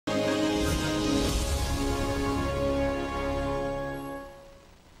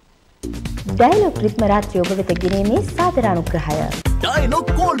Dialog ridmarathriya ඔබ වෙත ගෙනීමේ සාදර අනුග්‍රහය. Dialog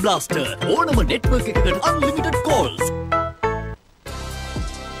Call Blaster ඕනම network එකකට unlimited calls.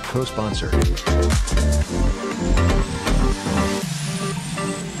 Co-sponsor.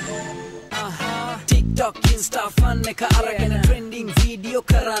 TikTok, Insta, fun එක අරගෙන trending video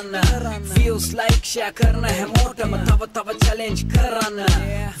කරන්න. Views like share කරන හැමෝටම තව challenge කරන්න.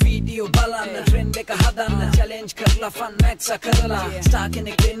 Video බලන්න trend එක හදන්න challenge කරලා fun max කරලා star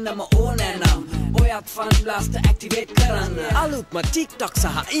කෙනෙක් වෙන්නම ඕනේ නම් ඔයත් fun blaster activate කරන්න. අලුත්ම TikTok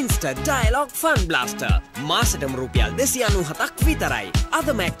සහ Insta Dialog Fun Blaster මාසෙටම රුපියල් 297ක් විතරයි.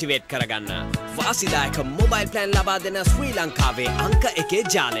 අදම activate කරගන්න. වාසිදායක mobile plan ලබා දෙන ශ්‍රී ලංකාවේ අංක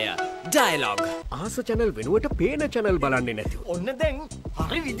 1 ජාලය. Dialog. ආස channel වෙනුවට පේන channel බලන්නේ නැතිව. ඔන්න දැන්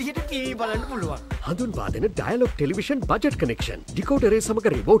හරි විදිහට TV බලන්න පුළුවන්. හඳුන්වා දෙන Dialog television budget connection. decoder සමග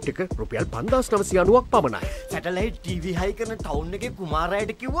remote එක රුපියල් 5990ක් පමණයි. සැටලයිට් TV හයි කරන ටවුන් එකේ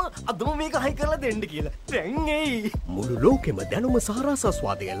කුමාරයාට කිව්වා අදම මේක හයි කරලා දෙන්න කියලා. දැන් එයි. මුළු ලෝකෙම දැනුම සහ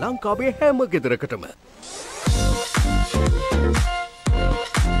රසස්වාදය ලංකාවේ හැම ගෙදරකටම.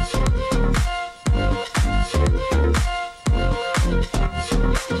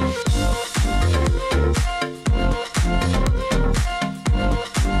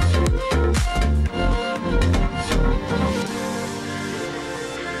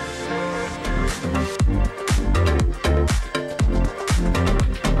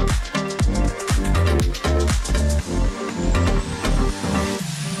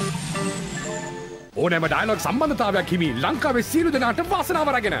 ඕනෑම ඩයලොග් සම්බන්ධතාවයක් හිමි ලංකාවේ සියලු දෙනාට වාසනාව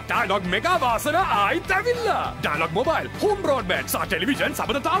රැගෙන ඩයලොග් මෙගා වාසන ආයිත් ඇවිල්ලා ඩයලොග් මොබයිල් හෝම් බ්‍රෝඩ්බෑන්ඩ් සහ ටෙලිවිෂන්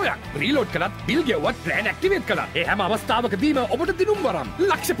සම්බන්ධතාවයක් රීලෝඩ් කළත් බිල් ගෙවුවත් ප්ලෑන් ඇක්ටිවේට් කළා ඒ හැම අවස්ථාවකදීම ඔබට දිනුම් වරම්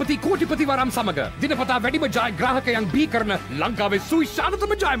ලක්ෂපති කෝටිපති වරම් සමග දිනපතා වැඩිම ජයග්‍රාහකයන් බී කරන ලංකාවේ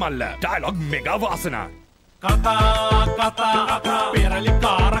සුවිශාලතම ජයමල්ල ඩයලොග් මෙගා වාසන කතා පෙරලි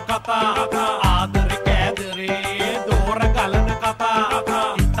කාර කතා ආදර කෑදරේ දෝර ගලන කතා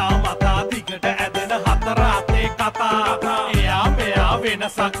ඉතා මතා දිගට ඇදෙන හතරාතේ කතා එයා මෙයා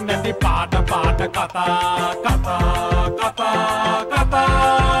වෙනසක් නැති පාට කතා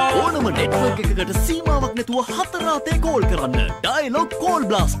ඕනම network එකකට සීමාවක් නැතුව හතරාතේ කෝල් කරන්න Dialog Call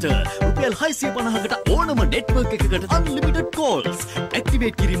Blaster රුපියල් 650කට ඕනම network එකකට unlimited calls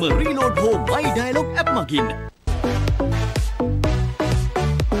activate කිරීම reload හෝ my Dialog app මගින්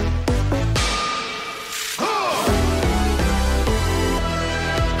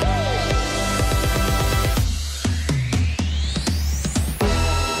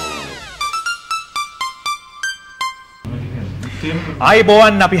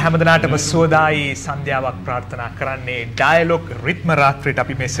ආයිබෝවන් අපි හැමදෙනාටම සුවදායි සන්ධ්‍යාවක් ප්‍රාර්ථනා කරන්නේ ඩයලොග් රිද්ම රාත්‍රියට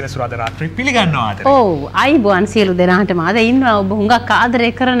අපි මේ සෙනසුරාදා රාත්‍රිය පිළිගන්නවා ආදරේ. ඔව් ආයිබෝවන් සියලු දෙනාටම අද ඉන්නවා ඔබ හුඟක් ආදරය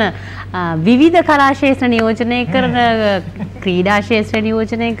කරන විවිධ කලා ශාස්ත්‍ර නියෝජනය කරන ක්‍රීඩා ශාස්ත්‍ර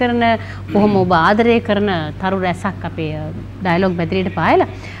නියෝජනය කරන කොහොම ඔබ ආදරය කරන තරු රැසක් අපේ ඩයලොග් බැටරියට පායලා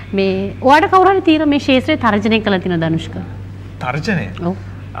මේ ඔයාට කවුරු හරි තීර මේ ශාස්ත්‍රය තර්ජනය කළා තියෙනවද අනුෂ්ක? තර්ජනය? ඔව්.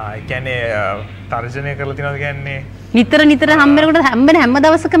 ඒ කියන්නේ තර්ජනය කරලා තියෙනවද කියන්නේ නිතර හැම්බෙනකොට හැම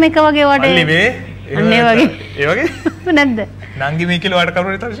දවසකම එක වගේ වට අල්ලි මේ අන්නේ වගේ ඒ වගේ නැද්ද නංගි මේ කියලා වට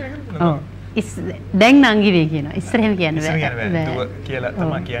කරුණේ තර්ජනය කරනවා ඔව් දැන් නංගි වේ කියනවා ඉස්සරහෙම කියන්න බෑ දුව කියලා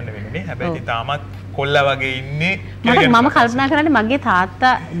තමයි කියන්න වෙන්නේ නේ හැබැයි තාමත් කොල්ලා වගේ ඉන්නේ මම කල්පනා කරන්නේ මගේ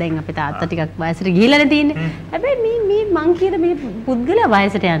තාත්තා දැන් අපේ තාත්තා ටිකක් වයසට ගිහිල්ලානේ තියෙන්නේ හැබැයි මේ මං කියන මේ පුද්ගලයා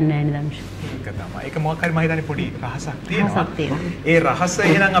වයසට යන්නේ නැහැ නේද අම්ෂ ඒක මොකක් හරි මම හිතන්නේ පොඩි රහසක් තියෙනවා. ඒ රහස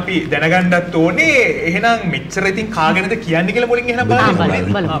එහෙනම් අපි දැනගන්නත් ඕනේ. එහෙනම් මෙච්චර ඉතින් කාගෙනද කියන්නේ කියලා මුලින් එහෙනම්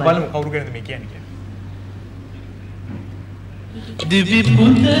බලමු කවුරු ගැනද මේ කියන්නේ. දිවි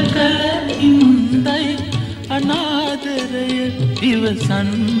පුතක ඉඳයි අනාදරය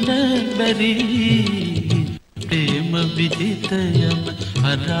ඉවසන්න බැරි ප්‍රේම විදිතයම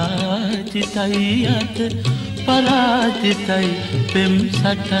අරාජිතයි අත පරාජිතයි පෙම්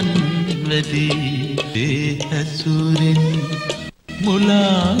සටන් වෙදී ඇසුරින්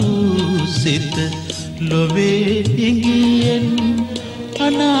මුලා වූ සිත ලොවේ ඉගියෙන්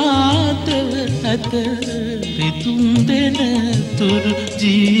අනාථව ඇත රිතුම් දෙන තුරු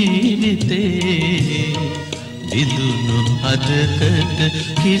ජීවිතේ විදුණු හදකට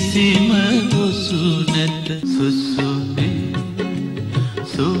කිසිම ඔසු නැත සුසුමේ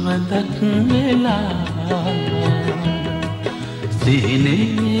සුවඳක් වෙලා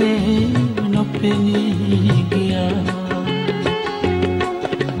සිහිනේ නොපෙනී ගියා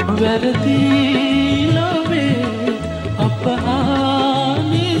වැරදි ලොවේ අපහානිසා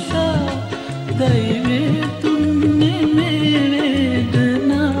දෛවේ තුන්නේ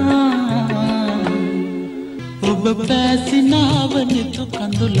වේදනා ඔබ පැසිනාව නිතු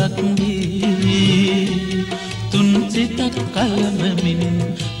කඳුලක් දී තුන් සිතක් කලමමින්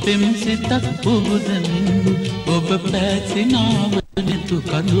පෙම් සිතක් පුබුදමින් ඔබ පැසිනාවනෙතු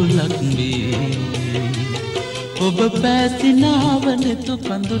කඳුලක් වේ ඔබ පැසිනාවනෙතු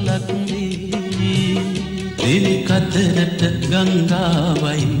කඳුලක් වේ දිවි කතරට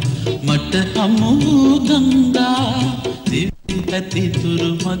ගංගාවයි මට හමු ගංගා දිවි ඇතිතුරු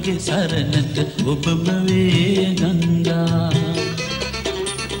මගේ සරණට ඔබම වේ ගංගා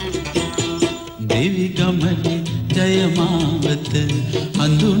देवी गमने जय मावत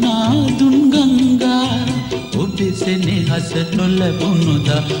हंदुना दुन गंगा उबिसे ने हस नोल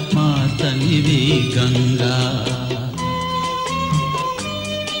बुनुदा मातनी वी गंगा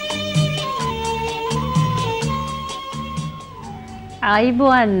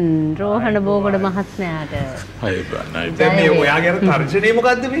අයිබෝන් රෝහණ බෝගොඩ මහත්මයාට අයිබෝන් දැන් මේ ඔයාගේ අර තර්ජනය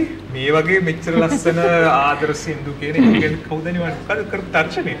මොකද්ද මේ වගේ මෙච්චර ලස්සන ආදර සින්දු කියන එක කවුද නිවන් මොකද කරපු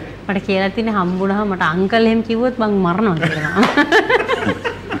තර්ජනේ මට කියලා තියෙන හම්බුනහම මට අංකල් එහෙම කිව්වොත් මං මරනවා කියලා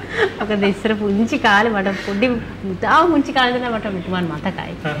මොකද ඉස්සර පුංචි කාලේ මට පොඩි තාම පුංචි කාලේ ඉඳලා මට මෙතුමන්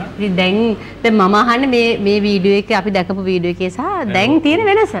මතකයි ඉතින් දැන් මම අහන්නේ මේ වීඩියෝ එකේ අපි දැකපු වීඩියෝ එකේ සහ දැන් තියෙන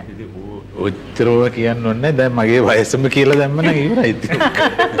වෙනස ඔච්චරව කියන්න ඕනේ දැන් මගේ වයසම කියලා දැම්ම නම් ඉවරයි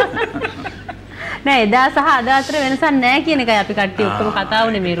නෑ එදා සහ අද අතර වෙනසක් නෑ කියන එකයි අපි කට්ටිය ඔක්කොම කතා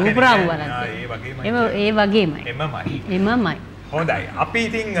වුනේ මේ රූපරාම බලන්න ඒ වගේමයි එමමයි හොඳයි අපි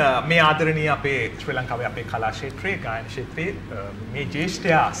ඉතින් මේ ආදරණීය අපේ ශ්‍රී ලංකාවේ අපේ කලා ක්ෂේත්‍රයේ ගායන ක්ෂේත්‍රයේ මේ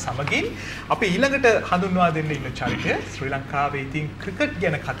ජ්‍යෙෂ්ඨයා සමගින් අපි ඊළඟට හඳුන්වා දෙන්න ඉන්න චරිතය ශ්‍රී ලංකාවේ ඉතින් ක්‍රිකට්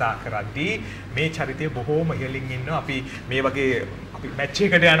ගැන කතා කරද්දී මේ චරිතය බොහෝම ඉහළින් ඉන්නවා අපි මේ වගේ අපි මැච්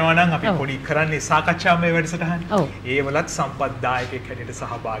එකකට යනවා නම් අපි පොඩි කරන්නේ සාකච්ඡාමය වැඩසටහන. ඒ වලත් සම්පත්දායකයෙක් හැටියට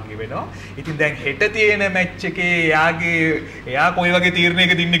සහභාගී වෙනවා. ඉතින් දැන් හෙට තියෙන මැච් එකේ එයා කොයි වගේ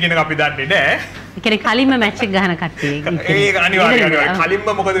තීරණයකද ඉන්නේ කියන එක අපි දන්නේ නැහැ. ඒ කියන්නේ කලින්ම මැච් එක ගහන කට්ටිය. ඒක අනිවාර්යයෙන් කලින්ම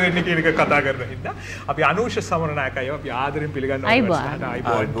මොකද වෙන්නේ කියන එක කතා කරන හින්දා අපි අනුෂ සමරනායකයව අපි ආදරෙන් පිළිගන්නවා.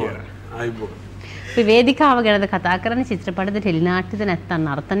 අයිබෝන් කියලා. අයිබෝන්. අපි වේදිකාව ගැනද කතා කරන්නේ චිත්‍රපටද ටෙලිනාට්‍යද නැත්නම්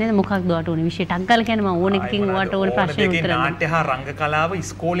නර්තනයද මොකක්ද ඔයාට ඕනේ විශේෂ ටක් ගාලා කියන්නේ මම ඕන එකකින් ඔයාට ඕනේ ප්‍රශ්න උත්තර දෙන්න. නාට්‍ය හා රංග කලාව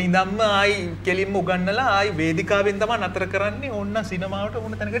ඉස්කෝලේ ඉඳන්ම ආයි කෙලින්ම උගන්නලා ආයි වේදිකාවෙන් තමයි නතර කරන්නේ ඕන්න සිනමාවට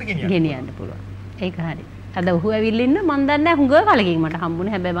ඕන තැනකට ගෙනියන්න පුළුවන්. ඒක හරි. අද ඔහු ඇවිල්ලා ඉන්න මන් දන්නේ නැහැ හුඟ කලකින් මට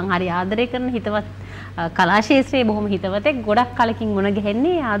හම්බුනේ හැබැයි මං හරි ආදරය කරන හිතවත් කලා ශාස්ත්‍රයේ බොහොම හිතවතෙක් ගොඩක් කලකින් මුණ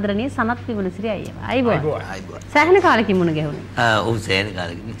ගැහෙන්නේ ආදරණීය සනත් විමලසිරි අයියා. අයිබෝන්. සෑහෙන කාලෙකින් මුණ ගැහුණේ. ඔව් සෑහෙන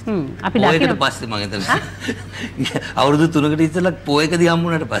කාලෙකින්. අපි දකින්න පස්සේ මම හිතන්නේ අවුරුදු 3කට ඉස්සෙල්ලා පොයකදී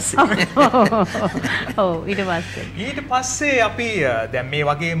හම්බුනාට පස්සේ. ඔව් ඊට පස්සේ අපි දැන් මේ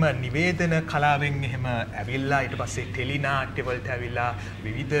වගේම නිවේදන කලාවෙන් එහෙම ඇවිල්ලා ඊට පස්සේ ටෙලිනාට්‍ය වලට ඇවිල්ලා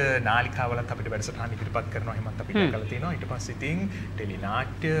විවිධ නාලිකාවලත් අපිට වැඩසටහන් ඉදිරිපත් කරනවා එහෙමත් අපිට කරලා තියෙනවා. ඊට පස්සේ ඉතින්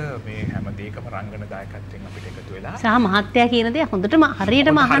ටෙලිනාට්‍ය මේ හැම දෙයකම රංගන දායකත්වයෙන් අපිට එකතු වෙලා සහ මහත්තයා කියන දේ හොඳටම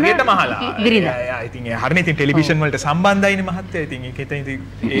හරියටම අහලා බිරිඳා. ඉතින් හරිනේ ඉතින් ටෙලිවිෂන් වලට සම්බන්ධයිනේ මහත්තයා. ඉතින් ඒකෙන් ඉතින්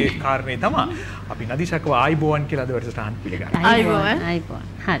ඒ කාරණේ තමයි අපි නදීෂාකව ආයිබෝන් කියලා අද වැඩසටහන් පිළිගන්නවා. ආයිබෝන්.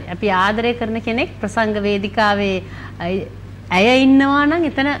 හරි. අපි ආදරය කරන කෙනෙක් ප්‍රසංග වේදිකාවේ ඇය ඉන්නවා නම්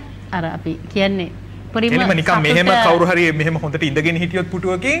එතන අර අපි කියන්නේ එනිම නිකන් මෙහෙම කවුරු හරි මෙහෙම හොඳට ඉඳගෙන හිටියොත්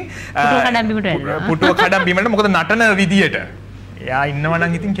පුටුවකින් පුටුව කඩම් බිමට මොකද නටන විදියට එයා ඉන්නවා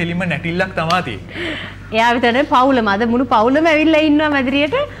නම් ඉතින් කෙලින්ම නැටිල්ලක් තමයි තියෙන්නේ. එයා විතරනේ පවුලම අද මුළු පවුලම ඇවිල්ලා ඉන්නවා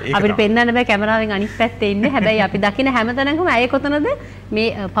මැදිරියට. අපිට පෙන්වන්න බෑ කැමරාවෙන් අනිත් පැත්තේ ඉන්නේ. හැබැයි අපි දකින හැමතැනකම ඇය කොතනද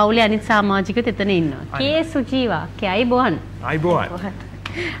මේ පවුලේ අනිත් සමාජිකයොත් එතන ඉන්නවා. K.Sujeewa අයිබෝන්. අයිබෝන්.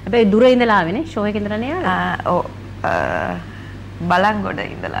 හැබැයි දුර ඉඳලා ආවේනේ ෂෝ එකේ ඉඳලා නේ ආවේ. ඔව් බලංගොඩ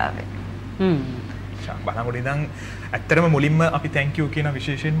ඉඳලා ආවේ. බලංගොඩ ඉඳන් ඇත්තටම මුලින්ම අපි thank you කියන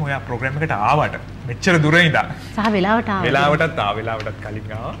විශේෂයෙන්ම ඔයා ප්‍රෝග්‍රෑම් එකට ආවට මෙච්චර දුර ඉඳන් සහ වෙලාවටත්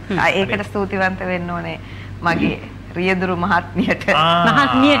කලින් ආවා. ඒකට ස්තුතිවන්ත වෙන්න ඕනේ මගේ රියදුරු මහත්මියට.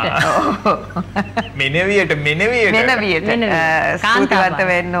 මෙනවියට ස්තුතිවන්ත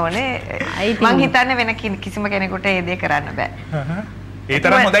වෙන්න ඕනේ. මං හිතන්නේ වෙන කිසිම කෙනෙකුට ඒ දේ කරන්න බෑ. ඒ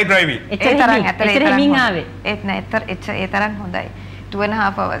තරම් හොඳයි ඩ්‍රයිවිං. ඒ තරම් ඒත් නෑ ඒ තරම් හොඳයි.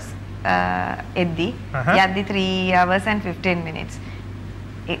 2.5 hours එද්දි යද්දි 3 hours and 15 minutes.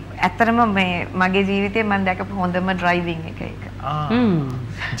 ඇත්තටම මේ මගේ ජීවිතේ මම දැකපු හොඳම ඩ්‍රයිවිං එක ඒක.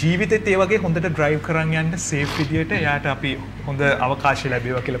 ජීවිතේත් ඒ වගේ හොඳට ඩ්‍රයිව් කරන් යන්න සේෆ් විදියට එයාට අපි හොඳ අවකාශය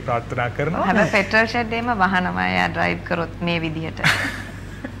ලැබේවා කියලා ප්‍රාර්ථනා කරනවා. හැබැයි පෙට්‍රල් ෂෙඩ් එකම වහනවා එයා ඩ්‍රයිව් කරොත් මේ විදියට.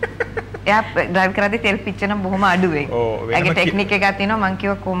 එයා ඩ්‍රයිව් කරද්දී තෙල් පිච්චෙන බොහොම අඩුවෙන්. ඒකේ ටෙක්නික් එකක් තියෙනවා මං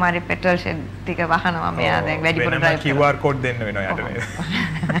කිව්වා කොමාරි පෙට්‍රල් ෂෙඩ් ටික වහනවා මෙයා දැන් වැඩිපුර ඩ්‍රයිව් කරනවා. QR කෝඩ් දෙන්න වෙනවා යට මේ.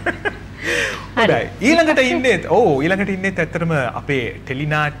 හොඳයි. ඊළඟට ඉන්නේ ඇත්තටම අපේ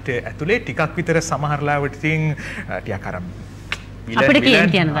ටෙලිනාට්‍ය ඇතුලේ ටිකක් විතර සමහර ලාවට ඉතින් ටිකක් අර අපිට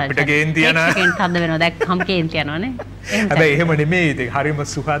කේන්ති යනවා. අපිට කේන්ති යනවා. එකෙන් තද වෙනවා දැක්කම කේන්ති යනවානේ. හැබැයි එහෙම නෙමෙයි. ඉතින් හරිම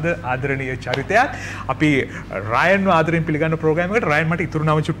සුහද ආදරණීය චරිතයක්. අපි රයන් ආදරෙන් පිළිගන්න ප්‍රෝග්‍රෑම් එකට රයන් මට ඉතුරු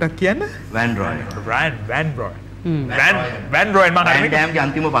නම චුට්ටක් කියන්න. වැන් රොයන්. වැන් රොයන්. වැන් රොයන් මම හරියට ඩෑම්ගේ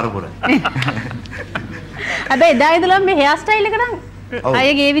අන්තිම පරපුර. හැබැයි එදා ඉඳලා මේ හෙයාර් ස්ටයිල් එක නම්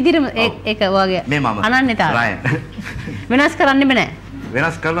අයගේ ඒ විදිහටම ඒක වගේ මේ මම අනන්‍යතාවය. රයන්. වෙනස් කරන්නෙම නැහැ.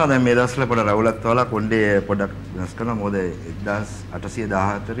 වෙනස් කරනවා දැන් මේ දවස්වල පොඩ රවුලක් තවලා කොණ්ඩේ පොඩක් වෙනස් කරනවා. මොකද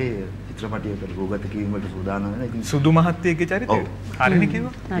 1814 චිත්‍රපටයකට රූගත කිරීම වලට සූදානම් වෙනවා. ඉතින් සුදු මහත්තයගේ චරිතය. හරිනේ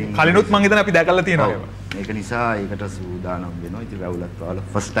කිව්වා. කලිනුත් මං හිතන අපි දැකලා තියෙනවා ඒක. ඒක නිසා ඒකට සූදානම් වෙනවා. ඉතින් රවුලක් තවලා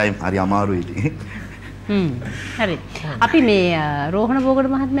ෆස්ට් ටයිම් හරි අමාරුයි ඉතින්. හරි. අපි මේ රෝහණ බෝගඩ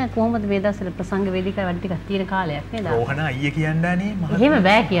මහත්මයා කොහොමද මේ දවස්වල ප්‍රසංග වේදිකාව වැඩි ටිකක් තියෙන කාලයක් නේද? රෝහණ අයියේ කියන්නේ මහත්මයා. එහෙම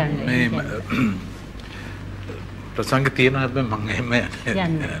බෑ කියන්නේ. ප්‍රසංග තියෙන හැබැයි මම එහෙම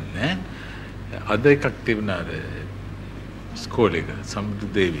යන්නේ. අද එකක් තිබුණා ස්කෝලේක සම්බුදු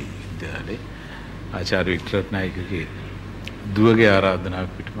දේවී විද්‍යාලේ ආචාර්ය වික්ටර් නායකගේ දුවගේ ආරාධනාව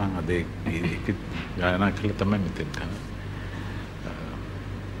පිට මම අද ඒක ගායනා කළා තමයි මෙතෙන් කරන්නේ.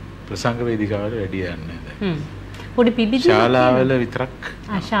 ප්‍රසංග වේදිකාවට වැඩි යන්නේ දැන්. පොඩි පිබිදි ශාලාවල විතරක්.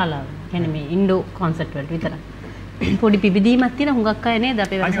 ශාලාව. කියන්නේ මේ ඉන්ඩෝ කොන්සර්ට් වලට විතරක්. පොඩි පිබිදීමක් තියෙන හුඟක් අය නේද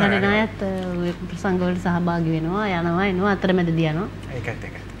අපේ වැඩසටහන නායත් ප්‍රසංග වලට සහභාගී වෙනවා යනවා එනවා අතරමැදදී යනවා. ඒකත්.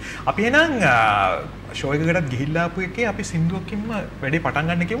 අපි එහෙනම් ෂෝ එකකටත් ගිහිල්ලා ආපු එකේ අපි සින්දුවකින්ම වැඩේ පටන්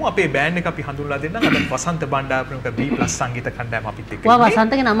ගන්න කියමු. අපේ බෑන්ඩ් එක අපි හඳුන්වලා දෙන්නම්. අද වසන්ත බණ්ඩාර ප්‍රමුඛ B+ සංගීත කණ්ඩායම අපිත් එක්ක. ඔයා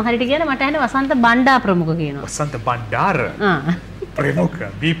වසන්තගේ නම හරියට කියලා මට ඇහෙන්නේ වසන්ත බණ්ඩාර ප්‍රමුඛ කියනවා. වසන්ත බණ්ඩාර. ප්‍රමුඛ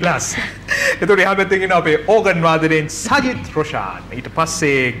B+. එතකොට එහා පැත්තේ ඉන්න අපේ ඕගන් වාදනයෙන් සජිත් රොෂාන්. ඊට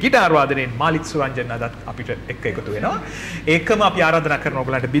පස්සේ ගිටාර් වාදනයෙන් මාලිත් සුරංජන් අදත් අපිට එක්ක එකතු වෙනවා. ඒකම අපි ආරාධනා කරනවා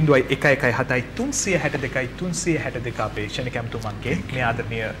ඔයගලන්ට 0117 362 362 අපේ ක්ෂණික ඇමතුමන්ගේ මේ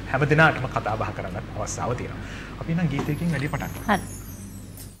ආදරණීය හැම දිනාටම කතා බහ කරන්න අවස්ථාව තියෙනවා. අපි නම් ගීතයකින් වැඩි පටන් ගමු. හරි.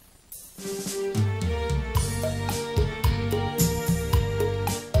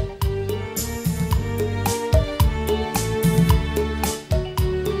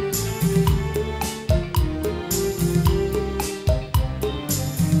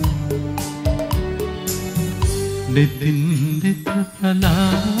 නිතින් නිත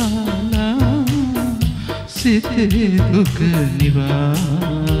පලාලා සිතේ දුක නිවා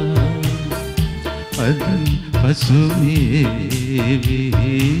අදන් පසුමේවි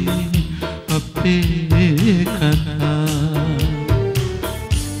අපේ කතා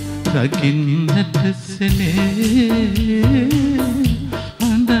දකින්නට සෙනේ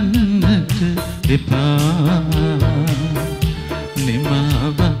අඳන්නට එපා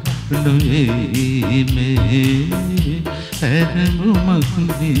නිමාව නොවේ මේ ඇරමුමක්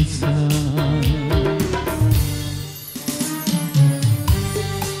නිසා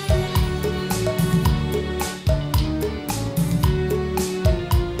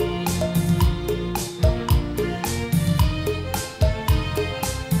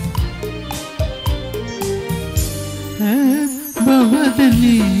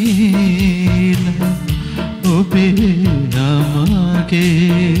බවදනීල ඔබේ නමගේ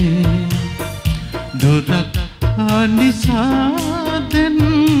දුරක් අනිසාදෙන්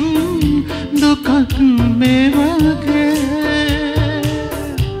දුකක් මේ වගේ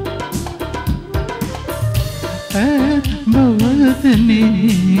බවදනීල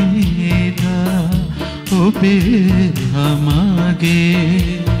ඔබේ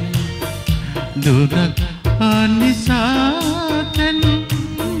නමගේ දුරක් අනිසාදෙන්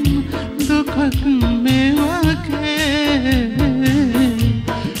දුකක් මේ වගේ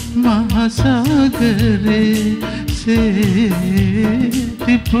මහසාගරේ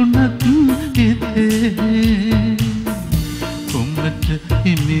තිබුණත් හිතේ කොමට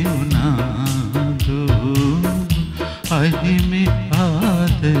හිමි වුණාදු අහිමි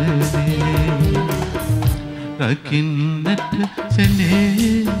ආදරේ රකින්නට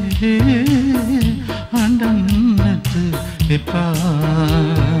සෙනේ අඬන්නට එපා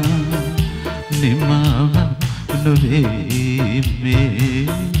නිමාව නොවේ මේ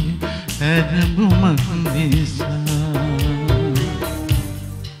ඇරමුමක් නිසා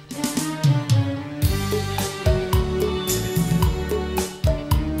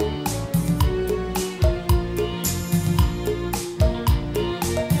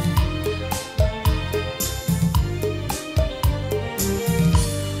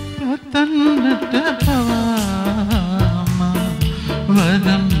රතන්නට පවාම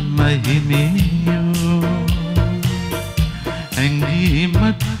වරම් මහිමියෝ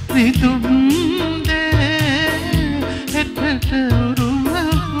ඇඟීමත් රිදුම්දේ හෙටට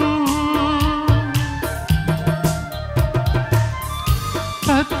උරුමකෝ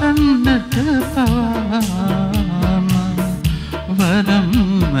පතන්නට පවාම වරම්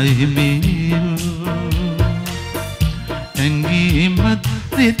මහිමියෝ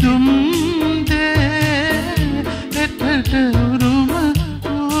සිතුම් දේ එතට උරුම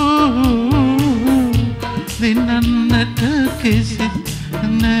දිනන්නට කිසිත්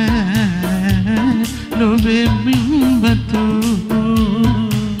නෑ නොබේ බිම්බතු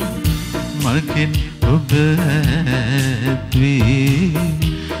මගෙන් ඔබ ඇත්වී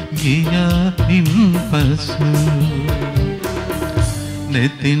ගියාින් පසු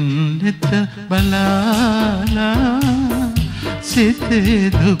නෙතින් නෙත බලාලා සිතේ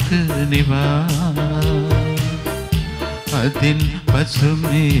දුක නිවා අදින්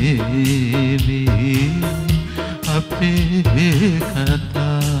පසුමේවී අපේ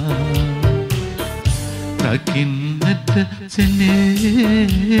කතා රකින්නට සෙනේ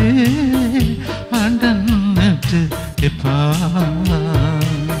අඬන්නට එපා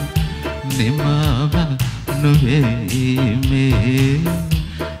නිමාව නොවේ මේ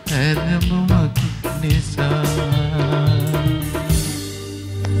ඇරමුමක් නිසා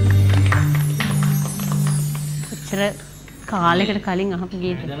කොච්චර කාලයකට කලින් අහපු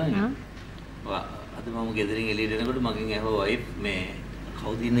ගීත අද මම ගෙදරින් එළියට එනකොට මගෙන් ඇහුවා මේ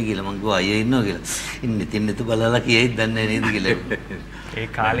කවුද ඉන්නේ කියලා මං කිව්වා අයියා ඉන්නවා කියලා. ඉන්නේ තින්නෙත බලලා කියයිද දන්නේ නේද කියලා. ඒ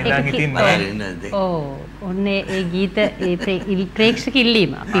කාලේ ඉඳන් ඉතින් ඔව් ඔන්නේ ඒ ගීත ඒ ප්‍රේක්ෂක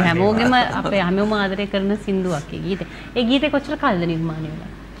ඉල්ලීම අපි හැමෝගෙම අපේ හැමෝම ආදරය කරන සින්දුවක් ඒ ගීතේ. ඒ ගීතේ කොච්චර කාලෙද නිර්මාණය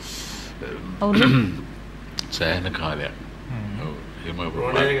වෙලා? අවුරුදු සෑහෙන කාලයක්. ඔව් එහෙම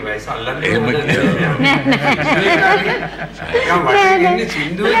රෝණගේ වයස අල්ලන්නේ නෑ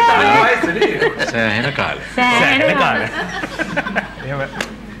සින්දුවේ වයසනේ සෑහෙන කාලයක්. සෑහෙන කාලයක්.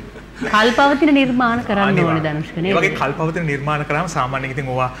 කල්පවතින නිර්මාණ කරන්න ඕනේ දනුෂ්ක නේද? ඒ වගේ කල්පවතින නිර්මාණ කරාම සාමාන්‍යයෙන් ඉතින්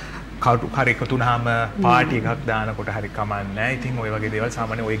ඕවා කවුරු හරි එකතු වුණාම පාටි එකක් දානකොට හරි කමන්නේ නැහැ. ඉතින් ওই වගේ දේවල්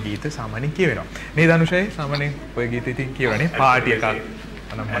සාමාන්‍යයෙන් ওই ගීත සාමාන්‍යයෙන් කියවෙනවා. නේද අනුෂේ? සාමාන්‍යයෙන් ওই ගීත ඉතින් කියවනේ පාටි එකක්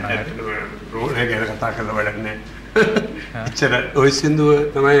අනම්මනකට. රෝණේ ගැන කතා කරලා වැඩක් නැහැ. එච්චර ওই සින්දුව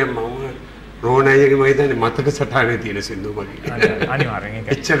තමයි මම රෝණායගේ මම හිතන්නේ මතක සටහනේ තියෙන සින්දුව මගේ. අනිවාර්යෙන් ඒක.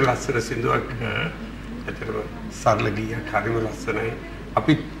 එච්චර ලස්සන සින්දුවක්. ඇත්තටම සරල ගීයක් හරිම ලස්සනයි.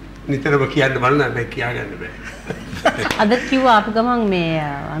 අපි නිතරම කියන්න බලන හැබැයි කියාගන්න බෑ. අද කිව්වා අපු ගමන් මේ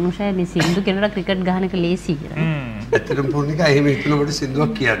අනුෂය මේ සින්දු කෙනෙකුට ක්‍රිකට් ගහන එක ලේසි කියලා. ඇත්තටම පොර්ණිකා එහෙම හිතනකොට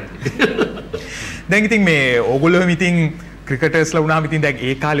සින්දුවක් කියන්නේ. දැන් ඉතින් මේ ඕගොල්ලෝ ඉතින් ක්‍රිකටර්ස්ලා වුණාම ඉතින් දැන්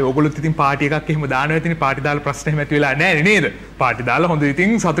ඒ කාලේ ඕගොල්ලොත් ඉතින් පාටි එකක් එහෙම දානවා ඉතින් පාටි දාලා ප්‍රශ්න එහෙම ඇති වෙලා නැහැ නේද? පාටි දාලා හොඳ ඉතින්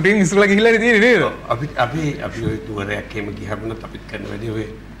සතුටින් ඉස්සරලා ගිහිල්ලා තියෙන්නේ නේද? අපි ඔය ටුවරයක් එහෙම ගියහමනත් අපිත් කරන වැඩේ ඔය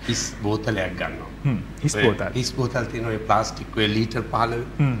හිස් බෝතලයක් ගන්නවා. හිස් බෝතල්. හිස් බෝතල් තියෙන ඔය ප්ලාස්ටික් ඔය ලීටර්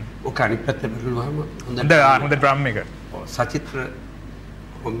 15. ඔක අනිත් පැත්තට බැලුවාම හොඳ ඩ්‍රම් එක. සචිත්‍ර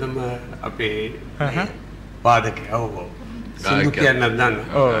හොඳම අපේ වාදකයා ඔව්. සින්දු කියන්න දන්න.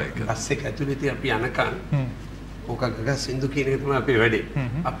 බස් එක ඇතුලේ තිය අපි යනකන් ඕක ගග සින්දු කියන එක තමයි අපේ වැඩේ.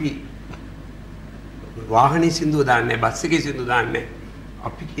 අපි වාහනේ සින්දුව දාන්නේ බස් එකේ සින්දු දාන්නේ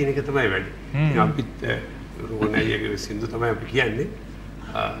අපි කියන එක තමයි වැඩේ. ඉතින් අපිත් රෝණායගේ සින්දු තමයි අපි කියන්නේ.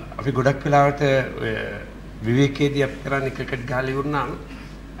 අපි ගොඩක් වෙලාවට විවේකයේදී අපි කරන්නේ ක්‍රිකට් ගහලා ඉවරනාම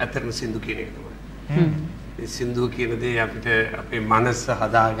ඇත්තටම සින්දු කියන එක තමයි. මේ සින්දුව කියන දේ අපිට අපේ මනස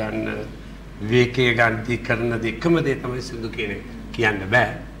හදාගන්න විවේකයේ ගන්නදී කරන දේ එකම දේ තමයි සින්දු කියන එක. කියන්න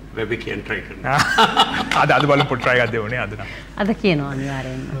බෑ. වෙබ් එකෙන් try කරනවා. අද බලමු පොඩ් try එකක් දෙමුනේ අද නම්. අද කියනවා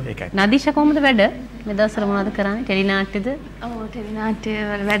අනිවාර්යෙන්ම. ඒකයි. නදීෂා කොහොමද වැඩ? මේ දවස්වල මොනවද කරන්නේ? ටෙලි නාට්‍යද? ඔව් ටෙලි නාට්‍ය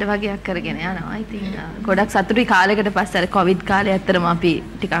වල වැඩ වගේක් කරගෙන යනවා. ඉතින් ගොඩක් සතුටුයි කාලයකට පස්සේ අර කොවිඩ් කාලේ ඇත්තටම අපි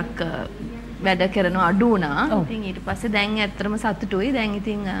ටිකක් වැඩ කරන අඩු වුණා. ඉතින් ඊට පස්සේ දැන් ඇත්තටම සතුටුයි. දැන්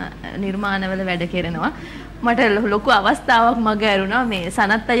ඉතින් නිර්මාණවල වැඩ කරනවා. මට ලොකු අවස්ථාවක් මග ඇරුණා මේ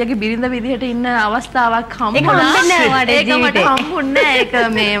සනත් අයියාගේ බිරිඳ විදිහට ඉන්න අවස්ථාවක් හම්බුණා. ඒක මට හම්බුන්නේ නැහැ. ඒක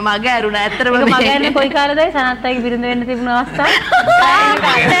මේ මග ඇරුණා. ඇත්තටම මග ඇරෙන්නේ කොයි කාලෙදයි සනත් අයියාගේ බිරිඳ වෙන්න තිබුණ අවස්ථාව?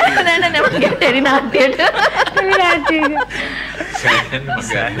 නෑ මගේ ටෙලි නාට්‍යයට. ටෙලි නාට්‍යයට.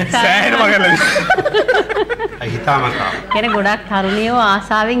 සෑහෙන මගලයි. හිතාමතා. කියන්නේ ගොඩක් තරුණියෝ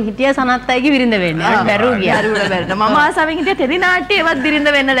ආසාවෙන් හිටිය සනත් අයියාගේ බිරිඳ වෙන්න. ඒක බැරුව ගියා. බැරුව මම ආසාවෙන් හිටිය ටෙලි නාට්‍යයවත්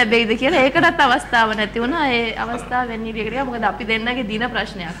බිරිඳ වෙන්න ලැබෙයිද කියලා ඒකටත් අවස්ථාව නැති වුණා. ඒ අවස්ථාව වෙන්නේ ඉතින් මොකද අපි දෙන්නගේ දින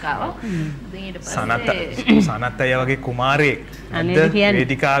ප්‍රශ්නයක් ආවා. ඉතින් ඊට පස්සේ සනත් අයියා වගේ කුමාරයෙක් නැද්ද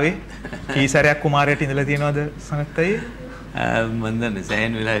වේදිකාවේ කීසරයක් කුමාරයට ඉඳලා තියෙනවද සනත් අයියා? මම දන්නේ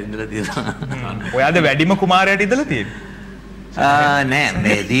සෑහෙන වෙලා ඉඳලා තියෙනවා. ඔයාද වැඩිම කුමාරයට ඉඳලා තියෙන්නේ? නෑ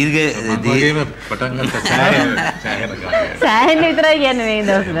මේ දීර්ඝ පටන් ගත්ත සෑහෙන විතරයි කියන්නේ මේ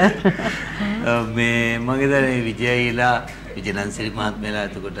දවස්වල. මේ මගේ දැනේ විජයීලා විජයනන්සිරි මහත්මයාලා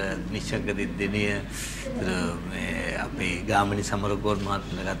එතකොට නිශ්චක දිද්දෙනිය මේ අපේ ගාමිණී සමරකෝන්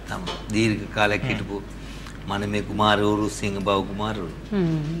මහත්මයාලා ගත්තාම දීර්ඝ කාලයක් හිටපු මනමේ කුමාරවරු සිංහ බව කුමාරවරු.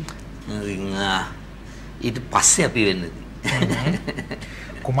 ඊට පස්සේ අපි වෙන්නේ.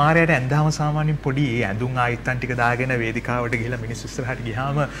 කුමාරයාට ඇඳාම සාමාන්‍යයෙන් පොඩි ඇඳුම් ආයිත්තන් ටික දාගෙන වේදිකාවට ගිහලා මිනිස්සු ඉස්සරහට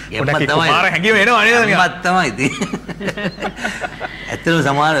ගියාම පොඩක් කුමාර හැංගීම එනවා නේද? එම්මත් තමයි ඉතින්. ඇත්තටම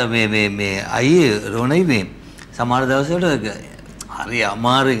සමහර මේ අයියේ රෝණයි මේ සමහර දවස්වල හරි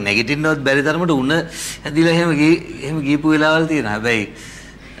අමාරුයි නැගිටින්නවත් බැරි තරමට උණ ඇදිලා එහෙම ගිහපු වෙලාවල් තියෙනවා. හැබැයි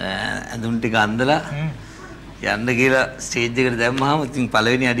ඇඳුම් ටික අඳලා යන්න කියලා ස්ටේජ් එකට දැම්මහම ඉතින්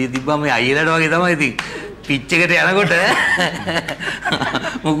පළවෙනි අඩිය තිබ්බම මේ අයියලාට වගේ තමයි ඉතින් පිච් එකට යනකොට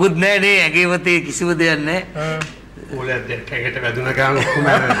මොකුත් නැහැ නේ ඇඟේවතේ කිසිම දෙයක් නැහැ. ඕලෙන් දෙකකට වැදුන ගාන ඔක්කොම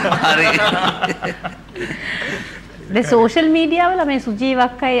හරි. දැන් සෝෂල් මීඩියා වල මේ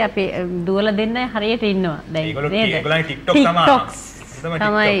සුජීවක්කයි අපේ දුවලා දෙන්නයි හරියට ඉන්නවා. දැන් නේද? ඒගොල්ලන් TikTok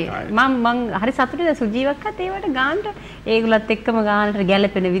තමයි මම හරි සතුටුයි දැන් සුජීවක්කත් ඒවට ගානට ඒගොල්ලත් එක්කම ගානට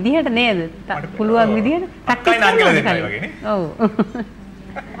ගැලපෙන විදිහට නේද? පුළුවන් විදිහට ප්‍රැක්ටිස් කරනවා. ඔව්.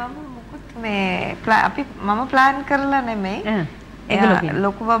 මේ අපි මම ප්ලෑන් කරලා නෙමෙයි.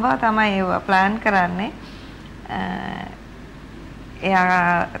 ලොකු බබා තමයි ඒව ප්ලෑන් කරන්නේ.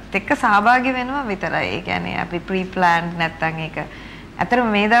 එයාත් එක්ක සහභාගී වෙනවා විතරයි. ඒ කියන්නේ අපි ප්‍රී ප්ලෑන් නැත්තම් ඒක. අතරම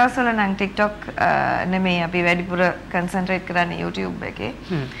මේ දවස්වල නම් TikTok නෙමෙයි අපි වැඩිපුර කන්සන්ට්‍රේට් කරන්නේ YouTube එකේ.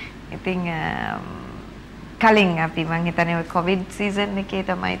 ඉතින් කලින් අපි මං හිතන්නේ ඔය කොවිඩ් සීසන් එකේ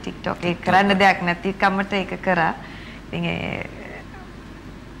තමයි TikTok ඒක කරන්න දෙයක් නැති කමට ඒක කරා. ඉතින්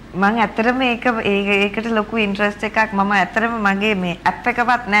මම ඇත්තටම ඒකට ලොකු ඉන්ට්‍රස්ට් එකක් මම ඇත්තටම මගේ මේ ඇප්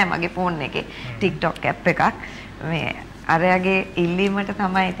එකවත් නැහැ මගේ ෆෝන් එකේ TikTok ඇප් එකක් මේ අරයාගේ ඉල්ලීමට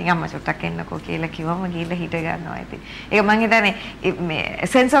තමයි ඉතින් අම්මා චුට්ටක් එන්නකෝ කියලා කිව්වම ගිහලා හිට ගන්නවා ඉතින් ඒක මම හිතන්නේ මේ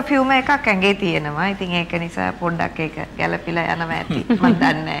sense of humor එකක් ඇඟේ තියෙනවා ඉතින් ඒක නිසා පොඩ්ඩක් ඒක ගැළපිලා යනවා ඇති මම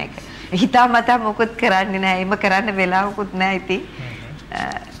දන්නේ නැහැ ඒක හිතාමතා මොකුත් කරන්නේ නැහැ එම කරන්න වෙලාවකුත් නැහැ ඉතින්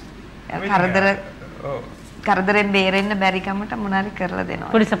කරදරෙන් බේරෙන්න බැරි කමට මොනාරි කරලා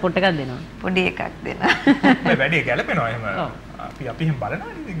දෙනවා. පොඩි සපෝට් එකක් දෙනවා. පොඩි එකක් දෙනවා. මේ වැඩේ ගැලපෙනවා එහෙම. අපි එහෙම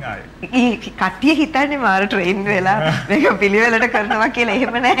බලනවා ඉතින් ආයේ. කට්ටිය හිතන්නේ මාර ට්‍රේන් වෙලා මේක පිළිවෙලට කරනවා කියලා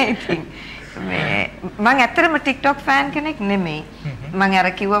එහෙම නැහැ ඉතින්. මේ මම ඇත්තටම TikTok ෆෑන් කෙනෙක් නෙමෙයි. මම අර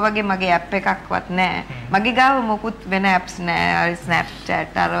කිව්වා වගේ මගේ ඇප් එකක්වත් නැහැ. මගේ ගාව මොකුත් වෙන ඇප්ස් නැහැ.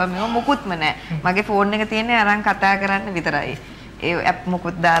 Snapchat අරව මේව මොකුත්ම නැහැ. මගේ ෆෝන් එක තියෙන්නේ අරන් කතා කරන්න විතරයි. ඒ ඇප්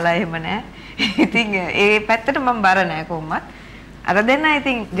මොකුත් දාලා එහෙම නැහැ. ඉතින් ඒ පැත්තට මම බර නැහැ කොහොමත්. අර දෙන්න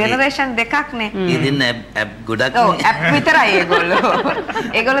ඉතින් ජෙනරේෂන් දෙකක් නේ. ඒ දෙන්න ඇප් ගොඩක් නේ. ඔව් ඇප් විතරයි ඒගොල්ලෝ.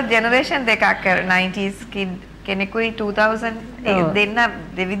 ඒගොල්ලෝ ජෙනරේෂන් දෙකක් 90s kid කෙනෙකුයි 2000 දෙන්න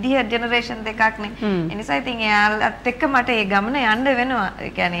දෙවිදිහ ජෙනරේෂන් දෙකක් නේ. ඒ නිසා ඉතින් එයාලත් එක්ක මට ඒ ගමන යන්න වෙනවා.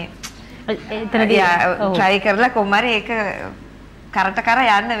 ඒ කියන්නේ එතනදී try කරලා කොහොම හරි ඒක කරට කර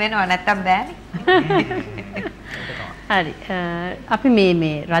යන්න වෙනවා නැත්තම් බෑනේ. හරි අපි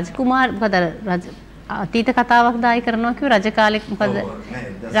මේ රජකුමාර් මොකද රජ අතීත කතාවක් දායි කරනවා කිව්ව රජ කාලේ මොකද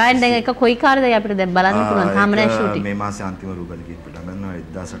රායන් දැන් එක කොයි කාලේද අපිට දැන් බලන්න පුළුවන් තාම නෑ ෂූටින් මේ මාසේ අන්තිම රූපල ගීත පටන් ගන්නවා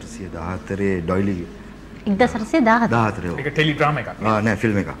 1814 ඩොයිලි 1814 ඒක ටෙලි ඩ්‍රාමා එකක් නෑ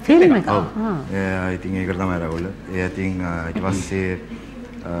ෆිල්ම් එකක් ඔව් ඉතින් ඒකට තමයි රාගොල්ල ඒ ඉතින් ඊට පස්සේ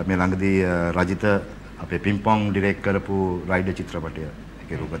මේ ළඟදී රජිත අපේ පිම්පොන් ඩිරෙක්ට් කරපු රයිඩර් චිත්‍රපටය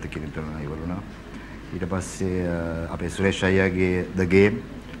ඒකේ රූපත කිරිතන ඉවරුණා ඊට පස්සේ අපේ සුරේෂ් අයියාගේ The Game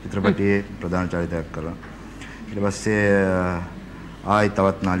චිත්‍රපටයේ ප්‍රධාන චරිතයක් කළා. ඊට පස්සේ ආයි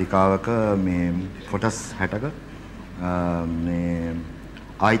තවත් නාලිකාවක මේ කොටස් 60ක මේ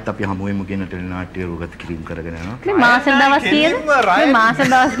ආයිත් අපි හමු වෙමු කියන ටෙලි නාට්‍ය රූපගත කිරීම කරගෙන යනවා. මේ මාස දවස් කීයද? මේ මාස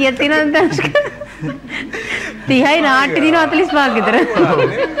දවස් කීයක් තියෙනවද? 30යි නාට්‍ය දින 45ක් විතර.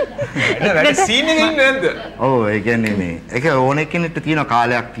 වැඩ සීන් එකේ ඉන්නේ නැද්ද? ඔව් ඒ කියන්නේ මේ ඒක ඕනෙ කෙනෙක්ට තියෙන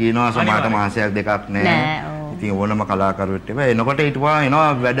කාලයක් තියෙනවා සමහරට මාසයක් දෙකක් නැහැ. ඉතින් ඕනම කලාකරුවෙක් තිබ්බා එනකොට හිටපුවා එනවා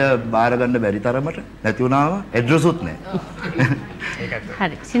වැඩ බාර ගන්න බැරි තරමට නැති වුණාම ඇඩ්‍රසුත් නැහැ.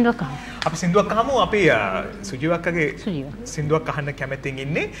 හරි සින්දුවක් අහමු. අපි සින්දුවක් අහමු. අපි සුජීවක්කගේ සින්දුවක් අහන්න කැමැත්තෙන්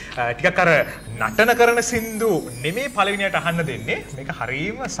ඉන්නේ. ටිකක් අර නටන කරන සින්දු නෙමේ පළවෙනියට අහන්න දෙන්නේ. මේක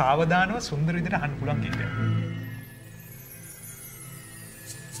හරියම සාවධානව සුන්දර විදිහට අහන්න පුළුවන් ගීතයක්.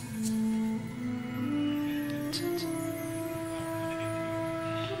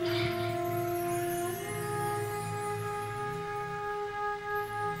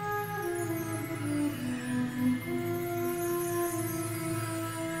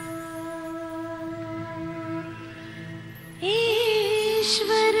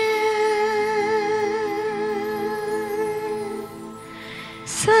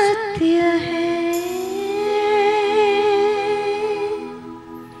 सत्य है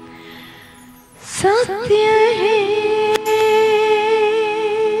सत्य है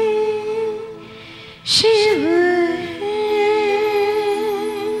शिव है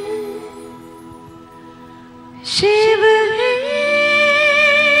शिव है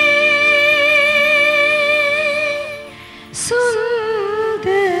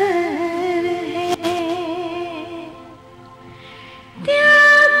सुंदर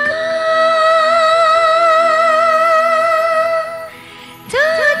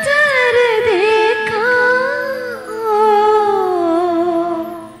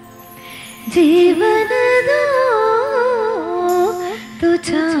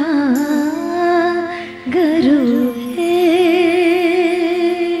तुझा गरू है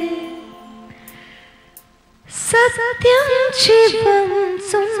सत्यम शिवम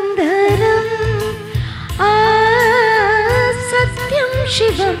सुंदरम सत्यम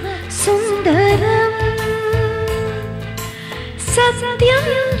शिवम सुंदरम सत्यम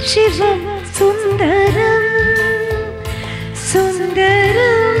शिवम सुंदरम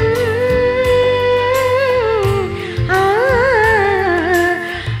सुंदरम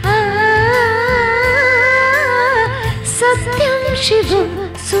सत्यम शिवम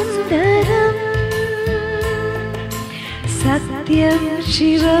सुंदरम सत्यम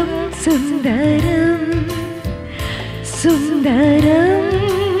शिवम सुंदरम सुंदरम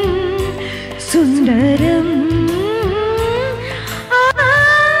सुंदरम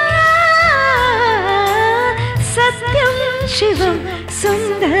सत्यम शिवम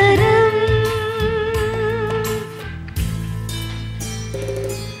सुंदरम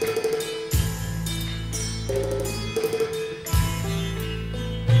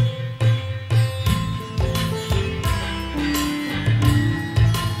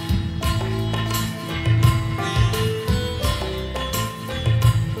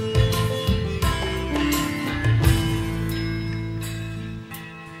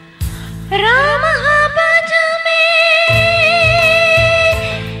राम भज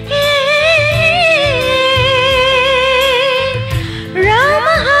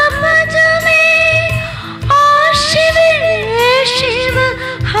शिव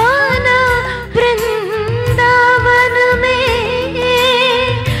हाना वृंदावन में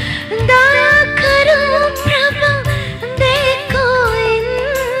दया करो प्रभु देखो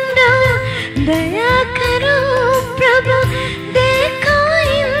इंद्र दया करो प्रभु देखो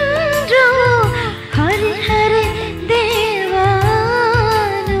इंद्र हरि हरि देवानुदन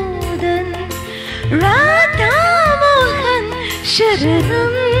राधा मोहन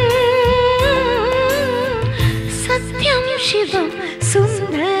शरणम सत्यम शिवम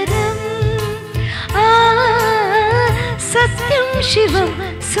सुंदरम सत्यम शिवम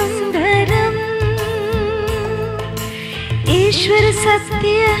सुंदरम ईश्वर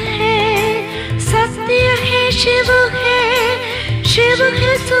सत्य है शिव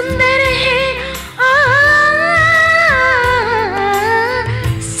है सुंदर है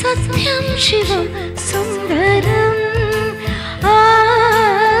सत्यम शिवम सुंदरम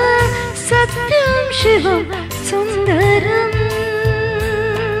सत्यम Shivam Sundaram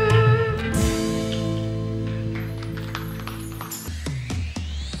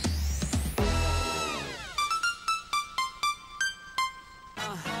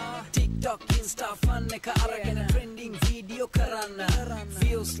TikTok Insta fun එක අරගෙන trending video කරන්න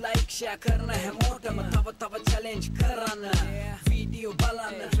views like share කරන හැමෝටම තව challenge කරන්න video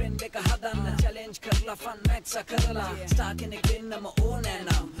බලන්න trend එක හදන්න challenge කරලා fun max කරලා star කෙනෙක් වෙන්නම ඕනේ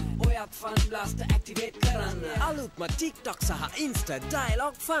නම් ඔයත් fun blaster activate කරන්න අලුත්ම TikTok සහ Insta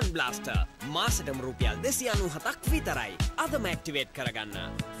dialog fun blaster මාසෙටම රුපියල් 297ක් විතරයි අදම activate කරගන්න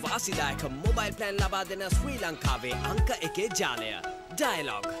වාසිදායක mobile plan ලබා දෙන ශ්‍රී ලංකාවේ අංක 1 ජාලය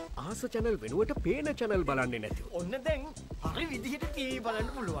Dialog ආස channel වෙනුවට පේන channel බලන්නේ නැතිව. ඔන්න දැන් හරි විදිහට TV බලන්න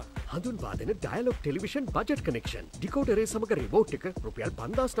පුළුවන්. හඳුන්වා දෙන Dialog Television budget connection. decoder සමග remote එක රුපියල්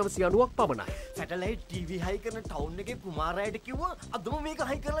 5990ක් පමණයි. satellite TV high කරන town එකේ කුමාරයාට කිව්වා අදම මේක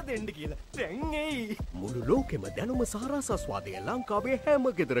high කරලා දෙන්න කියලා. දැන් එයි. මුළු ලෝකෙම දැනුම සහ රසාස්වාදය ලංකාවේ හැම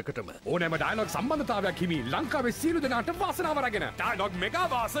ගෙදරකටම. ඕනෑම Dialog සම්බන්ධතාවයක් හිමි ලංකාවේ සියලු දෙනාට වාසනාව අරගෙන Dialog මෙගා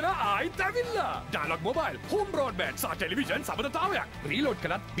වාසන ආයිත් ඇවිල්ලා. Dialog mobile, home broadband සහ ටෙලිවිෂන් සම්බන්ධතාවයක්. රීලෝඩ්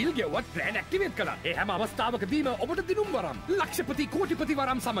කළත් බිල් ගෙවුවත් ප්ලෑන් ඇක්ටිවේට් කළා. ඒ හැම අවස්ථාවකදීම ඔබට දිනුම් වරම් ලක්ෂපති කෝටිපති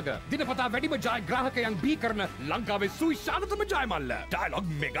වරම් සමග දිනපතා වැඩිම ජයග්‍රාහකයන් බී කරන ලංකාවේ සුවිශාලතම ජයමල්ල Dialog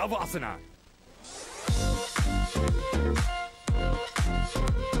මෙගා වාසනා.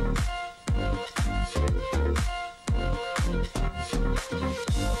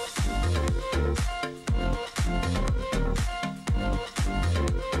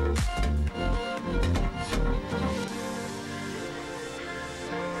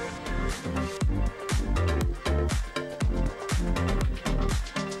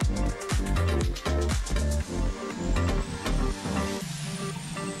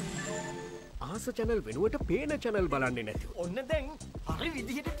 ආස channel වෙනුවට පේන channel බලන්නේ නැතිව. ඔන්න දැන් හරි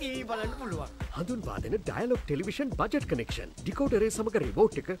විදිහට TV බලන්න පුළුවන්. හඳුන්වා දෙන ඩයලොග් ටෙලිවිෂන් බජට් කනෙක්ෂන්. ඩිකෝඩරේ සමග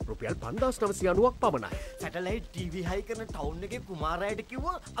රිමෝට් එක රුපියල් 5990ක් පමණයි. සැටලයිට් ටීවී හයි කරන ටවුන් එකේ කුමාරයාට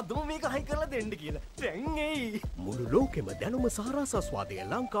කිව්වා අදම මේක හයි කරලා දෙන්න කියලා. දැන් එයි. මුළු ලෝකෙම දැනුම සහ රසාස්වාදය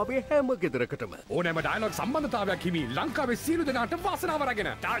ලංකාවේ හැම ගෙදරකටම. ඕනෑම ඩයලොග් සම්බන්ධතාවයක් හිමි ලංකාවේ සියලු දෙනාට වාසනාව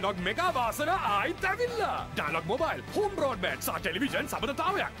අරගෙන ඩයලොග් මෙගා වාසන ආයිත් ඇවිල්ලා. ඩයලොග් මොබයිල්, හෝම් බ්‍රෝඩ්බෑන්ඩ් සහ ටෙලිවිෂන්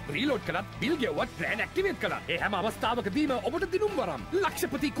සම්බන්ධතාවයක්. රීලෝඩ් කළත්, බිල් ගෙවුවත්, ප්ලෑන් ඇක්ටිවේට් කළත් ඒ හැම අවස්ථාවකදීම ඔබට දිනුම් වරම්,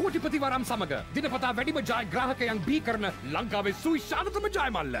 ලක්ෂපති කෝටිපති වරම් සමග දිනපතා වැඩිම ජයග්‍රාහකයන් බී කරන ලංකාවේ සුවිශාලතම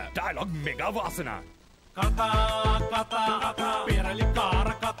ජයමල්ල. Dialogue mega වාසන. කතා පෙරලි කාර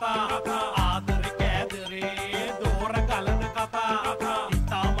කතා ආදර කෑදරේ දෝර ගලන කතා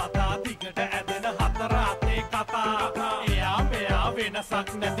ඉතා මතා දිගට ඇදෙන හතර අතේ කතා එයා මෙයා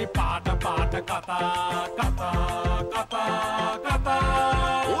වෙනසක් නැති පාට කතා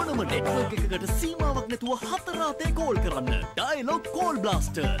ඕනම නෙට්වර්ක් එකකට සීමාවක් නැතුව හතර අතේ කෝල් කරන්න ඩයලොග් කෝල්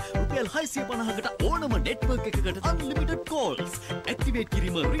බ්ලාස්ටර් රුපියල් 650කට ඕනම නෙට්වර්ක් එකකට අන්ලිමිටඩ් කෝල්ස් ඇක්ටිවේට්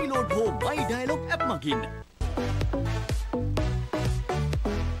කිරීම රීලෝඩ් හෝ මයි ඩයලොග් ඇප් මගින්.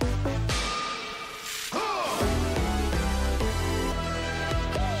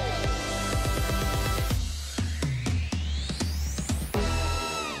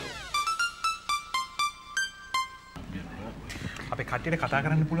 කට්ටියට කතා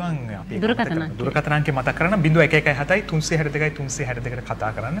කරන්න පුළුවන් අපේ දුරකථන අංකය මතක් කරන්න 0117 362 362කට කතා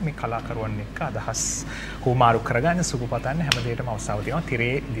කරන්න මේ කලාකරුවන් එක්ක අදහස් හුමාරු කරගන්න සුබ පතන්න හැම දෙයකටම අවස්ථාව තියෙනවා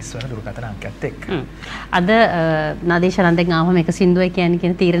තිරේ දිස්වන දුරකථන අංකයත් එක්ක. අද නදීෂ රන්දෙන් ආවම එක සින්දුවයි කියන්නේ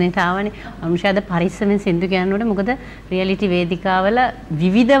කියන තීරණයට ආවනේ. අනුෂාද පරිස්සමෙන් සින්දු කියනකොට මොකද රියැලිටි වේදිකාවල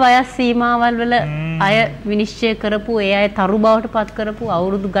විවිධ වයස් සීමාවල් වල අය විනිශ්චය කරපු ඒ අය තරු බවට පත් කරපු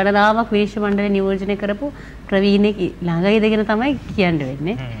අවුරුදු ගණනාවක් විනිශ්චය මණ්ඩලය නියෝජනය කරපු ප්‍රවීණෙක් ළඟ ඉඳගෙන තමයි කියන්න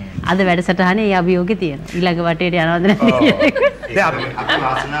වෙන්නේ. අද වැඩසටහනේ ඒ අභියෝගය තියෙනවා. ඊළඟ වටේට යනවද නැද්ද කියන එක. දැන් අපි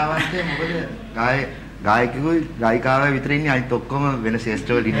වාසනාවන්ත මොකද ගායකයෝ ගායිකාවෝ විතර ඉන්නේ අනිත් ඔක්කොම වෙන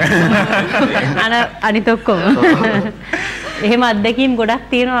ශේෂ්ඨවල ඉන්නේ. අනිත් ඔක්කොම. එහෙම අත්දැකීම් ගොඩක්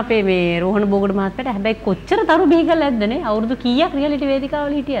තියෙනවා අපේ මේ රෝහණ බෝගඩ මහත්තයාට. හැබැයි කොච්චර තරු බිහි කරලා නැද්දනේ? අවුරුදු කීයක් රියැලිටි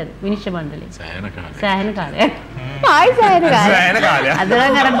වේදිකාවල හිටියද? විනිශ්චය මණ්ඩලේ. සෑහෙන කාලයක්. ආයි සෑහෙන කාලයක්. අද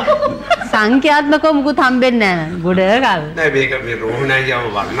නම් අර සංඛ්‍යාත්මකව මුකුත් හම්බෙන්නේ නැහැ නේද? ගොඩ කාල. නෑ මේක මේ රෝහණයව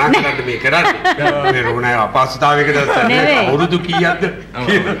වර්ණනා කරන්න මේ කරන්නේ. මේ රෝහණය අපහසුතාවයකට අවුරුදු කීයක්ද?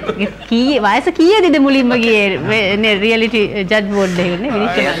 කී වයස කීයද මුලින්ම ගියේ රියැලිටි ජජ් බෝඩ් එකේ නේ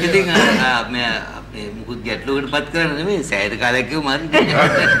විනිශ්චය. ඉතින් මේ මුකුත් ගැටලුවකට පත් කරන්න නෙමෙයි සෑහෙන කාලයක් කිව්ව මන්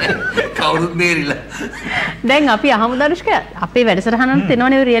කවුරුත් බේරිලා. දැන් අපි අහමු දනුෂ්ක අපේ වැඩසටහනත්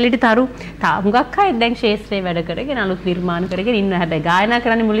එනවනේ රියැලිටි තරු. හුඟක් අය දැන් ශාස්ත්‍රයේ වැඩ කරගෙන අලුත් නිර්මාණ කරගෙන ඉන්නවා. හැබැයි ගායනා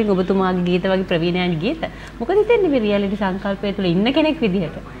කරන්නේ මුලින් ඔබතුමාගේ ගීත වගේ ප්‍රවීණයන්ගේ ගීත. මොකද හිතන්නේ මේ රියැලිටි සංකල්පය තුළ ඉන්න කෙනෙක්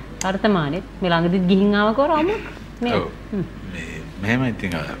විදිහට වර්තමානයේ මේ ළඟදිත් ගිහින් ආව කරාමක් නේ. මෙහෙම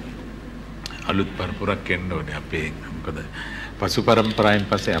ඉතින් අලුත් පරපුරක් එන්න ඕනේ අපේ. මොකද පසු පරම්පරාවෙන්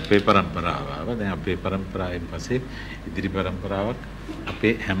පස්සේ අපේ පරම්පරාව ආවා. දැන් අපේ පරම්පරාවෙන් පස්සේ ඉදිරි පරම්පරාවක්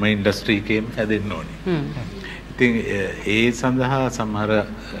අපේ හැම ඉන්ඩස්ට්‍රි එකේම හැදෙන්න ඕනේ. ඉතින් ඒ සඳහා සමහර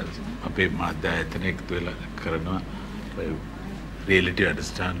අපේ මාධ්‍ය ආයතන එකතු වෙලා කරනවා රියැලිටි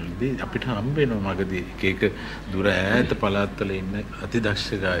වැඩසටහන්වලදී අපිට හම්බ වෙනවා මගදී එක දුර ඈත පළාත්වල ඉන්න අතිදක්ෂ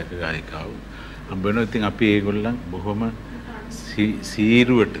ගායක ගායිකාවෝ හම්බ වෙනවා. ඉතින් අපි ඒගොල්ලන් බොහොම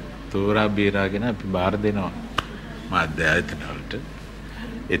සීරුවට තෝරා බේරාගෙන අපි බාර දෙනවා මාධ්‍ය ආයතන වලට.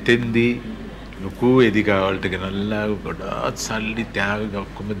 එතෙන්දී ලොකු වේදිකාවලට ගෙනල්ලා ගොඩාක් සල්ලි ත්‍යාග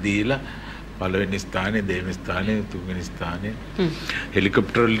ඔක්කොම දීලා පළවෙනි ස්ථානේ, දෙවෙනි ස්ථානේ, තුන්වෙනි ස්ථානේ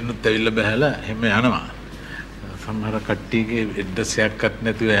හෙලිකොප්ටර් වලිනුත් ඇවිල්ලා බහැලා එහෙම යනවා. සමහර කට්ටියගේ එද්දසයක්වත්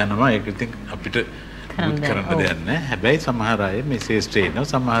නැතුව යනවා. ඒක ඉතින් අපිට කරන්න දෙයක් නැහැ. හැබැයි සමහර අය මේ ශේෂ්ඨේ ඉන්නවා.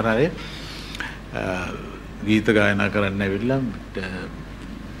 සමහර අය ගීත ගායනා කරන්න ඇවිල්ලා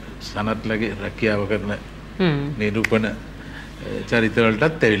සනත්ලගේ රැකියාව කරන නිරූපණ චරිත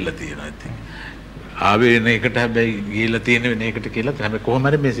වලටත් ඇවිල්ලා තියෙනවා. ඉතින් ආවේ වෙන එකට හැබැයි ගිහිල්ලා තියෙන වෙන එකට කියලා හැබැයි කොහොම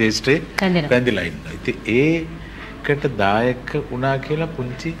හරි මේ ශේෂ්ත්‍රේ රැඳිලා ඉන්නවා. ඉතින් ඒකට දායක වුණා කියලා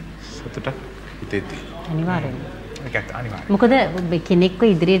පුංචි සතුටක් හිතේ තියෙනවා. අනිවාර්යයෙන්. ඒකත් අනිවාර්යයෙන්. මොකද කෙනෙක්ව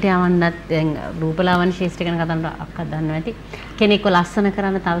ඉදිරියට යවන්නත් දැන් රූපලාවන්‍ය ශේෂ්ත්‍රය ගැන කතා කරලා අක්කා දන්නවා ඇති. කෙනෙක්ව ලස්සන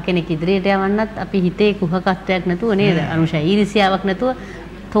කරන්න තව කෙනෙක් ඉදිරියට යවන්නත් අපි හිතේ කුහකත්වයක් නැතුව නේද? අනුෂා ඊර්ෂ්‍යාවක් නැතුව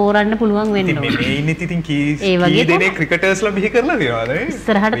තෝරන්න පුළුවන් වෙන්න ඕනේ. මේ ඉන්නේ ඉතින් කී දෙනේ ක්‍රිකටර්ස්ලා බිහි කරලා දෙනවද නේ?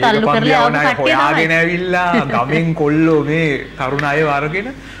 ඉස්සරහට තල්ලු කරලා ආව කට්ටිය හොයාගෙන ඇවිල්ලා ගමෙන් කොල්ලෝ මේ තරුණ අයව අරගෙන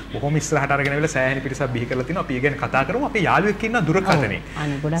බොහොම ඉස්සරහට අරගෙන ඇවිල්ලා සෑහෙන පිරිසක් බිහි කරලා තිනවා. අපි ඒ ගැන කතා කරමු. අපේ යාළුවෙක් ඉන්න දුරකථනේ.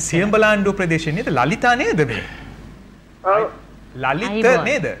 සියඹලාන්ඩුව ප්‍රදේශයේ නේද? ලලිතා නේද මේ? ඔව්. ලලිත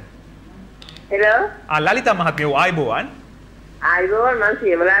නේද? හෙලෝ. ලලිතා මහත්මිය ආයිබෝවන්. ආයිබෝවන් මම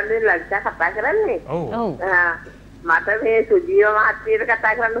සියඹලාන්ඩුවේ ලලිතා කතා කරන්නේ. ඔව්. මට මේ සුජීව මහත්මියට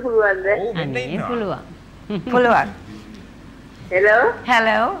කතා කරන්න පුළුවන්ද? අනේ පුළුවන්. පුළුවන්. හෙලෝ.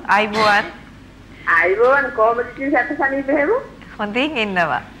 හෙලෝ. අයිබෝන්. අයිබෝන් කොහොමද ඉතින් සැපසනීප එහෙම? හොඳින්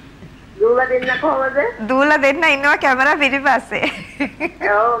ඉන්නවා. දූලා දෙන්න කොහොමද? දූලා දෙන්න ඉන්නවා කැමරා පිටිපස්සේ.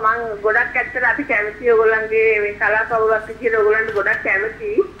 ඔව් මං ගොඩක් ඇත්තට අපි කැමතියි ඔයගොල්ලන්ගේ මේ කලාපවුලක් විදියට ඔයගොල්ලන්ට ගොඩක්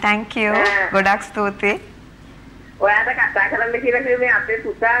කැමතියි. thank you. ගොඩක් ස්තුතියි. ඔයාට කතා කරන්න කියලා කිව්වේ මේ අපේ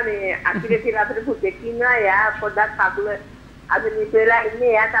පුතා මේ අකිල කියලා අපේ පුතෙක් ඉන්නවා. එයා පොඩ්ඩක් කකුල අදිනිත් වෙලා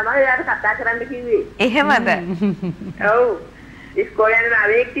ඉන්නේ. එයා තමයි ඔයාට කතා කරන්න කිව්වේ. එහෙමද? ඔව්. ඉස්කෝලේ යන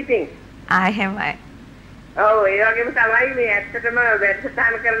ආවෙක් ඉතින්. එහෙමයි. ඔව් ඒ වගේම තමයි මේ ඇත්තටම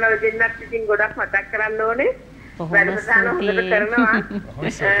වැඩසටහන කරන දෙන්නත් ඉතින් ගොඩක් මතක් කරන්න ඕනේ. වැඩසටහන හොඳට කරනවා.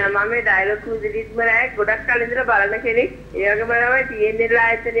 මම මේ ඩයලොග් රිද්මරාය ගොඩක් කලින් ඉඳලා බලන කෙනෙක්. ඒ වගේම තමයි TNL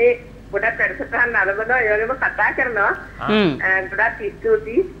ආයතනයේ ගොඩක් වැඩසටහන් නරඹනවා. ඒ වගේම කතා කරනවා. ගොඩක්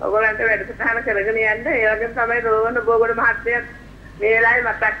ස්තුතියි. ඔයගොල්ලන්ට වැඩසටහන කරගෙන යන්න. ඒ වගේම තමයි රෝහණ බෝගොඩ මහත්තයා මේ වෙලාවේ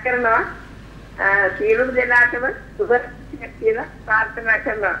මතක් කරනවා. සියලුම දෙනාටම සුබ කියලා ප්‍රාර්ථනා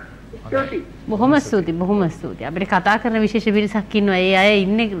කරනවා. බොහොම ස්තුතියි. අපිට කතා කරන විශේෂ පිරිසක් ඉන්නවා. ඒ අය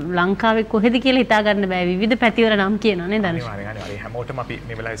ඉන්නේ ලංකාවේ කොහෙද කියලා හිතා ගන්න බෑ. විවිධ පැතිවල නම් කියනවා නේද? අනිවාර්යයෙන් හැමෝටම අපි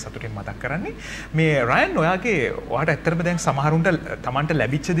මේ වෙලාවේ සතුටින් මතක් කරන්නේ. මේ රයන් ඔයාට ඇත්තටම දැන් සමහරුන්ට Tamanට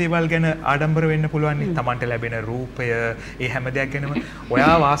ලැබිච්ච දේවල් ගැන ආඩම්බර වෙන්න පුළුවන් නේ. Tamanට ලැබෙන රූපය, ඒ හැම දෙයක් ගැනම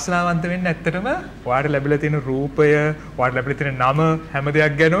ඔයා වාසනාවන්ත වෙන්න ඇත්තටම ඔයාට ලැබිලා තියෙන රූපය, ඔයාට ලැබිලා තියෙන නම හැම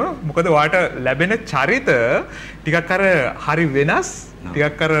දෙයක් ගැනම. මොකද ඔයාට ලැබෙන චරිත ටිකක් අර හරි වෙනස්.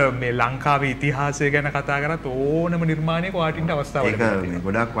 ටිකක් අර මේ ලංකාවේ ඉතිහාසය ගැන කතා කරත් ඕනම නිර්මාණයක වාටින්ට අවස්ථාවක් ලැබෙනවා. ඒක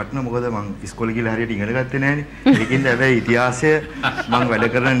ගොඩක් වටිනවා. මොකද මම ඉස්කෝලේ ගිහලා හරියට ඉගෙන ගත්තේ නැහනේ. ඒකින්ද හැබැයි ඉතිහාසය මම වැඩ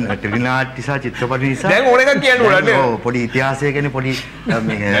කරන ටෙලිනාට්‍ය සහ චිත්‍රපට නිසා දැන් ඕන එකක් කියන්න ඕන නේද? ඔව් පොඩි ඉතිහාසය ගැන පොඩි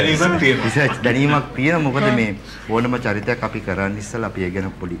දැනීමක් තියෙනවා. මොකද මේ ඕනම චරිතයක් අපි කරන්න ඉස්සෙල්ලා අපි ඒ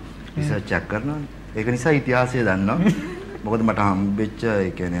ගැන පොඩි රිසර්ච් එකක් කරනවානේ. ඒක නිසා ඉතිහාසය දන්නවා. මොකද මට හම්බෙච්ච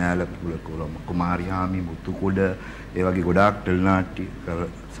ඒ කියන්නේ යාල කුමාරිහාමි මුතුකුඩ ඒ වගේ ගොඩාක් ටෙලිනාට්‍ය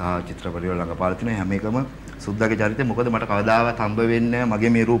සහ චිත්‍රපටවල ළඟපාලා තියෙන හැම එකම සුද්දාගේ චරිතය. මොකද මට කවදාවත් හම්බ වෙන්නේ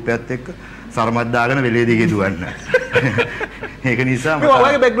මගේ මේ රූපයත් එක්ක සරමත් දාගෙන වෙලේ දිගේ දුවන්න. ඒක නිසා මම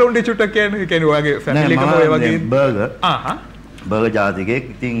ඔයාගේ බෑග්ග්‍රවුන්ඩ් එක චුට්ටක් කියන්නේ ඔයාගේ ෆැමිලි එකම ඔය වගේ බර්ගර් ජාතිකයෙක්.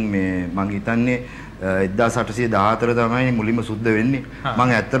 ඉතින් මේ මං හිතන්නේ 1814 තමයි මුලින්ම සුද්ධ වෙන්නේ. මම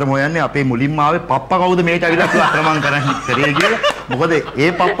ඇත්තටම හොයන්නේ අපේ මුලින්ම ආවේ පප්පා කවුද මේට අවිලා අක්‍රමම් කරන්නේ කියලා. මොකද ඒ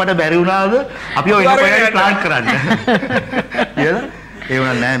පප්පට බැරි වුණාද අපි ඔය ඉන්නකෝ ප්ලාන් කරන්න කියලා. ඒ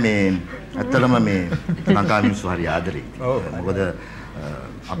වුණා නෑ මේ ඇත්තටම මේ ලංකාවේ මිනිස්සු හරි ආදරේ. මොකද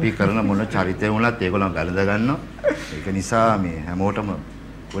අපි කරන මොන චරිතය වුණත් ඒගොල්ලෝ ගලඳ ගන්නවා. ඒක නිසා මේ හැමෝටම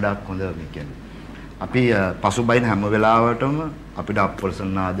ගොඩක් හොඳ මේ කියන්නේ. අපි පසුබයින් හැම වෙලාවටම අපිට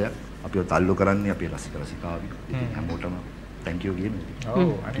අප්පොල්සන් නාදයක් අපිව තල්ලු කරන්නේ අපේ රසික රසිකාවි. හැමෝටම thank you කියනවා. ඔව්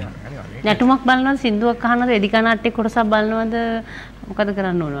අනිවාර්යයෙන්. නැටුමක් බලනවද, සින්දුවක් අහනවද, වෙදිකා නාට්‍ය කොටසක් බලනවද? මොකද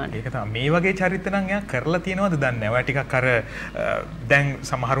කරන්න ඕනවද? ඒක තමයි. මේ වගේ චරිත නම් එයා කරලා තියෙනවද දන්නේ නැහැ. ඔයා ටිකක් අර දැන්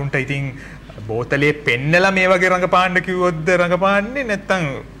සමහරුන්ට ඉතින් බෝතලේ පෙන්නලා මේ වගේ රංගපාන්න කිව්වොත්ද රංගපාන්නේ නැත්තම්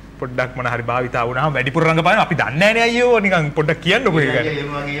පොඩ්ඩක් මොන හරි භාවිතා වුණාම වැඩිපුර රංගපාන අපි දන්නේ නැහැ නේ අයියෝ. නිකන් පොඩ්ඩක් කියන්නකෝ ඒක. ඒ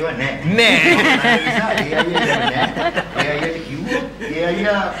වගේ ඒවා නැහැ. ඒ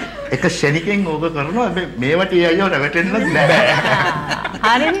අයියා එක ෂණිකෙන් ඕක කරනවා. මේවට ඒ අයියෝ නැවටෙන්නත් නැහැ.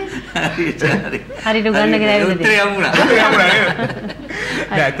 හරිනේ. හරිට ගන්න කියලා උත්තරය යමුණා.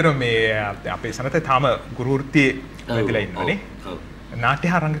 ඇත්තටම මේ අපේ සනත තාම ගුරු වෘත්තියේ වැඩිලා ඉන්නවනේ. නාට්‍ය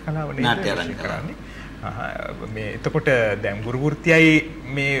රංග කලාව නේද? නාට්‍ය රංග කලාව. මේ එතකොට දැන් ගුරු වෘත්තියයි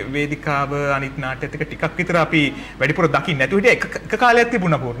මේ වේදිකාව අනිත් නාට්‍යත් එක ටිකක් විතර අපි වැඩිපුර දකින්න නැතුව හිටිය එක කාලයක්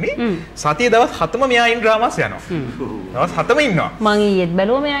තිබුණා පොර්ණි. සතියේ දවස් 7ම මෙයා ඉන්න ඩ්‍රාමාස් යනවා. දවස් 7ම ඉන්නවා. මං ඊයේත්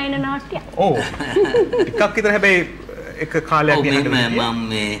බැලුවා මෙයා ඉන්න නාට්‍ය. ඔව්. ටිකක් විතර හැබැයි එක කාලයක් මම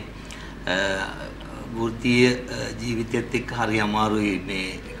මේ වෘත්තීය ජීවිතයත් එක්ක හරි අමාරුයි මේ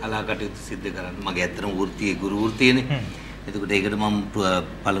කලා කටයුතු සිද්ධ කරන්න. මගේ ඇත්තටම වෘත්තීය ගුරු වෘත්තියනේ. එතකොට ඒකට මම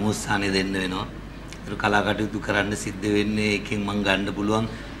පළමු ස්ථානය දෙන්න වෙනවා. ඒක කලා කටයුතු කරන්න සිද්ධ වෙන්නේ එකෙන් මම ගන්න පුළුවන්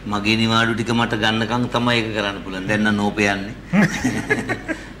මගේ නිවාඩු ටික මට ගන්නකම් තමයි ඒක කරන්න පුළුවන්. දැන් නම් නෝපයන්නේ.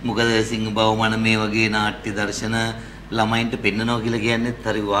 මොකද සිංහ බවමන මේ වගේ නාට්‍ය දර්ශන ළමයින්ට පෙන්නනවා කියලා කියන්නේ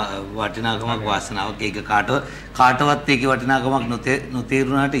හරි වටිනාකමක් වාසනාවක්. ඒක කාටවත් ඒකේ වටිනාකමක්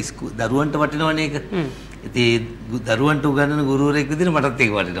නොතේරුණාට දරුවන්ට වටිනවනේ ඒක. ඉතින් දරුවන්ට උගන්වන ගුරුවරයෙක් විදිහට මටත්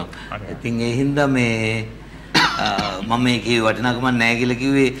ඒක වටිනවා. ඉතින් ඒ හින්දා මේ මම මේකේ වටිනාකමක් නැහැ කියලා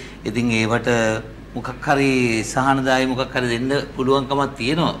කිව්වේ. ඉතින් ඒවට මොකක් හරි සහනදායි මොකක් හරි දෙන්න පුළුවන්කමක්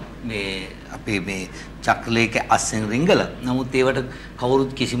තියෙනවා. මේ අපේ මේ චක්‍රලේක අස්සෙන් රිංගල. නමුත් ඒවට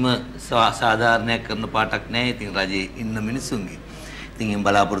කවුරුත් කිසිම සාධාරණයක් කරන පාටක් නැහැ. ඉතින් රජේ ඉන්න මිනිස්සුන්ගේ. ඉතින් එම්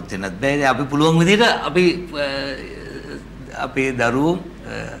බලාපොරොත්තු වෙන්නත් බෑ. අපි පුළුවන් විදිහට අපි අපේ දරුවෝ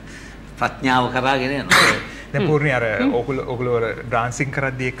ප්‍රඥාව කරාගෙන යනවා. දැන් පූර්ණි අර ඔගොල්ලෝ ඩාන්සින්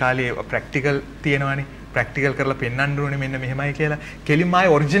කරද්දී ඒ කාලේ ප්‍රැක්ටිකල් තියෙනවානේ. ප්‍රැක්ටිකල් කරලා පෙන්වන්න ඕනේ මෙන්න මෙහෙමයි කියලා. කෙලින්ම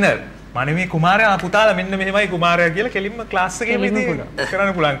ආයේ ඔරිජිනල් මනමේ කුමාරයා පුතාලා මෙන්න මෙහෙමයි කුමාරයා කියලා කෙලින්ම ක්ලාස් එකේම ඉතින්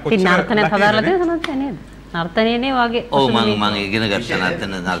කරන්න පුළුවන්. කොච්චර නර්තනයක් හදාලා තියෙනවද නේද? නර්තනයනේ වගේ. ඔව් මම ඉගෙන ගත්තා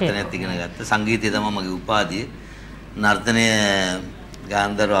නර්තනයත් ඉගෙන ගත්තා. සංගීතය තමයි මගේ උපාධිය. නර්තනය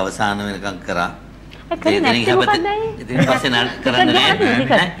ගාන්ධර්ව අවසාන වෙනකම් කරා. ඉතින් පස්සේ කරන්න නෑ.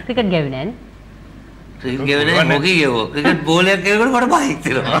 ක්‍රිකට් ගෑවේ නෑනේ. ක්‍රිකට් ගෑවේ නෑ මොකී ගෑවෝ. ක්‍රිකට් බෝලයක් ගෑවකොට මට බයික්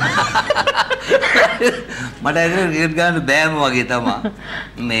තියනවා. මට ඇත්තටම ක්‍රිකට් ගන්න බෑම වගේ තමයි.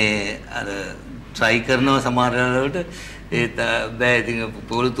 මේ අර try කරනවා සමහර වෙලාවට ඒත් බෑ ඉතින්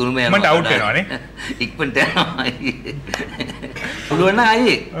පොළු තුනම යනවා. මට අවුට් වෙනවානේ. ඉක්මනට යනවා. පුළුවන් නම්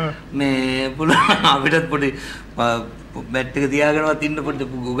අයියේ. මේ පුළුවන් අපිටත් පොඩි බැට් එක තියාගෙනවත් ඉන්න පොඩි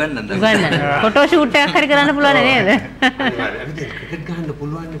උගන්නන්න. ෆොටෝ ෂූට් එකක් හරි කරන්න පුළුවන් නේද? ක්‍රිකට් ගහන්න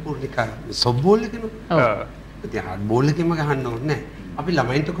පුළුවන් නේ පොඩ්ඩක්. සොෆ්ට් බෝල් එකනේ. ඔව්. ඉතින් හાર્ඩ් බෝල් එකෙම ගහන්න ඕනේ නැහැ. අපි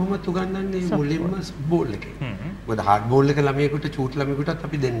ළමයින්ට කොහොමද උගන්වන්නේ මුලින්ම සොෆ්ට් බෝල් එකේ. මොකද හાર્ඩ් බෝල් එක ළමයෙකුට චූට් ළමයෙකුටත්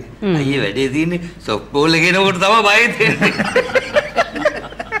අපි දෙන්නේ. අයියේ වැඩේ තියෙන්නේ සොෆ්ට් බෝල් එකේ නකොට තමයි බය තියෙන්නේ.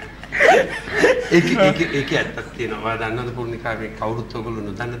 ඒක ඇත්තක් තියෙනවා. දන්නවද පූර්ණිකා මේ කවුරුත් ඔයගොල්ලෝ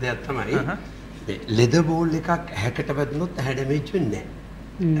නොදන්න දෙයක් තමයි. ලෙද බෝල් එකක් ඇහැකට වැදුනොත් ඇහැ ඩැමේජ් වෙන්නේ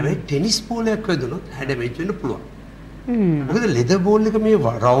නැහැ. හැබැයි ටෙනිස් බෝලයක් වැදුනොත් ඇහැ ඩැමේජ් වෙන්න පුළුවන්. මොකද ලෙද බෝල් එක මේ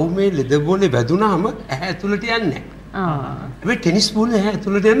රවුමේ ලෙද බෝලේ වැදුනහම ඇහැ ඇතුළට යන්නේ නැහැ. හැබැයි ටෙනිස් බෝලේ ඇහැ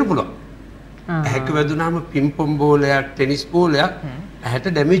ඇතුළට යන්න පුළුවන්. ඇහැක වැදුනහම පිම්පොම් බෝලයක් ටෙනිස් බෝලයක්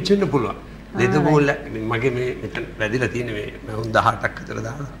ඇහැට ඩැමේජ් වෙන්න පුළුවන්. ලෙද බෝල් මගේ මේ මෙතන වැදිලා තියෙන්නේ මේ මම 18ක් අතර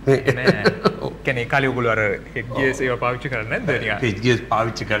දාලා. ඔව්. කියන්නේ කාලේ ඔයගොල්ලෝ අර හෙඩ්ගියර්ස් ඒවා පාවිච්චි කරන්නේ නැද්ද නිකන්? හෙඩ්ගියර්ස්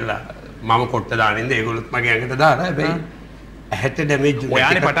පාවිච්චි කරලා මම කොට්ට දානින්ද ඒගොල්ලොත් මගේ ඇඟට දාලා හැබැයි ඇහැට ඩැමේජ් වුණා.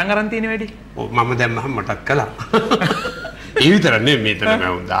 ඔයානේ පටන් අරන් තියෙන වැඩි? ඔව් මම දැම්මහම මටත් කළා. ඒ විතර නෙමෙයි මෙතන මම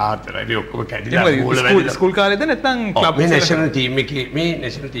 14 ඉතින් ඔක්කොම කැඩිලා බෝල වැදිලා. ස්කූල් කාලේද නැත්නම් ක්ලබ් මේ නැෂනල්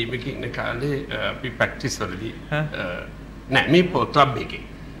ටීම් එකේ ඉන්න කාලේ අපි ප්‍රැක්ටිස් වලදී නෑ මේ ක්ලබ් එකේ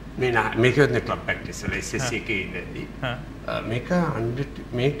මේක නේ ක්ලබ් ප්‍රැක්ටිස් වල SSC එකේ ඉඳදී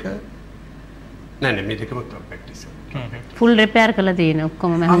මේක නෑ මේ දෙකම ක්ලබ් ප්‍රැක්ටිස් වල ෆුල් රිපෙයාර් කරලා තියෙන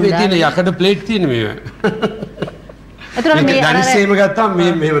ඔක්කොම මම හදලා. මේ තියෙන යකඩ ප්ලේට් තියෙන මේව. ඒතරම් මේ දැන්සේම ගත්තාම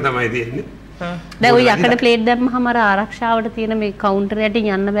මෙහෙම තමයි තියෙන්නේ. දැන් ওই යකඩ ප්ලේට් දැම්මහම අර ආරක්ෂාවට තියෙන මේ කවුන්ටර් යටින්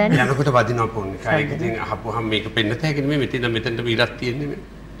යන්න බෑනේ. යනකොට වදිනවා පොන්නේ. කායික ඉතින් අහපුවාම මේක පෙන්නත හැකිනේ මේ මෙතනට ඉලක් තියෙන්නේ මේ.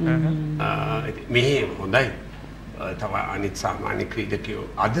 මේ හොඳයි. තව අනිත් සාමාන්‍ය ක්‍රීඩකයෝ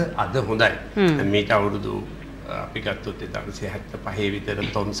අද හොඳයි. මේක අවුරුදු අපි ගත්තොත් 1975 විතර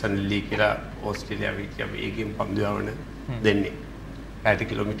තොම්සන් ලී කියලා ඕස්ට්‍රේලියාවේ ගියා වේගෙන් පන්දු යවන දෙන්නේ. 60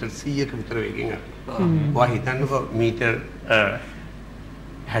 කිලෝමීටර් 100ක විතර වේගෙන් යනවා. ඔයා හිතන්නකෝ මීටර්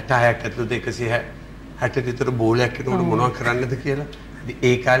 66ක් ඇතුළත 160 විතර බෝලයක් එනකොට මොනවද කරන්නද කියලා.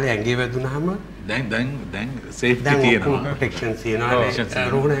 ඒ කාලේ ඇඟේ වැදුනහම දැන් සේෆ්ටි තියෙනවා. ප්‍රොටෙක්ෂන් තියෙනවා.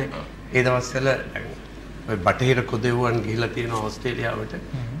 රෝහණ ඒ දවස්වල බටහිර කොදෙව්වන් ගිහිලා තියෙනවා ඕස්ට්‍රේලියාවට.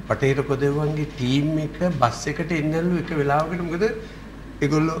 බටහිර කොදෙව්වන්ගේ ටීම් එක බස් එකට එන්නලු එක වෙලාවකට මොකද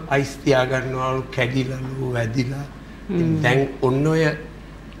ඒගොල්ලෝ අයිස් තියා ගන්නවලු කැඩිලාලු වැදිලා. දැන් ඔන්න ඔය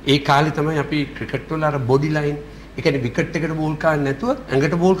ඒ කාලේ තමයි අපි ක්‍රිකට් වල අර බොඩි ලයින් ඒ කියන්නේ විකට් එකට බෝල් ගන්න නැතුව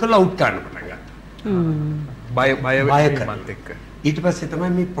ඇඟට බෝල් කරලා අවුට් ගන්න පටන් ගත්තා. බය වෙන්නත් එක්ක. ඊට පස්සේ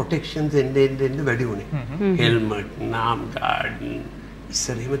තමයි මේ ප්‍රොටෙක්ෂන්ස් එන්න වැඩි වුණේ. හෙල්මට්, නාම් ගාඩ්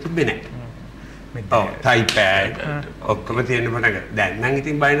ඉස්සර එහෙම තිබ්බේ නැහැ. ඔව් ටයි පැඩ් ඔක්කොම තියෙන මට දැන් නම්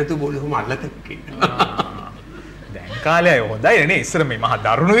ඉතින් බය නැතුව බෝල් එහෙම අල්ලතක් දැන් කාලේ අය හොඳයි නේ ඉස්සර මේ මහා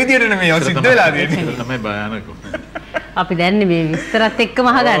දරුණු විදියට නෙමෙයි ඔය සිද්ධ වෙලා තියෙන්නේ තමයි භයානක අපි දැන් මේ විස්තරත් එක්කම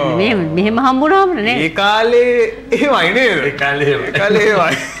අහගන්නේ මේ මෙහෙම හම්බුනාම නේ ඒ කාලේ එහෙමයි නේද ඒ කාලේ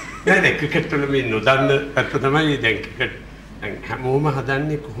එහෙමයි නෑ ක්‍රිකට් වල මේ නොදන්න පැත්ත තමයි දැන් ක්‍රිකට් දැන් හැමෝම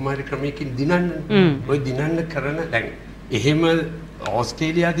හදන්නේ කොහොම හරි ක්‍රමයකින් දිනන්න ඔය දිනන්න කරන දැන් එහෙම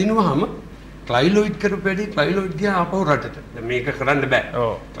ඕස්ට්‍රේලියා දිනුවාම ක්ලයිලොයිඩ් කරපු වැඩි ක්ලයිලොයිඩ් ගියා ආපහු රටට. දැන් මේක කරන්න බෑ.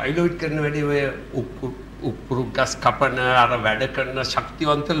 ඔව්. ක්ලයිලොයිඩ් කරන වැඩි ඔය උපුරු ගස් කපන අර වැඩ කරන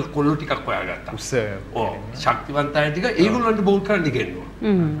ශක්තිවන්ත කොල්ලෝ ටිකක් හොයාගත්තා. ඔව්. ශක්තිවන්ත අය ටික ඒගොල්ලන්ට බෝල් කරන්න ඉගෙනුවා.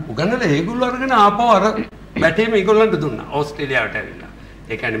 උගන්නලා ඒගොල්ලෝ අරගෙන ආපහු අර බැටේම ඒගොල්ලන්ට දුන්නා. ඕස්ට්‍රේලියාවට ඇවිල්ලා.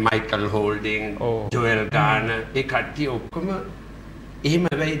 ඒ කියන්නේ මයිකල් හෝල්ඩින්, ජෝයල් ගාන ඒ කට්ටිය ඔක්කොම එහෙම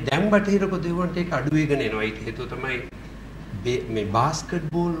හැබැයි දැන් බටහිර කොදෙවන්ට ඒක අඩු වෙගෙන එනවා. ඒක හේතුව තමයි මේ බාස්කට්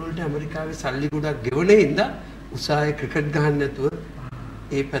බෝල් වලට ඇමරිකාවේ සල්ලි ගොඩක් ගෙවනේ ඉඳලා උසාවියේ ක්‍රිකට් ගහන්න නැතුව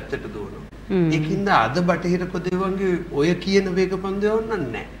ඒ පැත්තට දුවනවා. ඒකින්ද අද බටහිර කොදෙවන්ගේ ඔය කියන වේග පන්දු යවන්න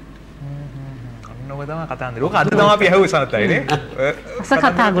නැහැ. අන්න ඔය තමයි කතාන්දර. ඕක අද තමයි අපි ඇහුවේ සනතයි නේ. රස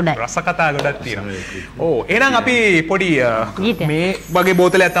කතා ගොඩයි. රස කතා ගොඩක් තියෙනවා. ඕ එහෙනම් අපි පොඩි මේ වගේ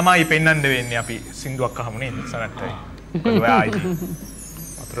බෝතලයක් තමයි පෙන්වන්න වෙන්නේ අපි සින්දුවක් අහමු නේද සනතයි. ඔයායි.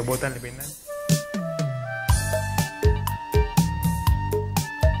 වතුර බෝතලෙ පෙන්වන්න.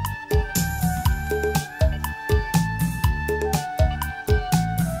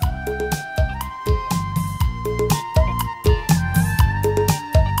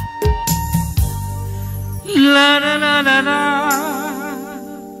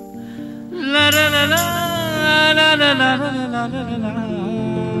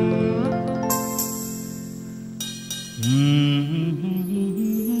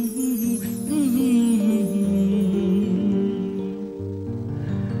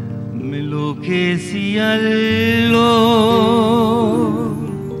 මෙලෝකේ සියල්ලෝ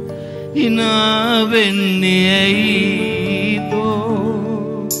හිනා වෙන්නේ ඇයිදෝ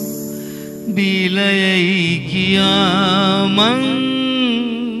බීලයයි කියා මං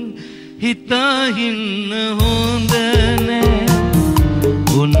හිතාහින්න හොඳ නෑ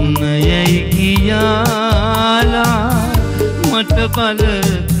ඔන්නයයි කියාලා මට බල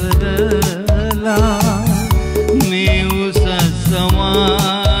කරලා මේ උසස්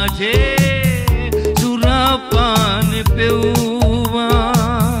සමාජේ සුරාපාන පෙව්වා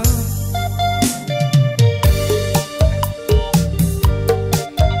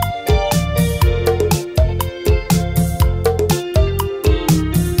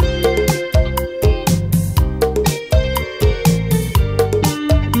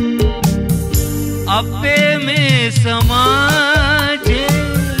අපේ මේ සමාජේ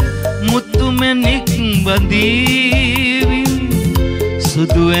මුතුමැණික් බඳීවි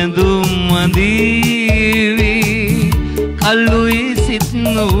සුදු ඇඳුම් අඳීවි කල්ලුයි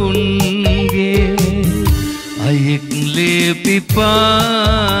සිත්නුන්ගේ අයෙක් ලේ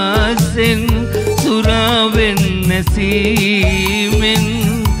පිපාසෙන් සුරාවෙන් නැසීමෙන්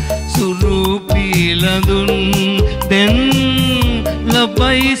සුරු පිලඳුන් දැන්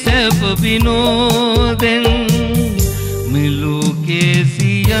ලබයි සැප විනෝදෙන් මෙලෝකේ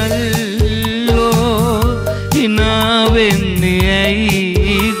සියල්ලෝ හිනා වෙන්නේ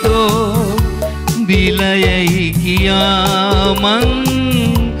ඇයිදෝ බිලයයි කියා මං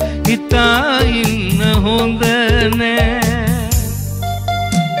හිතා ඉන්න හොඳ නෑ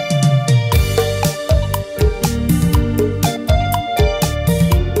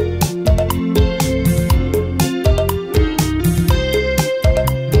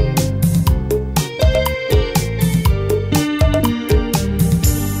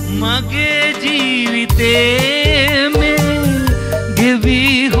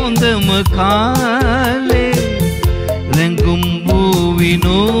කාලේ රැඟුම් වූ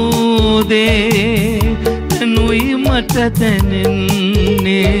විනෝදේ තනුයි මට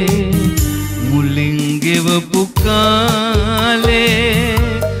දැනෙන්නේ මුලින් ගෙවපු කාලේ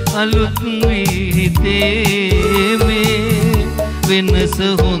අලුත් විහිදේ මේ වෙනස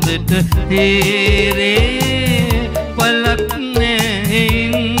හොඳට තේරේ පලක් නැහැ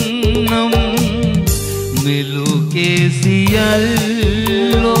නම් මෙලෝකේ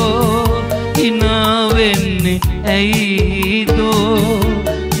සියල්ලෝ හිනා වෙන්නේ ඇයිදෝ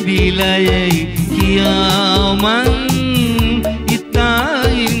බිලයයි කියා මං හිතා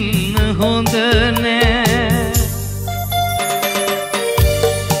ඉන්න හොඳ නෑ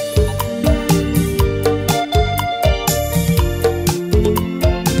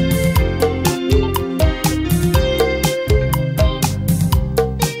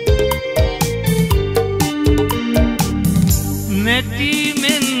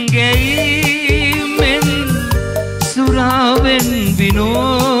නැතිමෙන් ගැයීමෙන් සුරාවෙන්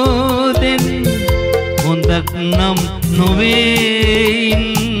විනෝදෙන් හොඳක් නම් නොවේයින්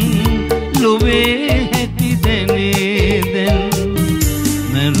ලොවේ හැටි දැනේදැන්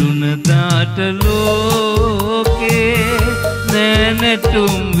මැරුණදාට ලෝකේ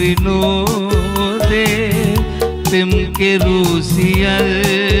නෑනැටුම් විනෝදේ පෙම් කෙරූ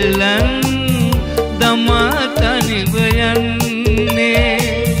සියල්ලන් දමා තනිව යන්නේ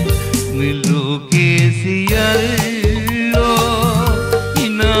මෙලෝකේ සියල්ලෝ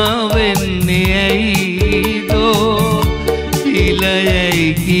හිනා වෙන්නේ ඇයිදෝ පිලයයි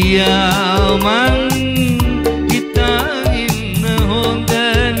කියා මං හිතා ඉන්න හොඳ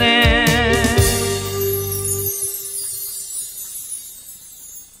නෑ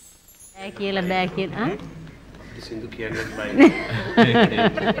කියලා බෑ කියලා සින්දු කියන්නේ බයි.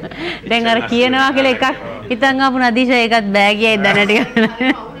 දැන් අර කියනවා කියලා එකක් හිතන් ආපු නදීෂා ඒකත් බෑ කියයි දැනට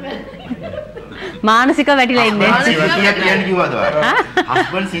මානසික වැටිලා ඉන්නේ. කීයක් කියන්නේ කිව්වද ඔයා?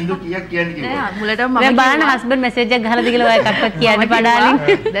 හස්බන්ඩ් සින්දු කීයක් කියන්නේ කිව්වද? නෑ මුලටම මම දැන් බලන්න හස්බන්ඩ් මෙසේජ් එකක් ගහලාද කියලා ඔයා එකක්වත් කියන්නේ පඩාලින්.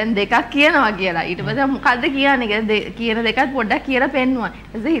 දැන් දෙකක් කියනවා කියලා. ඊට පස්සේ මොකද්ද කියන්නේ? කියන දෙකත් පොඩ්ඩක් කියලා පෙන්නුවා.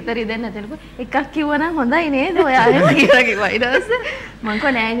 ඊට හිත රිදෙන්න නැතනකො එකක් කිව්වනම් හොඳයි නේද? ඔයා කියලා කිව්වා. ඊට පස්සේ මං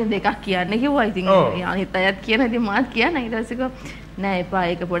කෝ නෑ ඉතින් දෙකක් කියන්න කිව්වා. ඉතින් අනිත් අයත් කියන ඉතින් මාත් කියන්න. ඊට පස්සේ නෑ එපා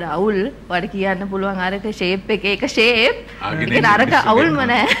ඒක පොඩ අවුල්. ඔයාලට කියන්න පුළුවන් අරක ෂේප් එක ඒක ෂේප්. ඒක අරක අවුල්ම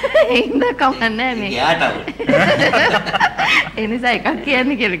නෑ. ඒ හින්දා කමන්නේ මේ. යාට අවුල්. ඒ නිසා එකක්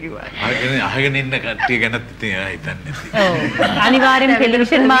කියන්න කියලා කිව්වා. අහගෙන ඉන්න කට්ටිය ගැනත් ඉතින් හිතන්නේ. ඔව්. අනිවාර්යෙන්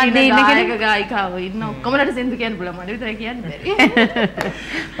ටෙලිවිෂන් මාධ්‍යයේ ඉන්න කෙනෙක් ගායිකාව ඉන්න ඔක්කොමලට සින්දු කියන්න පුළුවන්. මට විතරයි කියන්න බැරි.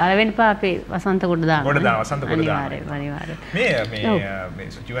 බලවෙන්න පා අපේ වසන්ත කොට දාන්න. කොට දාන්න වසන්ත කොට දාන්න. අනිවාර්යෙන්. මේ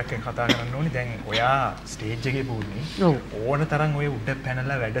සුජීවත් එක්ක කතා කරන්න ඕනේ දැන් ඔයා ස්ටේජ් එකේ පුන්නේ. ඕන තරම් ඔය උඩ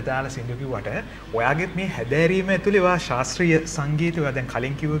පැනලා වැඩ දාලා සින්දු කිව්වට ඔයාගෙත් මේ හැදෑරීම ඇතුලේ ඔයා ශාස්ත්‍රීය සංගීතය ඔයා දැන්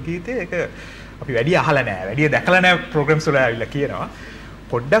කලින් කිව්ව ගීතේ ඒක අපි වැඩි අහලා නැහැ. වැඩි දැකලා නැහැ ප්‍රෝග්‍රෑම්ස් වල ආවිල්ලා කියනවා.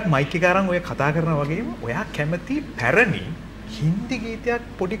 පොඩ්ඩක් මයික් එක අරන් ඔය කතා කරනවා වගේම ඔයා කැමති පැරණි හින්දි ගීතයක්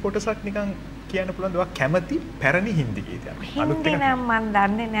පොඩි කොටසක් නිකන් කියන්න පුළුවන්ද? ඔයා කැමති පැරණි හින්දි ගීතයක්. හින්දි නම් මම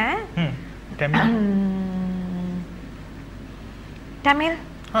දන්නේ නැහැ. තමිල්.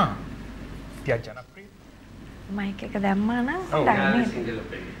 හා. ටිකක් ජනප්‍රිය. මයික් එක දැම්මා නම් දන්නේ.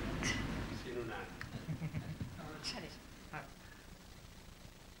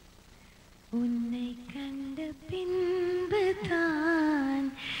 உன்னை கண்ட பின்புதான்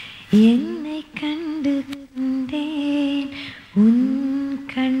என்னை கண்டு கொண்டேன் உன்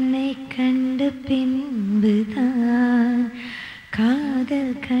கண்ணை கண்ட பின்புதான்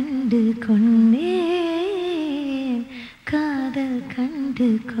காதல் கண்டு கொண்டேன் காதல் கண்டு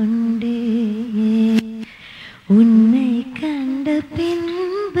கொண்டேன் உன்னை கண்ட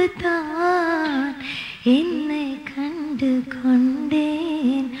பின்புதான் என்னை கண்டு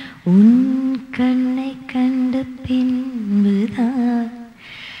கொண்டேன் உன் கண்ணை கண்ட பின்புதான்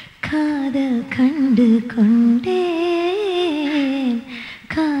காதல் கண்டு கொண்டேன்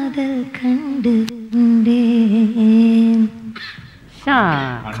காதல் கண்டு கொண்டேன்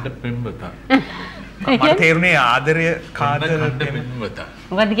කණ්ඩ පෙම්බතා මට තේරුනේ ආදරය කාදල් කණ්ඩ පෙම්බතා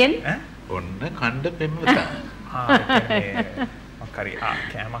මොකද්ද කියන්නේ ඔන්න කණ්ඩ පෙම්බතා මක්කරි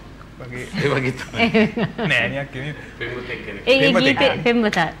කෑමක් වගේ ඒ වගේ තමයි නෑනියක් කියන්නේ පෙම්බතෙක් කෙනෙක් ඒ ගීතේ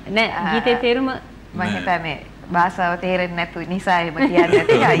පෙම්බතා නෑ ගීතේ තේරුම මම හිතන්නේ භාෂාව තේරෙන්නේ නැතු නිසා එහෙම කියන්නේ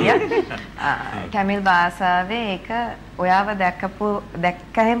නැති අයියා. තමිල් භාෂාවේ ඒක ඔයාව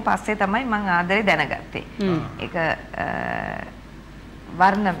දැක්කහෙන් පස්සේ තමයි මම ආදරේ දැනගත්තේ. ඒක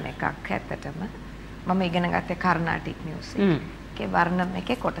වර්ණම් එකක් ඇත්තටම. මම ඉගෙන ගත්තේ කර්නාටික් මියුසික්. ඒකේ වර්ණම්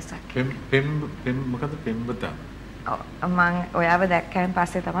එකේ කොටසක්. මොකද පෙම්බතා? මම ඔයාව දැක්කහෙන්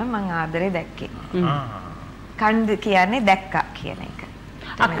පස්සේ තමයි මම ආදරේ දැක්කේ. කන්ද කියන්නේ දැක්කා කියන එක.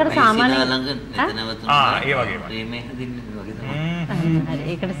 අක්කර සාමාන්‍යයෙන් ඒ වගේම ප්‍රේමය හදින්නේ වගේ තමයි. හරි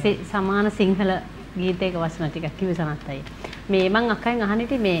ඒකට සමාන සිංහල ගීතයක වචන ටිකක් කිව්වේ සනත් අයියා. මේ මං අක්කෙන් අහන්න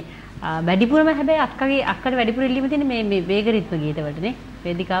හිටියේ මේ වැඩිපුරම හැබැයි අක්කට වැඩිපුර ඉල්ලීම තියෙන්නේ මේ වේග රිද්ම ගීතවලටනේ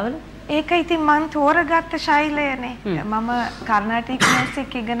වේදිකාවල. ඒක ඉතින් මං තෝරගත්ත ශෛලයනේ. මම කර්නාටික්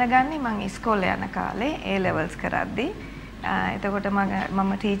මියුසික් ඉගෙන ගන්නේ මං ඉස්කෝලේ යන කාලේ A levels කරද්දී. එතකොට මම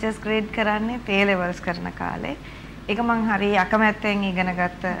ටීචර්ස් ග්‍රේඩ් කරන්නේ A levels කරන කාලේ. ඒක මං හරි අකමැත්තෙන් ඉගෙන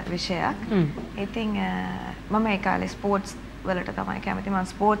ගත්ත විෂයක්. ඉතින් මම ඒ කාලේ ස්පෝර්ට්ස් වලට තමයි කැමති. මම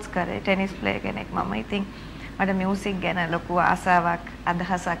ස්පෝර්ට්ස් කරේ ටෙනිස් ප්ලේයර් කෙනෙක් මම. ඉතින් මට මියුසික් ගැන ලොකු ආසාවක්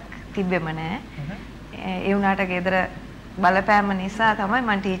අදහසක් තිබෙම නැහැ. ඒ වුණාට ගෙදර බලපෑම නිසා තමයි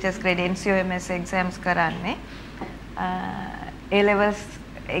මම ටීචර්ස් ග්‍රේඩ් NCOMS එක්සෑම්ස් කරන්නේ. A levels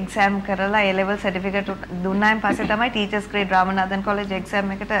එක්සෑම් කරලා A level certificate දුන්නායින් පස්සේ තමයි teachers grade Ramanathan college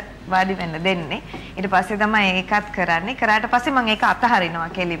exam එකට වාඩි වෙන්න දෙන්නේ. ඊට පස්සේ තමයි ඒකත් කරන්නේ. කරාට පස්සේ මම ඒක අතහරිනවා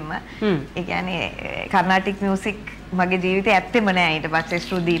කෙලින්ම. ඒ කියන්නේ කර්නාටික් මියුසික් මගේ ජීවිතේ ඇත්තෙම නෑ. ඊට පස්සේ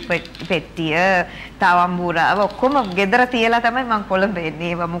ශ්‍රුති පෙට්ටිය, තාවම්බුරාව ඔක්කොම ගෙදර තියලා තමයි මම කොළඹ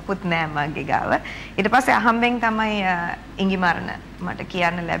එන්නේ. ඒවා මුකුත් නෑ මගේ ගාව. ඊට පස්සේ අහම්බෙන් තමයි ඉංගිමරණ මට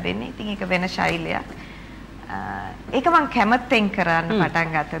කියන්න ලැබෙන්නේ. ඉතින් ඒක වෙන ශෛලියක්. ඒක මම කැමැත්තෙන් කරන්න පටන්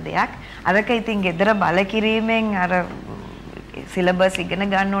ගත්ත දෙයක්. අදක ඉතින් ගෙදර බල කිරීමෙන් අර සිලබස් ඉගෙන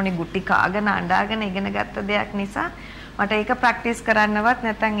ගන්න ඕනේ ගුටි කාගෙන අඬාගෙන ඉගෙන ගත්ත දෙයක් නිසා මට ඒක ප්‍රැක්ටිස් කරන්නවත්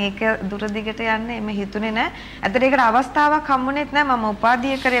නැත්නම් ඒක දුර දිගට යන්න එමෙ හිතුනේ නැහැ. ඇත්තට ඒකට අවස්ථාවක් හම්බුනේත් නැහැ. මම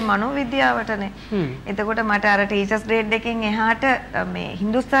උපාධිය කරේ මනෝවිද්‍යාවටනේ. එතකොට මට අර ටීචර්ස් ග්‍රේඩ් එකෙන් එහාට මේ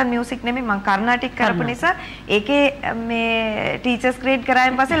හින්දුස්තාන් මියුසික් නෙමෙයි මම කර්නාටික් කරපු නිසා ඒකේ මේ ටීචර්ස් ග්‍රේඩ්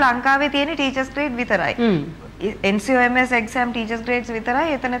කරායින් පස්සේ ලංකාවේ තියෙන ටීචර්ස් ග්‍රේඩ් විතරයි. NCOMS exam teachers grades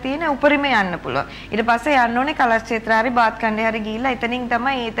විතරයි එතන තියෙන උපරිම යන්න පුළුවන්. ඊට පස්සේ යන්න ඕනේ කලස් ක්ෂේත්‍ර හරි බාත් කණ්ඩේ හරි ගිහිල්ලා එතනින්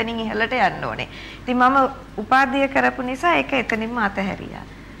තමයි එතනින් ඉහළට යන්න ඕනේ. ඉතින් මම උපාධිය කරපු නිසා ඒක එතනින්ම අතහැරියා.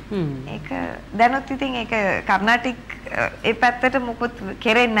 ඒක දැනුත් ඉතින් ඒක කර්නාටික් ඒ පැත්තට මුකුත්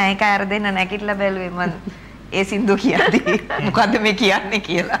කෙරෙන්නේ නැහැ. ඒක අර දෙන්න නැගිටලා බැලුවේ මම ඒ සින්දු කියද්දි මොකද්ද මේ කියන්නේ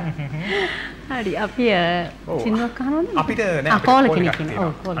කියලා. හරි අපි සින්දුවක් අහනවද? අපිට නෑ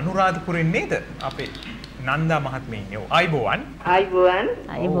අපිට අනුරාධපුරෙන් නේද? අපේ නන්දා මහත්මිය ඉන්නේ. ආයිබෝවන්. ආයිබෝවන්.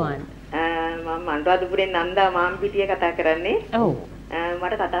 ආයිබෝවන්. මම මන්ටාදුපුරේ නන්දා මාම්පිටිය කතා කරන්නේ. ඔව්.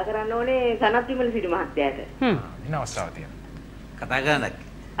 මට කතා කරන්න ඕනේ සනත් විමලසිරි මහත්තයාට. ඉන්න අවස්ථාව තියෙනවා. කතා කරන්නක්.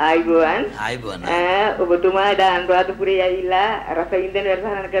 ආයිබෝවන්. ආයිබෝවන්. ඔබතුමා අනුරාධපුරේ ඇවිල්ලා රසවින්දන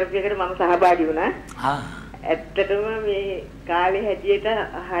වැඩසටහන කරපු එකට මම සහභාගී වුණා. ඇත්තටම මේ කාලේ හැටියට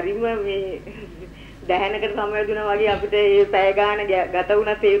හරිම මේ දැහැනකට සමය දුනා වගේ අපිට මේ පැය ගාන ගත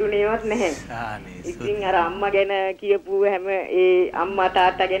වුණා තේරුණේවත් නැහැ. ඉතින් අර අම්මා ගැන කියපු හැම ඒ අම්මා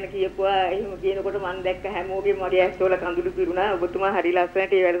තාත්තා ගැන කියපුවා එහෙම කියනකොට මම දැක්ක හැමෝගෙම මගේ ඇස්වල කඳුළු පිරුණා. ඔබතුමා හරි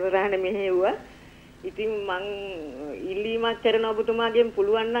ලස්සනට මේ වැඩසටහන මෙහෙව්වා. ඉතින් මං ඉල්ලීමක් කරන ඔබතුමාගෙන්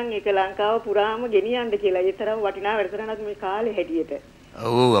පුළුවන් නම් ඒක ලංකාව පුරාම ගෙනියන්න කියලා. ඒ තරම් වටිනා වැඩසටහනක් මේ කාලේ හැටියට.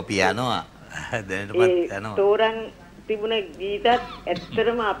 ඔව් අපි යනවා. දැනටමත් යනවා. තෝරන් තිබුණ ගීතත්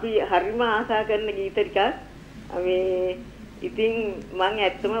ඇත්තටම අපි හරිම ආසා කරන ගීත ටිකක්. මේ ඉතින් මම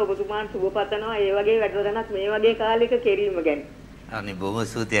ඇත්තම ඔබතුමාට සුබ පතනවා ඒ වගේ වැඩසටහනක් මේ වගේ කාලයක කෙරීම ගැන. අනේ බොහොම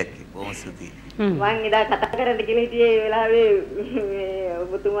ස්තුතියක්. බොහොම ස්තුතියි. මම එදා කතා කරන්න කියලා හිටියේ ඒ වෙලාවේ මේ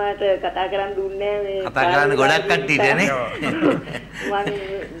ඔබතුමාට කතා කරන්න දුන්නේ මේ කතා කරන්න ගොඩක් කට්ටියට නේ. මම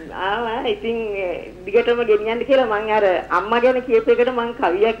ආවා ඉතින් දිගටම ගෙනියන්න කියලා මම අර අම්මා ගැන කියපු එකට මම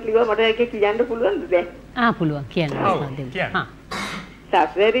කවියක් ලිව්වා මට ඒක කියන්න පුළුවන්ද දැන්? පුළුවන් කියන්න.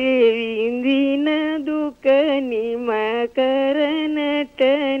 සසරේ විඳින දුක නිම කරනට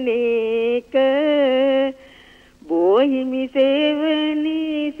නේක බොහිමි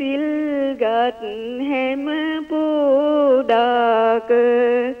සේවනී සිල්ගත් හැම පොඩාක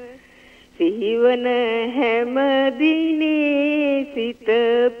සිහිවන හැම දිනේ සිත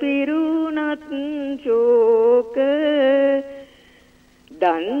පිරුණත් ශෝක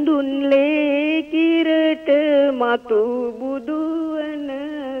දන් දුන් ලේ කිරට මතු බුදුවන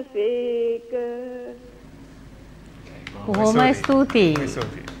සේක. බොහොම ස්තුතියි.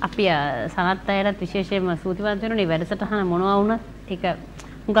 අපි සනත් අයටත් විශේෂයෙන්ම ස්තුතිවන්ත වෙනුනේ වැඩසටහන මොනවා වුණත් ඒක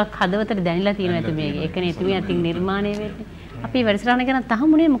හුඟක් හදවතට දැනিলা තියෙනවා ඇත මේක. ඒකනේ එතුමිය අතින් නිර්මාණය වෙන්නේ. අපි වැඩසටහන ගැන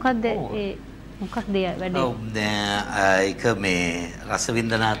තහමුනේ මොකද්ද මොකක්ද වැඩේ? ඔව් ඒක මේ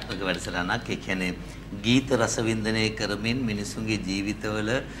රසවින්දනාත්මක වැඩසටහනක්. ඒ කියන්නේ ගීත රසවින්දනය කරමින් මිනිසුන්ගේ ජීවිතවල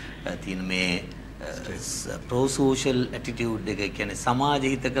තියෙන මේ ප්‍රෝ සෝෂල් ඇටිටියුඩ් එක කියන්නේ සමාජ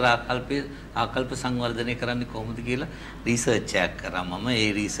හිතකර ආකල්ප සංවර්ධනය කරන්නේ කොහොමද කියලා රිසර්ච් එකක් කරා මම. ඒ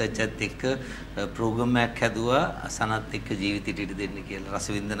රිසර්ච් එකත් එක්ක ප්‍රෝග්‍රෑම් එකක් හැදුවා සනත් එක්ක ජීවිතයට ඉඩ දෙන්න කියලා.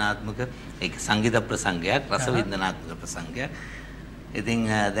 රසවින්දනාත්මක ඒක සංගීත ප්‍රසංගයක් රසවින්දනාත්මක ප්‍රසංගයක්. ඉතින්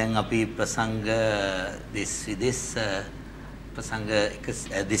දැන් අපි ප්‍රසංග දෙස් ප්‍රසංග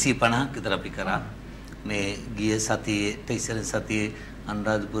 250ක් විතර අපි කරා. මේ ගිය සතියේ ඉස්සර සතියේ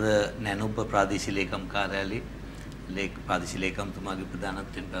අනුරාධපුර නැනුප ප්‍රාදේශීය ලේකම් කාර්යාලයේ ප්‍රාදේශීය ලේකම්තුමාගේ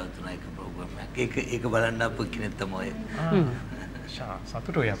ප්‍රධානත්වයෙන් පැවතුන එක ප්‍රෝග්‍රෑම් එකක්. ඒක බලන්න අප කෙනෙක් තමයි.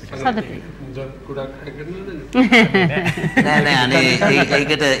 සතුටුයි අපිට. සතුටුයි. ගොඩක් නෑ අනේ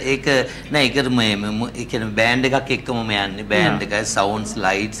ඒකට මේ ඒ කියන්නේ බෑන්ඩ් එකක් එක්කම යන්නේ. බෑන්ඩ් එකයි සවුන්ඩ්ස්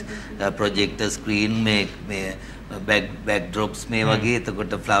ලයිට්ස් ප්‍රොජෙක්ටර් ස්ක්‍රීන් මේ backdrops මේ වගේ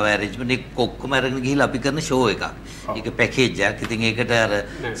එතකොට flower arrangement එක ඔක්කොම අරගෙන ගිහිල්ලා අපි කරන show එකක්. ඒක package එකක්. ඉතින් ඒකට අර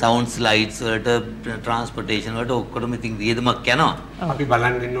sounds lights වලට transportation වලට ඔක්කොම ඉතින් වියදමක් යනවා. අපි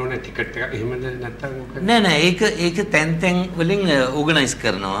බලන් දෙන්න ඕනේ ටිකට් එක එහෙමද නැත්නම් නෑ ඒක තැන් වලින් organize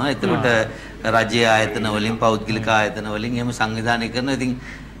කරනවා. එතකොට රජයේ ආයතන වලින් පෞද්ගලික ආයතන වලින් එහෙම සංවිධානය කරනවා. ඉතින්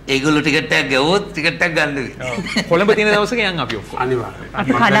ඒගොල්ලෝ ටිකට් එකක් ගවොත් ටිකට් එකක් ගන්න වෙයි. කොළඹ තියෙන දවසක යන් අපි ඔක්කොම. අනිවාර්යයෙන්.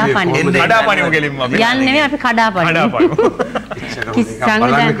 අපි කඩාපනිමු ගෙලින්ම අපි. යන්නේ නෙමෙයි අපි කඩාපනිමු.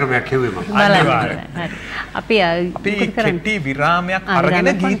 බලන්න ක්‍රමයක් හෙව්වේ මම. අනිවාර්යයෙන්. අපි කෙටි විරාමයක් අරගෙන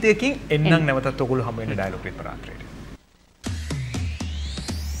ගීතයකින් එන්නම් නැවතත් ඔයගොල්ලෝ හම්බ වෙන්න ඩයලොග් රිද්ම රාත්‍රියට.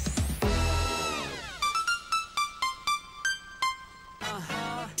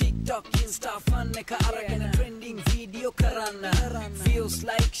 TikTok Insta fun එක අරගෙන trending video කරන්න views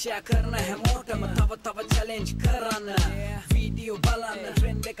like share කරන හැමෝටම තව challenge කරන්න video බලන්න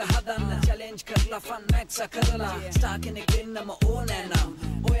trend එක හදන්න challenge කරලා fun max කරලා star කෙනෙක් වෙන්නම ඕනේ නම්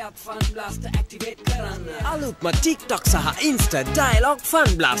ඔයත් fun blaster activate කරන්න අලුත්ම TikTok සහ Insta dialog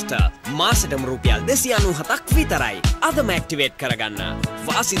fun blaster මාසෙටම රුපියල් 297ක් විතරයි අදම activate කරගන්න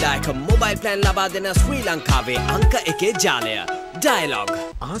වාසිදායක mobile plan ලබා දෙන ශ්‍රී ලංකාවේ අංක 1 ජාලය Dialog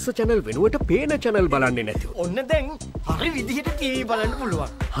ආස channel වෙනුවට පේන channel බලන්නේ නැතිව. ඔන්න දැන් හරි විදිහට TV බලන්න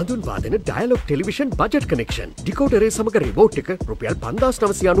පුළුවන්. හඳුන්වා දෙන Dialog television budget connection. decoder සමග remote එක රුපියල්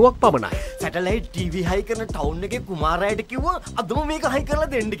 5990ක් පමණයි. satellite TV හයි කරන town එකේ කුමාරයාට කිව්වා අදම මේක හයි කරලා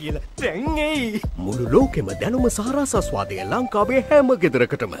දෙන්න කියලා. දැන් එයි. මුළු ලෝකෙම දැනුම සහ රසස්වාදය ලංකාවේ හැම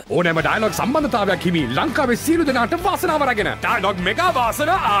ගෙදරකටම. ඕනෑම Dialog සම්බන්ධතාවයක් හිමි ලංකාවේ සියලු දෙනාට වාසනාව අරගෙන Dialog මෙගා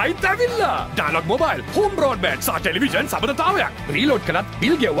වාසන ආයිත් ඇවිල්ලා. Dialog mobile, home broadband සහ ටෙලිවිෂන් සම්බන්ධතාවයක් රීලෝඩ් කළත්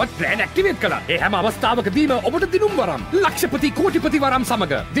බිල් ගෙවුවත් ප්ලෑන් ඇක්ටිවේට් කළත් ඒ හැම අවස්ථාවකදීම ඔබට දිනුම් වරම් ලක්ෂපති කෝටිපති වරම්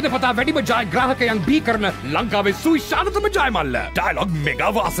සමග දිනපතා වැඩිම ජයග්‍රාහකයන් බී කරන ලංකාවේ සුවිශාලතම ජයමල්ල ඩයලොග්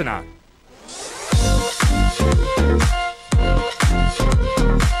මෙගා වාසනා.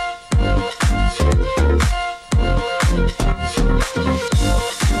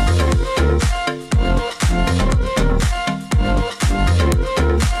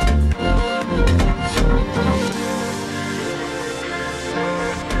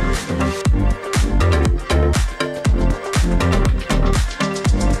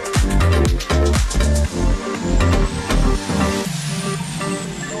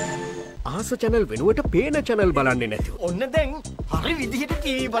 channel වෙනුවට පේන channel බලන්නේ නැතිව. ඔන්න දැන් හරි විදිහට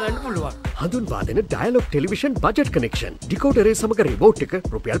TV බලන්න පුළුවන්. හඳුන්වා දෙන Dialog Television Budget Connection. Decoder සමග remote එක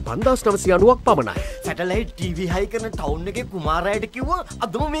රුපියල් 5990ක් පමණයි. Satellite TV හයි කරන ටවුන් එකේ කුමාරයාට කිව්වා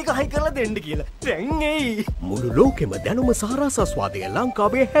අදම මේක හයි කරලා දෙන්න කියලා. දැන් එයි. මුළු ලෝකෙම දැනුම සහ රසස්වාදය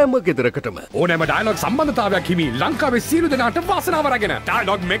ලංකාවේ හැම ගෙදරකටම. ඕනෑම Dialog සම්බන්ධතාවයක් හිමි ලංකාවේ සියලු දෙනාට වාසනාව අරගෙන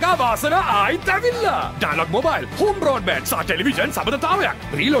Dialog මෙගා වාසන ආයිත් ඇවිල්ලා. Dialog mobile, home broadband සහ ටෙලිවිෂන් සම්බන්ධතාවයක්.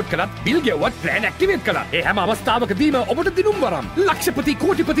 රීලෝඩ් කළත් බිල් ගෙවුවත් ප්ලෑන් ඇක්ටිවේට් කළත් ඒ හැම අවස්ථාවකදීම ඔබට දිනුම් වරම් ලක්ෂපති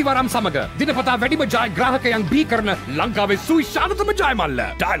කෝටිපති වරම් සමග දිනපතා වැඩිම ජයග්‍රාහකයන් බී කරන ලංකාවේ සුවිශාලතම ජයමල්ල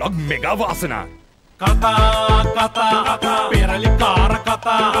Dialog මෙගා වාසනා. කතා පෙරලිකාර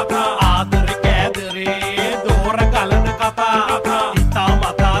කතා ආදරේ කෑදරේ දෝර ගලන කතා ඉතා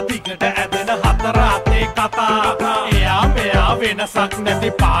මතා දිගට ඇදෙන හතර අතේ කතා එයා මෙයා වෙනසක්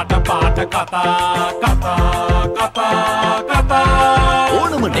නැති පාට කතා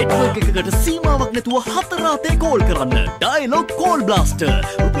ඕනම නෙට්වර්ක් එකකට සීමාවක් නැතුව හතර අතේ කෝල් කරන්න Dialog Call Blaster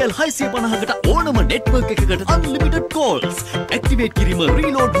රුපියල් 650කට ඕනම නෙට්වර්ක් එකකට unlimited calls activate කිරීම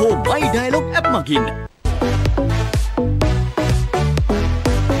reload හෝ my Dialog app මගින්.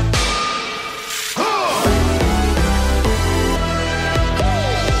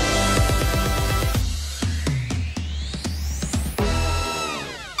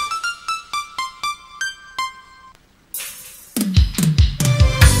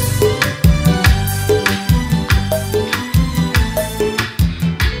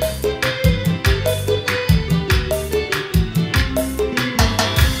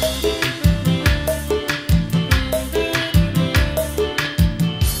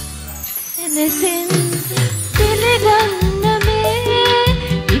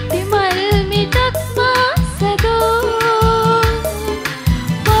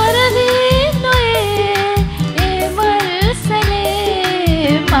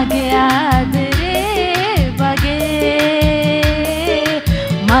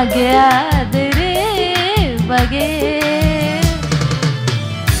 Bye.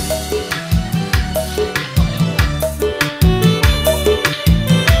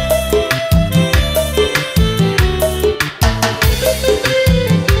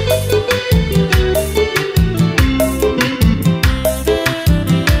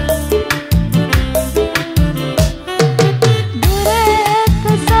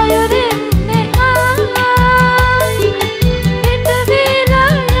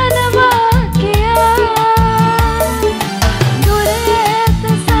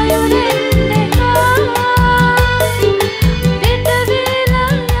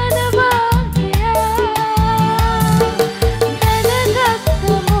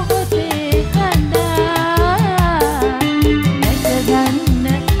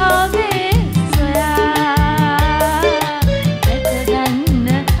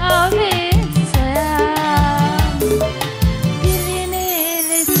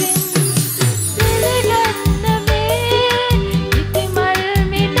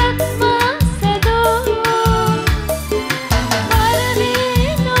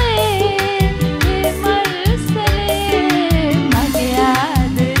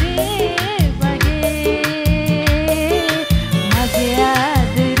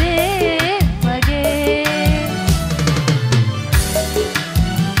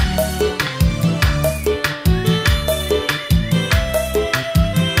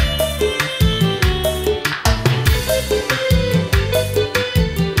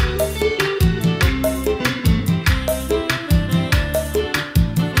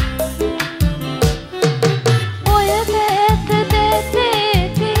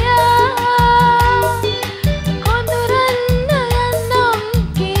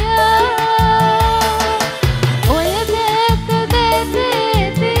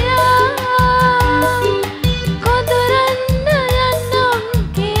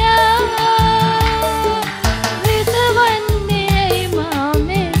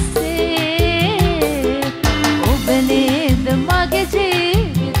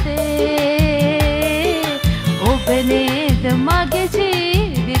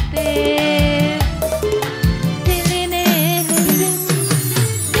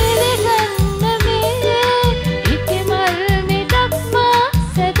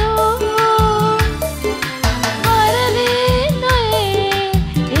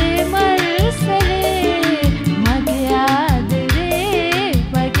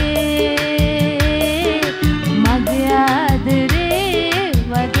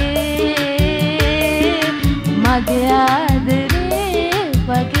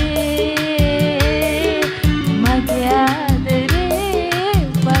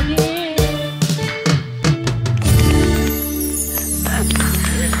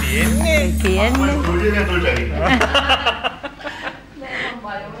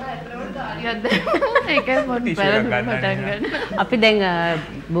 අපි දැන්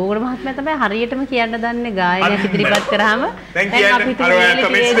බෝගල මහත්මයා තමයි හරියටම කියන්න දන්නේ ගායනයක් ඉදිරිපත් කරාම දැන් අපි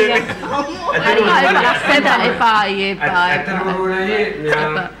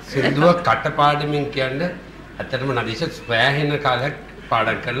සින්දුව කටපාඩමින් කියන්න ඇත්තටම නදීෂ ස්වෑහෙන කාලයක්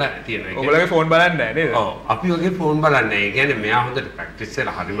පාඩම් කරලා තියෙනවා. ඔයගොල්ලෝගේ ෆෝන් බලන්නේ නැහැ නේද? ඔව් අපි ඔයගේ ෆෝන් බලන්නේ නැහැ. ඒ කියන්නේ මෙයා හොඳට ප්‍රැක්ටිස්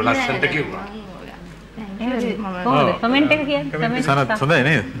කරලා හරිම ලස්සනට කිව්වා. කොහොමද කමෙන්ට් එක කියන්නේ? සනත් හොඳයි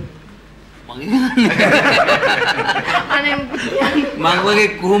නේද? අනේ මම වගේ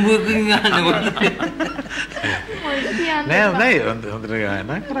කුඹුකින් ගන්නකොට නෑ හොඳට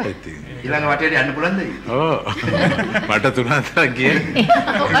ගායනා කරා ඉතින්. ඊළඟ වටේට යන්න පුළුවන්ද? ඔව්. මට 3-4ක් ගියේ.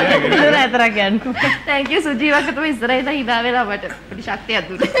 3-4ක් යන්න. Thank you සුජීවක තමයි ඉස්සරහින් හිතා වෙලා මට පොඩි ශක්තියක්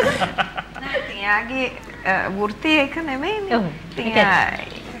දුන්නා. එයාගේ වෘත්තිය එක නෙමෙයිනේ.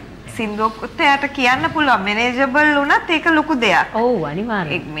 සින්දුවකුත් එයාට කියන්න පුළුවන් මැනේජබල් වුණත් ඒක ලොකු දෙයක්. ඔව්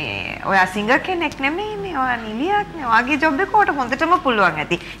අනිවාර්යයෙන්. මේ ඔයා සිංගර් කෙනෙක් නෙමෙයිනේ. ඔයා නිලියක්නේ. ඔයාගේ ජොබ් එක උට හොඳටම පුළුවන්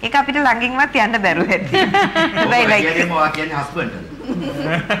ඇති. ඒක අපිට ළඟින්වත් යන්න බැරුව ඇති. හැබැයි ලයික් ඔයා කියන්නේ හස්බන්ඩ්.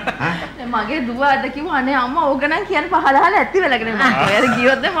 මගේ දුව අද කිව්වා අනේ අම්මා ඕක නම් කියන්න පහලහල ඇති වෙලාගෙන මම ඔයාලා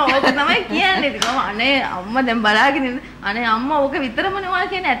ගියොත් මම ඕක තමයි කියන්නේ. ඉතින් මම අනේ අම්මා දැන් බලාගෙන ඉන්න. අනේ අම්මා ඕක විතරමනේ ඔයා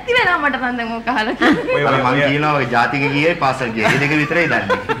කියන්නේ ඇති වෙලා මට නම් දැන් ඕක අහලා ඔය මම කියනවා ඔය ජාතික ගියේ පාසල් ගියේ. මේ දෙක විතරයි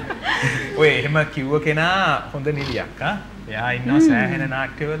දන්නේ. ඔය එහෙම කිව්ව කෙනා හොඳ නිලියක් ආ. එයා ඉන්නවා සෑහෙන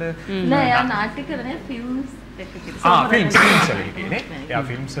නාට්‍යවල. නෑ එයා නාට්‍ය කරන්නේ ෆිල්ම්ස් දෙක කියලා. ෆිල්ම්ස් වල හිටියේ. එයා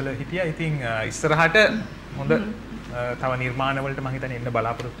ෆිල්ම්ස් වල හිටියා. ඉතින් ඉස්සරහට හොඳ තව නිර්මාණ වලට මම හිතන්නේ එන්න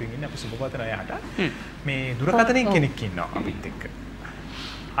බලාපොරොත්තු වෙමින් අපි සුබපතන එයාට. මේ දුරකථනයෙන් කෙනෙක් ඉන්නවා අපිත් එක්ක.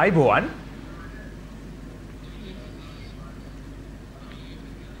 අයිබෝවන්.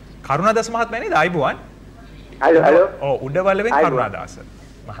 කරුණාදාස මහත්මයා නේද? අයිබෝවන්. හලෝ. ඔව් උඩවලෙන් කරුණාදාස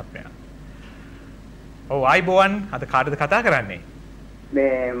මහත්මයා. ඔව් අයිබෝවන් අද කාටද කතා කරන්නේ?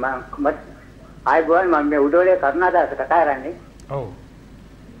 මේ මම අයිබෝවන් මම මේ උඩවලේ කරුණාදාස කතා කරන්නේ. ඔව්.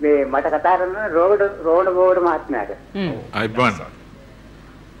 මේ මට කතා කරන රෝහණ බෝගඩ මහත්මයාට. අයිබෝවන්.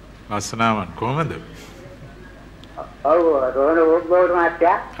 අස්නාමන් කොහමද? ඔව් රෝහණ බෝගඩ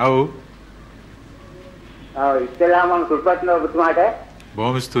මහත්මයා. ඔව්. ඉස්සෙල්ලා මම සුපත්න ඔබතුමාට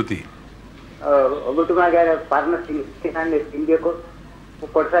බොහොම ස්තුතියි. ඔබතුමාගේ පරණ සිංහලයේ සිංහක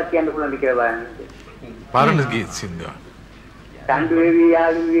කොටසක් කියන්න පුළුවන්ද කියලා බලන්න. පරණ ගීත සින්දුව. සම්දු වේවි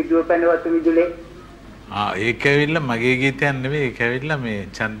යාළු විදුව පැනවතු විදුලේ. ඒක ඇවිල්ලා මගේ ගීතයක් නෙමෙයි. ඒක ඇවිල්ලා මේ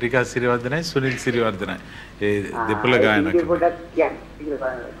චන්ද්‍රිකා සිරිවර්ධනයි සුනිල් සිරිවර්ධනයි. ඒ දෙපළ ගායනා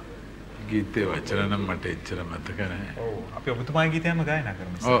කරා. ගීතේ වචන නම් මට එච්චර මතක නැහැ. ඔව් අපි ඔබතුමාගේ ගීතයක්ම ගායනා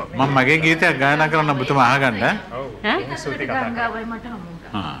කරමු. ඔව් මම මගේ ගීතයක් ගායනා කරන්න ඔබතුමා අහගන්න. ඔව්. ස්තුති ගංගාවයි මට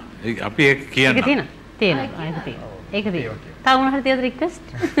හමුුණා. අපි ඒක කියන්න. ඒක තියෙනවා. ඒක තියෙනවා. ඒක තියෙනවා. තව මොන හරි තියෙද රික්වෙස්ට්?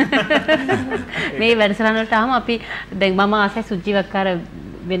 මේ වැඩසටහන වලට ආවම අපි දැන් මම ආසයි සුජීවක් අර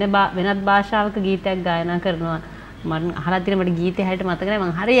වෙනත් භාෂාවක ගීතයක් ගායනා කරනවා. මම අහලා තියෙන මට ගීතේ හැට මතක නැහැ.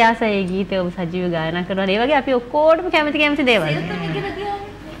 මම හරි ආසයි ඒ ගීතය ඔබ සජීව ගායනා කරනවා. ඒ වගේ අපි ඔක්කොටම කැමති දේවල්.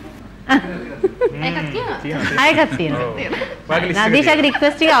 ඒකත් තියෙනවා. නදීෂාගේ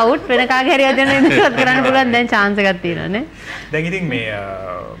රික්වෙස්ට් එක අවුට් වෙන කාගේ හරි යදෙන ඉස්සත් කරන්න පුළුවන් දැන් chance එකක් තියෙනවා නේ. දැන් ඉතින් මේ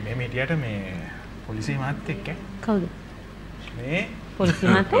මෙහෙම හිටියට මේ පොලිසිය මහත්තයෙක් කවුද? මේ පොලිසිය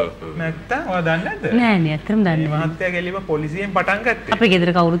මහත්තයා? නැත්තම් ඔයා දන්නේ නැද්ද? නෑ නේ අතරම දන්නේ නෑ. මහත්තයා ගෙලිම පොලිසියෙන් පටන් ගත්තේ. අපේ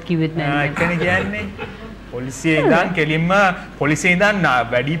ගෙදර කවුරුත් කිව්වෙත් නෑ. ඒකනේ කියන්නේ. පොලිසියේ ඉඳන් කෙලින්ම පොලිසියේ ඉඳන්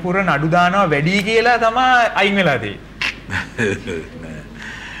වැඩිපුර නඩු දානවා වැඩි කියලා තමයි අයින් වෙලා තියෙන්නේ.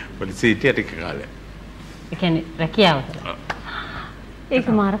 පොලිසිය හිටිය ටික කාලයක්. ඒ කියන්නේ රැකියාව කරා. ඒක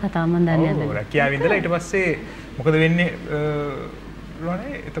මාර කතාවක් මම දන්නේ නැහැ. ඔව් රැකියාව ඉඳලා ඊට පස්සේ මොකද වෙන්නේ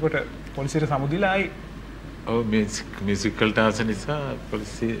රෝහණේ එතකොට පොලිසියට සමුදිලා ආයි ඔව් මියුසිකල් ටාස නිසා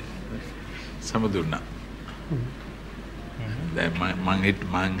පොලිසිය සමුදුන්නා. දැන්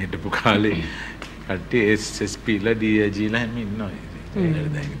මං හිටපු කාලේ කට්ටිය SSP ලා DIG ලා හැම ඉන්නවා.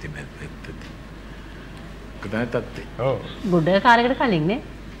 දැන් ඉතින් නැත්නම් කතා තත්ත්වය. ඔව්. ගොඩ කාලයකට කලින් නේ.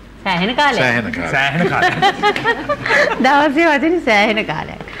 සෑහෙන කාලයක්. සෑහෙන කාලයක්. දවසේ වදින සෑහෙන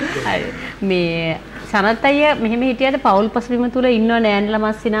කාලයක්. හරි. මේ සනත් අයියා මෙහෙම හිටියට පෞල් පසුබිම තුල ඉන්නව නෑනලා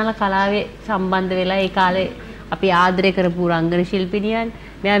මස්සිනාලා කලාවේ සම්බන්ධ වෙලා ඒ කාලේ අපි ආදරය කරපු රංගන ශිල්පිනියන්.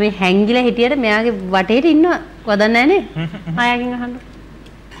 මෙයා මේ හැංගිලා හිටියට මෙයාගේ වටේට ඉන්නව වදන්නේ නෑනේ. ආයෙකින් අහන්න.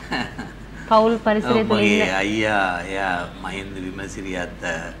 පෞල් පරිසරයේ තුල ඉන්න අයියා එයා මහින්ද විමසිරියත්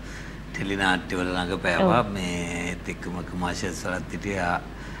ටෙලිනාට්‍යවල රඟපෑවා. මේ එක්කම කමාර්ෂියල්ස් වලත් හිටියා.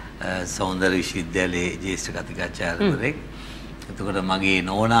 සෞන්දර්ය විශ්වවිද්‍යාලයේ ජ්‍යෙෂ්ඨ කතිකාචාර්යවරයෙක්. එතකොට මගේ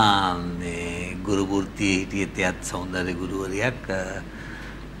නෝනා මේ ගුරු වෘත්තියේ හිටියෙත් එයත් සෞන්දර්ය ගුරුවරියක්.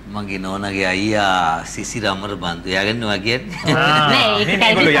 මගේ නෝනාගේ අයියා සිසිර අමරබන්දු. එයාගෙන ඔයා කියන්නේ. නෑ ඒක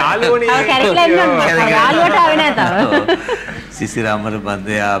යාළුවෝනේ. යාළුවට ආවේ නෑ තාම. සිසිර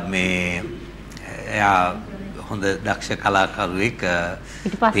අමරබන්දයා මේ එයා හොඳ දක්ෂ කලාකරුවෙක්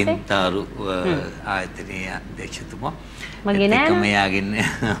පින්තාරු ආයතනයේ අධ්‍යක්ෂතුමා මගේ නෑනා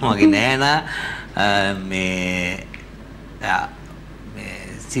මගේ නෑනා මේ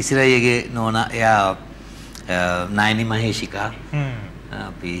සිසිරයගේ නෝනා එයා නයනි මහේෂිකා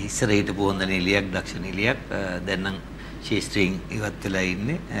අපි ඉස්සර හිටපු හොඳ නිලියක් දක්ෂ නිලියක් දැන් නම් ශේෂ්ත්‍රයෙන් ඉවත් වෙලා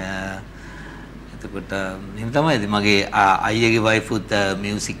ඉන්නේ එතකොට එහෙම තමයි මගේ අයියගේ වයිෆ් උත්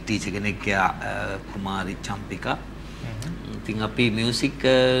මියුසික් ටීචර් කෙනෙක් කුමාරි චම්පිකා ඉතින් අපි මියුසික්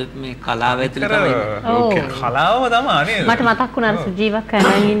මේ කලාව ඇතුළේ තමයි ඕකේ කලාව තමයි නේද මට මතක් වුණා සුජීවක්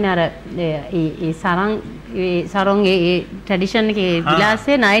කරන් ඉන්න අර ඒ සරං ඒ ට්‍රැඩිෂන් එකේ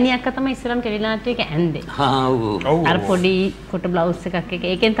විලාසයේ නයනි අක්කා තමයි ඉස්සරම් ටෙලිනාට්‍ය එක ඇන්දේ අර පොඩි කොට බ්ලවුස් එකක් එක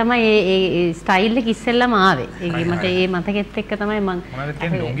ඒකෙන් තමයි ඒ ස්ටයිල් එක ඉස්සෙල්ලාම ආවේ ඒක මට ඒ මතකෙත් එක්ක තමයි මම මොනවද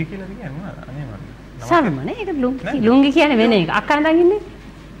කියන්නේ ලුංගි කියලා කියන්නේ අනේ මම සරමනේ ඒක ලුංගි කියන්නේ වෙන එක අක්කා නඳන් ඉන්නේ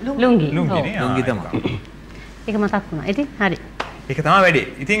ලුංගි ලුංගි තමයි ඒක මතක් වුණා. ඉතින් හරි. ඒක තමයි වැඩේ.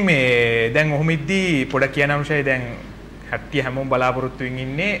 ඉතින් මේ දැන් ඔහොම ඉද්දී පොඩක් කියන අනුශය දැන් හැට්ටිය හැමෝම බලාපොරොත්තු වෙමින්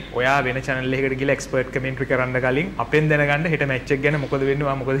ඉන්නේ. ඔයා වෙන channel එකකට ගිහලා expert commentary කරන්න කලින් අපෙන් දැනගන්න හෙට match එක ගැන මොකද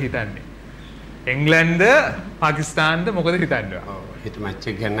වෙන්නේ මම මොකද හිතන්නේ. එංගලන්තද පාකිස්තානද මොකද හිතන්නේ? ඔව් හෙට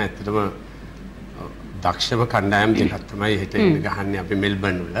match එක ගැන ඇත්තටම දක්ෂම කණ්ඩායම් දෙකක් තමයි හෙට ඉන්න ගහන්නේ අපි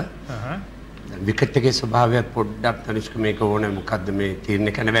මෙල්බන් වල. විකට් එකේ ස්වභාවයත් පොඩ්ඩක් තනිෂ්ක මේක ඕනේ මොකද්ද මේ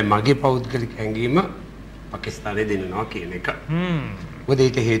තීරණය කරන්න බෑ මගේ පෞද්ගලික හැඟීම පාකිස්තානයේ දෙන්නවා කියන එක. මොකද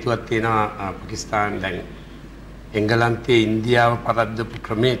ඒක හේතුවක් තියෙනවා පාකිස්තාන දැන් එංගලන්තයේ ඉන්දියාව පරද්දපු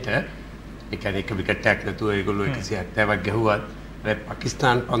ක්‍රමයට ඒ කියන්නේ එක විකට් එකක් නැතුව ඒගොල්ලෝ 170ක් ගැහුවත්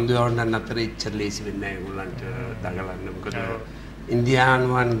පාකිස්තාන පන්දු යවන්න අතර ඉච්චර ලේසි වෙන්නේ නැහැ ඒගොල්ලන්ට දඟලන්න. මොකද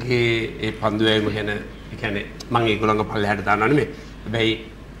ඉන්දියානුවන්ගේ ඒ පන්දු යෑම ගැන ඒ කියන්නේ මම ඒගොල්ලන්ගේ පල්ලෙහාට දානවා නෙමෙයි. හැබැයි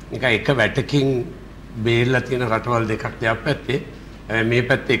නිකන් එක වැටකින් බේරලා තියෙන රටවල් දෙකක් දෙයක් පැත්තේ මේ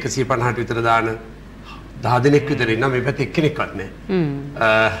පැත්තේ 150ට විතර දාන 10 දෙනෙක් විතර ඉන්නවා මේ පැත්තේ එක්කෙනෙක්වත් නැහැ.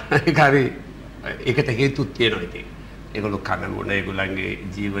 ඒක හරි ඒකට හේතුත් තියෙනවා ඉතින්. ඒගොල්ලෝ කන මොන ඒගොල්ලන්ගේ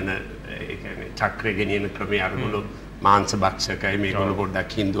ජීවන ඒ කියන්නේ චක්‍රය ගෙනියන ක්‍රමය අරගොල්ලෝ මාංශ භක්ෂකයි මේගොල්ලෝ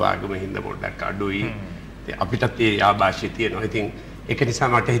පොඩ්ඩක් හින්දු ආගම හින්දා පොඩ්ඩක් අඩුයි. අපිටත් ඒ ආభాෂය තියෙනවා. ඉතින් ඒක නිසා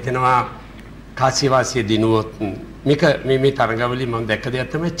මට හිතෙනවා කාසිවාසිය දිනුවොත් මේක මේ තරඟවලින් මම දැක්ක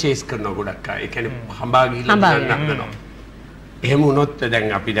දෙයක් තමයි චේස් කරනවා ගොඩක් අය. ඒ කියන්නේ හඹා ගිහිල්ලා නන්නනවා. එහෙම වුණොත්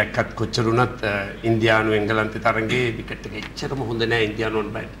දැන් අපි දැක්කත් කොච්චර වුණත් ඉන්දියානු එංගලන්තේ තරඟේ විකට් එක එච්චරම හොඳ නැහැ ඉන්දියානුන්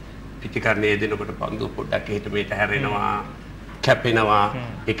බෑ. පිටිකරණේ දෙනකොට පන්දු පොඩ්ඩක් එහෙට මෙහෙට හැරෙනවා කැපෙනවා.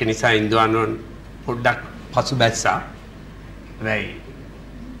 ඒක නිසා ඉන්දියානුන් පොඩ්ඩක් පසුබැස්සා. හැබැයි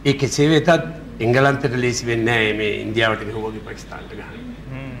ඒ කෙසේ වෙතත් එංගලන්තයට ලේසි වෙන්නේ නැහැ මේ ඉන්දියාවට ගහුවගේ පාකිස්තානට ගහන්න.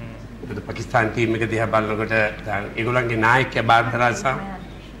 මොකද පාකිස්තාන ටීම් එක දිහා බලනකොට ඒගොල්ලන්ගේ නායකයා බාර්දරාසා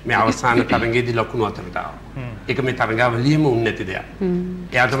මේ අවසාන තරඟයේදී ලකුණු අතරට ආවා. ඒක මේ තරඟාවලියෙම උන් නැති දෙයක්.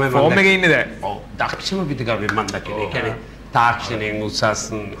 එයා තමයි ෆෝම් එකේ ඉන්නේ දැන්. ඔව් දක්ෂම පිටිකරුවෙක් මම දැක්කේ. ඒ කියන්නේ තාක්ෂණයෙන් උසස්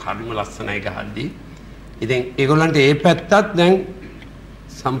හරිම ලස්සනයි ගහද්දී. ඉතින් ඒගොල්ලන්ට ඒ පැත්තත් දැන්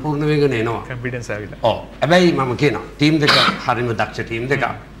සම්පූර්ණ වෙගෙන එනවා. කොන්ෆිඩන්ස් ආවිලා. ඔව්. හැබැයි මම කියනවා ටීම් දෙක හරිම දක්ෂ ටීම් දෙකක්.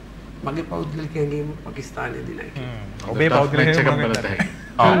 මගේ පෞද්ගලික හැඟීම පාකිස්තානයේදී නැහැ. ඔබේ පෞද්ගලික හැඟීම බලතයි.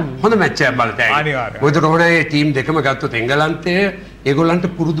 හොඳ මැච් එකක් බලතයි. මොකද රෝහණගේ ටීම් දෙකම ගත්තොත් එංගලන්තයේ ඒගොල්ලන්ට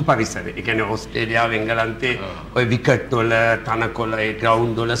පුරුදු පරිසරය. ඒ කියන්නේ ඕස්ට්‍රේලියාව එංගලන්තයේ ওই විකට් වල තනකොළ ඒ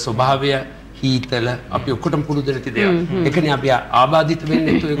ග්‍රවුන්ඩ් වල ස්වභාවය හීතල අපි ඔක්කොටම පුරුදු නැති දේවල්. ඒකනේ අපි ආබාධිත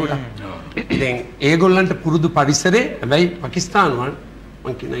වෙන්නේ නැතු ඒගොල්ලන්. ඉතින් ඒගොල්ලන්ට පුරුදු පරිසරේ හැබැයි පාකිස්තානුවන්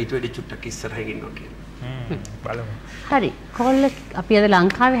මං කියන ඊට වැඩි චුට්ටක් ඉස්සරහින් ඉන්නවා කියලා. බලමු. හරි. කෝල් අපි අද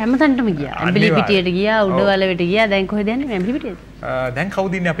ලංකාවේ හැමතැනටම ගියා. ඇඹිලි පිටියට ගියා, උඩවලවට ගියා. දැන් කොහෙද යන්නේ? ඇඹිලි පිටියද? දැන්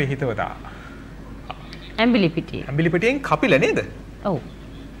කවුද ඉන්නේ අපේ හිතවතා? ඇඹිලි පිටියේ. ඇඹිලි පිටියෙන් කපිල නේද? ඔව්.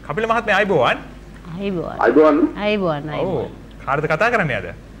 කපිල මහත්මයා ආයිබෝවන්. ආයිබෝවන්. ආයිබෝවන්. ඔව්. කාටද කතා කරන්නේ අද?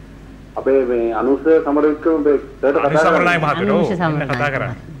 අපේ මේ අනුෂ සමරවික්‍රම සර්ට කතා කරන්නේ. සමරනායි මහත්මයා. ඔව්. කතා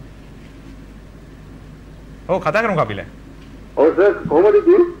කරන්නේ. ඔව් කතා කරමු කපිල. ඔව් සර් කොහොමද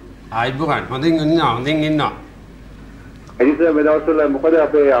ඉතින්? ආයිබෝවන්. හොඳින් ඉන්නවා. එනි සර් මේ දවස්වල මොකද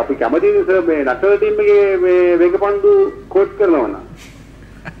අපි කැමතිනේ සර් මේ නැෂනල් ටීම් එකේ මේ වේගපන්දු කෝච් කරනවා නම්.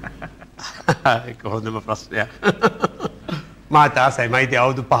 ඒක හොඳම ප්‍රශ්නයක්. මාත් ආසයි මයිති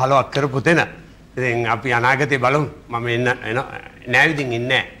අවුරුදු 15ක් කරපු තැන. ඉතින් අපි අනාගතේ බලමු. මම නෑ ඉතින්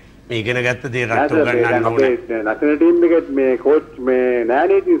ඉන්නේ මේ ඉගෙන ගත්ත දේ රට උගන්වන්න ඕනේ. නැෂනල් ටීම් එකේ මේ කෝච් මේ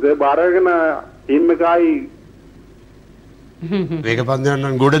නෑනේ ඉතින් සර් බාරගෙන ටීම් එකයි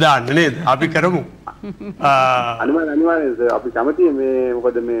වේගපන්දු ගොඩ දාන්න නේද? අපි කරමු. අනිවාර්යයෙන් සර් අපි කැමතියි මේ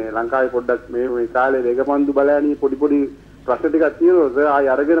මොකද මේ ලංකාවේ පොඩ්ඩක් මේ කාලේ වේගපන්දු බලයන්ී පොඩි ප්‍රශ්න ටිකක් තියෙනවා සර් ආයි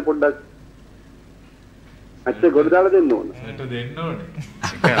අරගෙන පොඩ්ඩක් අච්ච ගොඩ දාලා දෙන්න ඕන. මට දෙන්න ඕනේ.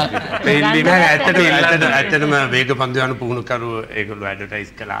 ඇත්තටම වේග පන්දු යන පුහුණුකරු ඒගොල්ලෝ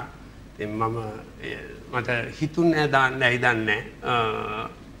ඇඩ්වර්ටයිස් කළා. ඉතින් මට හිතුන්නේ දාන්න ඇයි දන්නේ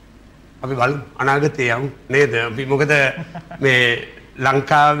අපි බලමු අනාගතේ යමු නේද? අපි මොකද මේ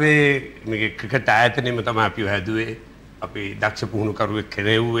ලංකාවේ මේ ක්‍රිකට් ආයතනෙම තමයි අපි හැදුවේ. අපි දක්ෂ පුහුණුකරුවෙක්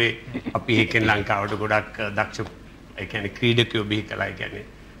කෙරෙව්වේ. අපි ඒකෙන් ලංකාවට ගොඩක් දක්ෂ ඒ කියන්නේ ක්‍රීඩකයෝ බිහි කළා. ඒ කියන්නේ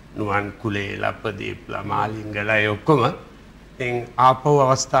නුවන් කුලේ ලප්පදීප් මාලිංගලා ඒ ඔක්කොම ඉතින් ආපහු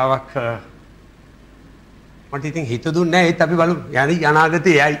අවස්ථාවක් මට ඉතින් හිත දුන්නේ නැහැ. ඒත් අපි බලමු යන්නේ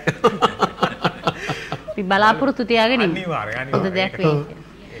අනාගතේ යයි. අපි බලාපොරොත්තු තියාගෙන ඉන්න. අනිවාර්යයෙන් හොඳ දෙයක් වෙයි.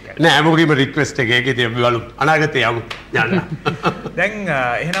 නෑ මොකීම රික්වෙස්ට් එකේ ඉතින් අපි බලමු අනාගතේ යමු යන්න. දැන්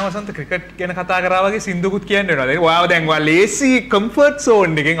එහෙනම් වසන්ත ක්‍රිකට් ගැන කතා කරා වගේ සින්දුකුත් කියන්න වෙනවා. දැන් ඔයාව දැන් ඔයා ලේසි කම්ෆර්ට් සෝන්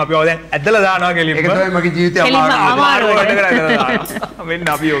එකෙන් අපි ඔයාව දැන් ඇදලා දානවා කෙලින්ම. ඒක තමයි මගේ ජීවිතේ අමාරුවට කරලා දානවා.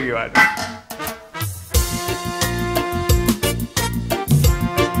 මෙන්න අභියෝගී වාට.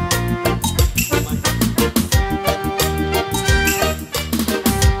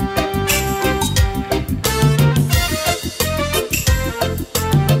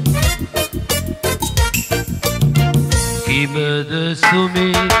 Kimada sume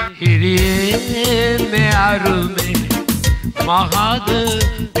hiriye me arume mahada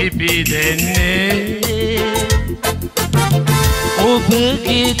pipi denne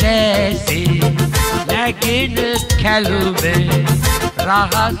obge desi lagin kalume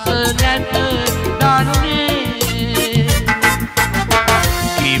rahas nat danne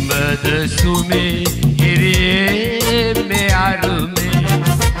Kimada sume hiriye me arume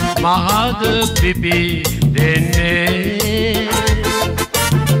mahada pipi denne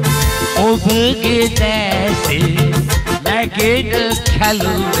ඔබගේ දැසේ නැගෙන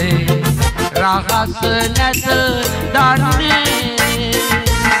කැලුවේ රහස නැත දන්නේ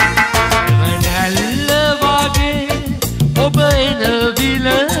නැල්ල වගේ ඔබ එන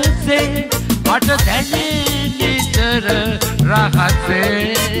විලසේ මට දැනේ නිතර රහසේ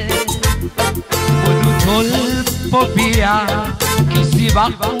මුළු තොල් පොපියා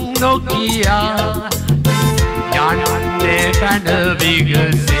කිසිවක් නොකියා යන්නේ පැන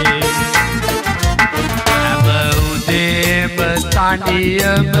විගසේ හැම උදේම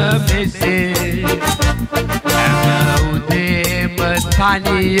තනියම මෙසේ හැම උදේම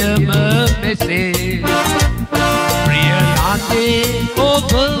තනියම මෙසේ ප්‍රිය යන්නේ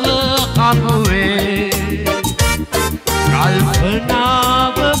ඔබව හමුවේ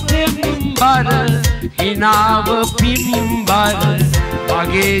කල්පනාව පෙම්බර හිනාව පිම්බර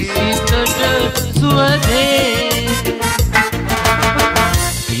මගේ සිතට සුවදේ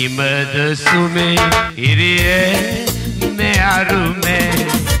හිමද සුමේ ඉරියේ මේ අරුමේ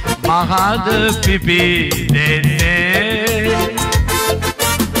මහද පිපි දෙන්නේ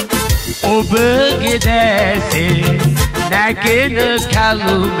ඔබගේ දැසේ නැගෙන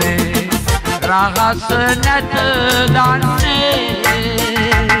කැලුමේ රහස නැත දන්නේ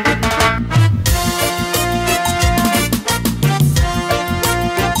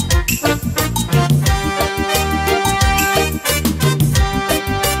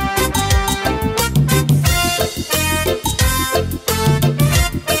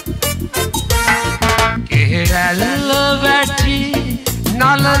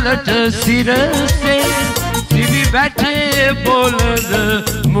නලලට සිරසේ සිවි වැටේ පොළද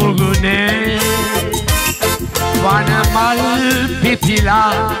මුගුණේ වනමල්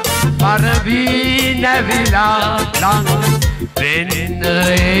පිපිලා පරවී නැවිලා ලං වෙන්න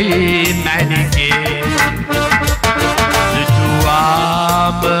ඒ මැනිකේ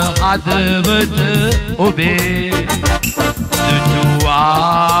දුටුවාම හදවත ඔබේ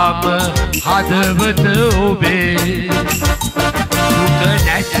දුටුවාම හදවත ඔබේ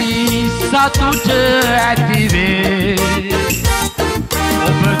නැති සතුට ඇතිවේ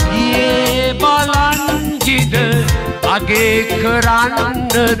ඔබ ගියේ බලන්ගිද අගේ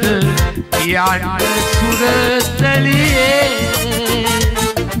කරන්නද කියන්න සුරතලියේ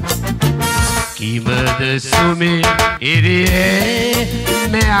කිමද සුමේ ඉරියේ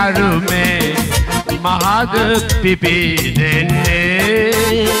මේ අරුමේ මහද පිපි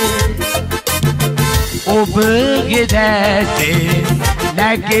දෙන්නේ ඔබගේ දැසේ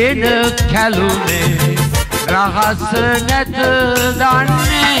නැගෙන කැලුමේ රහස නැත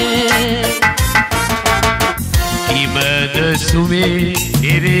දන්නේ කිමද සුමේ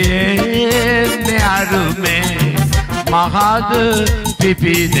ඉරියේ මේ අරුමේ මහද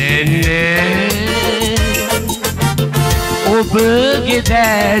පිපි දෙන්නේ ඔබගේ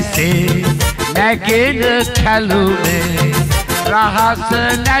දැසේ නැගෙන කැලුමේ රහස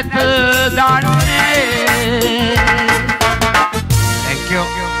නැත දන්නේ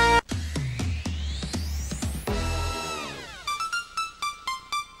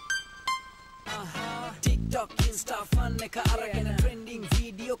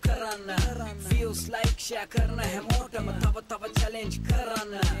video කරන්න views like share කරන හැමෝටම තව challenge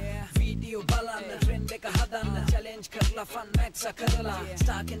කරන්න video බලන්න trend එක හදන්න challenge කරලා fun max කරලා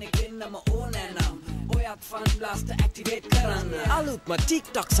star කෙනෙක් වෙන්නම ඕනේ නම් ඔයත් fun blaster activate කරන්න අලුත්ම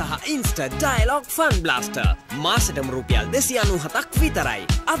TikTok සහ Insta dialog fun blaster මාසෙටම රුපියල් 297ක් විතරයි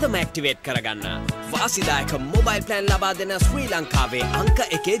අදම activate කරගන්න වාසිදායක mobile plan ලබා දෙන ශ්‍රී ලංකාවේ අංක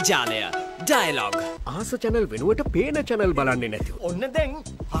 1 ජාලය dialog ආස channel වෙනුවට පේන channel බලන්නේ නැතිව ඔන්න දැන්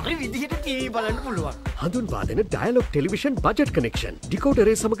හරි විදිහට TV බලන්න පුළුවන් හඳුන්වා දෙන dialog television budget connection decoder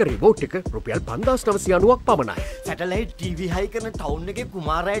සමග remote එක රුපියල් 5990ක් පමණයි satellite TV high කරන town එකේ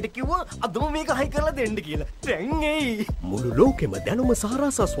කුමාරයාට කිව්වා අදම මේක high කරලා දෙන්න කියලා දැන් එයි මුළු ලෝකෙම දැනුම සහ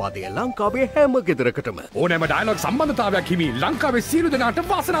රසාස්වාදය ලංකාවේ හැම ගෙදරකටම ඕනෑම dialog සම්බන්ධතාවයක් හිමි ලංකාවේ සියලු දෙනාට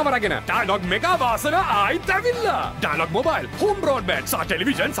වාසනාව රැගෙන dialog මෙගා වාසන ආයිත් ඇවිල්ලා dialog mobile home broadband සහ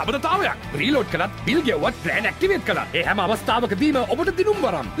television සම්බන්ධතාවයක් රීලෝඩ් කළත් බිල් ගෙවුවත් ප්ලෑන් ඇක්ටිවේට් කළා. ඒ හැම අවස්ථාවකදීම ඔබට දිනුම්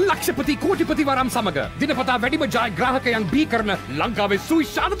වරම් ලක්ෂපති කෝටිපති වරම් සමග දිනපතා වැඩිම ජයග්‍රාහකයන් බී කරන ලංකාවේ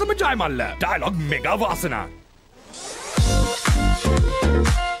සුවිශාලතම ජයමල්ල. ඩයලොග් මෙගා වාසනා.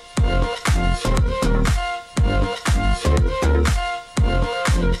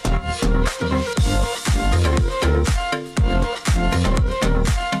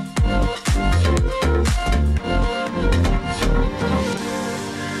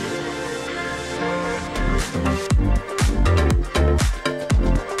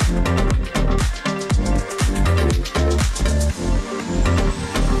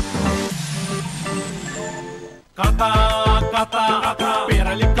 කතා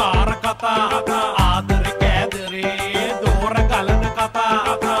පෙරලි කාර කතා ආදර කෑදරේ දෝර ගලන කතා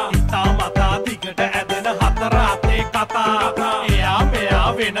ඉතා මතා දිගට ඇදෙන හතර අතේ කතා එයා මෙයා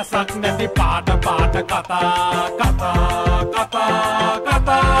වෙනසක් නැති පාට කතා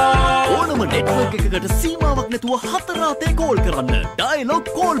ඕනම නෙට්වර්ක් එකකට සීමාවක් නැතුව හතර අතේ කෝල් කරන්න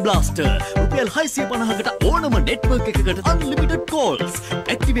dialog call blaster රුපියල් 650කට ඕනම නෙට්වර්ක් එකකට unlimited calls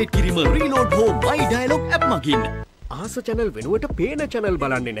activate කිරීම reload හෝ my dialog app මගින් ආස channel වෙනුවට පේන channel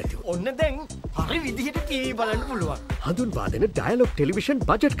බලන්නේ නැතිව ඔන්න දැන් හරි විදිහට TV බලන්න පුළුවන් හඳුන්වා දෙන dialog television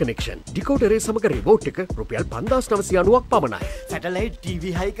budget connection decoder සමග remote එක රුපියල් 5990ක් පමණයි satellite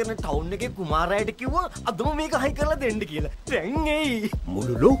TV high කරන town එකේ කුමාරයාට කිව්වා අදම මේක high කරලා දෙන්න කියලා දැන් එයි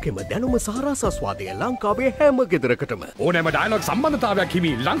මුළු ලෝකෙම දැනුම සහ රසාස්වාදය ලංකාවේ හැම ගෙදරකටම ඕනෑම dialog සම්බන්ධතාවයක්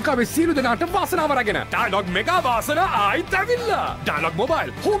හිමි ලංකාවේ සියලු දෙනාට වාසනාව රැගෙන dialog මෙගා වාසන ආයිත් ඇවිල්ලා dialog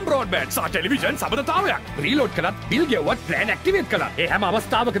mobile home broadband සහ television සම්බන්ධතාවයක් රීලෝඩ් කළත් බිල් ගෙවුවත් ප්ලෑන් ඇක්ටිවේට් කළා. ඒ හැම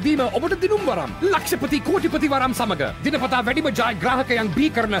අවස්ථාවකදීම ඔබට දිනුම් වරම් ලක්ෂපති කෝටිපති වරම් සමග දිනපතා වැඩිම ජයග්‍රාහකයන් බී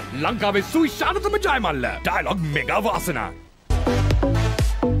කරන ලංකාවේ සුවිශාලතම ජයමල්ල. dialog මෙගා වාසනා.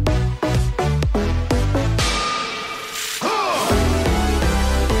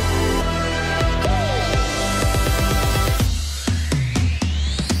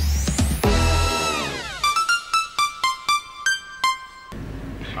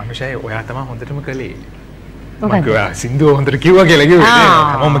 අනුෂයි ඔයා තමයි හොඳටම කළේ. මම කිව්වා සින්දුව හොඳට කිව්වා කියලා කිව්වේ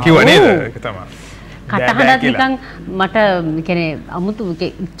නේද? මම කිව්වා නේද? ඒක තමයි. කටහඬත් නිකන් මට කියන්නේ අමුතු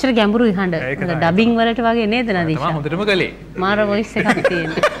ඉච්චර ගැඹුරුයි හඬ. ඩබින් වලට වගේ නේද නදීෂා? තමයි හොඳටම කළේ. මාර වොයිස් එකක්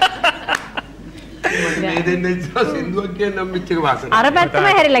තියෙනවා. මේ දෙන්නේ සින්දුවක් කියනනම් මෙච්චර වාසන. අර පැත්තම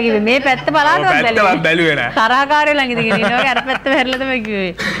හැරිලා කිව්වේ. මේ පැත්ත බලාගෙන බැලුවේ නෑ. තරහකාරයෝ ළඟ ඉඳගෙන ඉන්නවා වගේ අර පැත්තම හැරිලා තමයි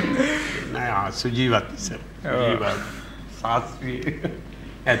කිව්වේ. නෑ සුජීවත් ඉස්සර. සාස්වි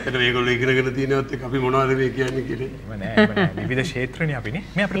ඇත්තට මේගොල්ලෝ ඉගෙනගෙන තියෙනවත් එක අපි මොනවද මේ කියන්නේ කියලා. නෑ විවිධ ක්ෂේත්‍රනේ අපිනේ.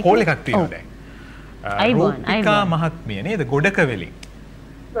 මේ අපිට කෝල් එකක් තියෙනවා දැන්. රූපිකා මහත්මිය නේද ගොඩක වෙලින්.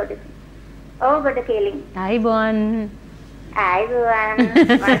 ගොඩක. ඔව් ගොඩක වෙලින්. අයිබෝන්. අයිබෝන්. මම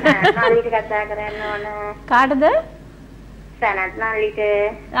නලිට කතා කරන්න ඕන. කාටද? සනත් මල්ලිට.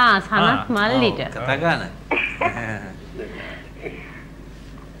 සනත් මල්ලිට. කතා ගන්න.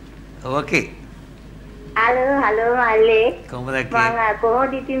 ඕකේ. හලෝ මල්ලේ. කොහොමද මම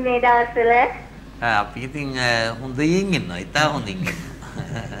කොහොමද ඉතින් මේ දවස්වල? අපි ඉතින් හොඳින් ඉන්නවා. ඉතා හොඳින්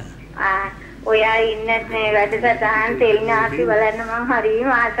ඉන්නවා. ඔයා ඉන්නත් මේ වැඩසටහන් තෙලිනාසි බලන්න මම හරිම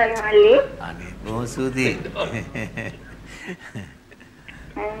ආසයි මල්ලේ. අනේ බොහොම ස්තුතියි.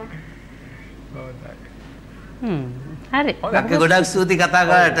 හරි. ඔක්කො ගොඩක් ස්තුතියි කතා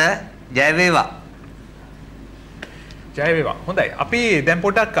කරාට. ජය වේවා. ජය වේවා. හොඳයි. අපි දැන්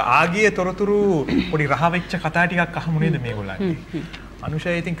පොඩක් ආගිය තොරතුරු පොඩි රහ වෙච්ච කතා ටිකක් අහමු නේද මේගොල්ලන්ගේ.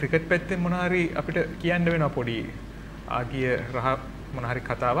 අනුෂය ඉතින් ක්‍රිකට් පැත්තෙන් මොන හරි අපිට කියන්න වෙනවා පොඩි ආගිය රහ මොන හරි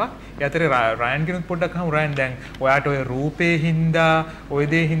කතාවක්. ඒ අතරේ රයන් කෙනුත් පොඩ්ඩක් අහමු. රයන් දැන් ඔයාට ඔය රූපේ හින්දා ඔය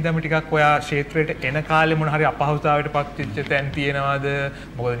දේ හින්දාම ටිකක් ඔයා ක්ෂේත්‍රයට එන කාලේ මොන හරි අපහසුතාවයකට පත් වෙච්ච තැන් තියෙනවද?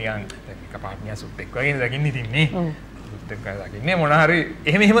 මොකද නිකන් එකපාරට නිකන් සුට් එක්ක වගේ දකින්න ඉතින් නේ. සුට් එක්ක දකින්නේ මොන හරි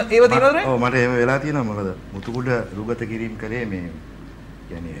එහෙම ඒව තියෙනවද? ඔව් මට එහෙම වෙලා තියෙනවා. මොකද මුතුකුඩ රුගත කිරීම කරේ මේ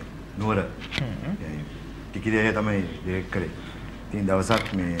කියන්නේ නුවර ටිකිරියේ තමයි ඩිරෙක්ට් කරේ. ඉතින් දවසක්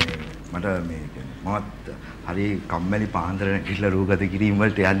මේ මට මේ මමත් හරි කම්මැලි පාන්දර නැගිටලා රූගත කිරීම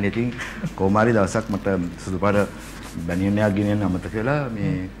වලට යන්නේ. ඉතින් කොහොමාරි දවසක් මට සුදුපාට බැනියන් එකක් ගෙනියන්න අමතක වෙලා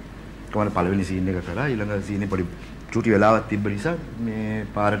මේ කොහොමද පළවෙනි සීන් එක කරා. ඊළඟ සීන් එක පොඩි චූටි වෙලාවක් තිබ්බ නිසා මේ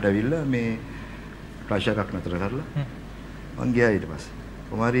පාරට ඇවිල්ලා මේ ක්‍රෂ් එකක් නතර කරලා මං ගියා ඊට පස්සේ.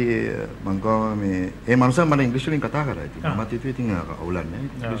 කොහොමාරි මං ගාව මේ ඒ මනුස්සයා මට ඉංග්‍රීසි වලින් කතා කරා. ඉතින් මමත් හිතුවේ ඉතින් අවුලක් නැහැ.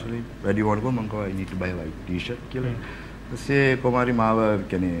 ඉංග්‍රීසි වලින් වැඩි වුණාම මං ගාව I need to buy a white t-shirt කියලා. ඊපස්සේ කොහොමාරි මාව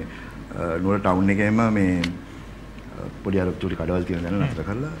කියන්නේ නුවර ටවුන් එකේම මේ පොඩි අර චූටි කඩවල් තියෙන දැන නතර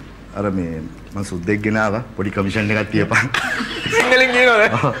කරලා අර මේ මං සුද්දෙක් ගෙනාවා පොඩි කමිෂන් එකක් තියපන්. සිංහලෙන් කියනවද?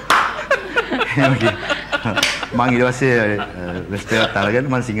 මං ඊට පස්සේ රෙස්ට් එකක් අරගෙන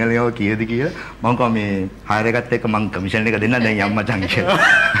මං සිංහලෙන් යව කීයද කියලා මං කව මේ හයර් එකත් එක්ක මං කමිෂන් එක දෙන්න දැන් යම් මචං කියලා.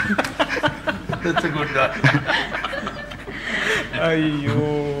 That's a good guy. අයියෝ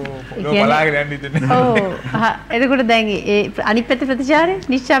බලාගෙන යන්න ඉතින්. ඔව්. එතකොට දැන් ඒ අනිත් පැත්තේ ප්‍රතිචාරය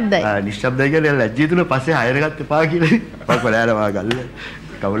නිශ්ශබ්දයි. නිශ්ශබ්දයි කියලා ලැජ්ජී තුන පස්සේ හයර් එකත් එපා කියලා. පස්සේ බලලා වා ගල්ල.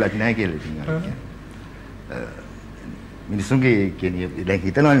 කවුලක් නැහැ කියලා ඉතින් අර. මිනිසුන්ගේ කියන්නේ දැන්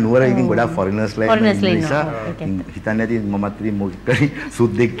හිතනවා නුවර ඉතින් ගොඩාක් ෆොරිනර්ස් ලා නිසා හිතන්නේ නැති මමත් ඉතින් මොකක් කරි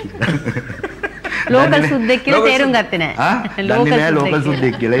සුද්දෙක් කියලා. ලෝකල් සුද්දෙක් කියලා තේරුම් ගත්තේ නැහැ. දන්නේ නැහැ ලෝකල්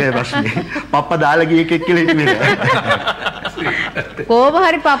සුද්දෙක් කියලා. ඒක ප්‍රශ්නේ. පප්පා දාලා ගිය එකෙක් කියලා හිතුවේ. කොහොම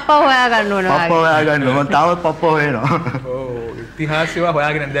හරි පප්පා හොයා ගන්න ඕන වගේ. පප්පා හොයා ගන්න. මම තාම පප්පා හොයනවා. ඔව් ඉතිහාසය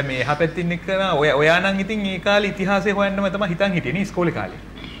හොයාගෙන දැන් මේ එහා පැත්තේ ඉන්න කෙනා ඔයා නම් ඉතින් ඒ කාලේ ඉතිහාසය හොයන්නම තමයි හිතන් හිටියේ නේ ඉස්කෝලේ කාලේ.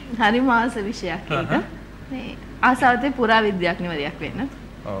 හරි මාස විෂයක් ඒක. මේ ආසාවතේ පුරා විද්‍යාඥවරියක් වෙන්න.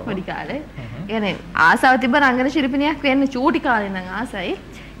 පොඩි කාලේ. يعني ආසාව තිබ්බ රංගන ශිල්පිනියක් වෙන්න චූටි කාලේ නම් ආසයි.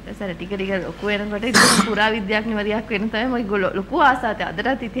 ඊටසර ටික ටික ලොකු වෙනකොට ඉතින් පුරා විද්‍යාඥවරියක් වෙන්න තමයි මගේ ලොකු ආසාවක්.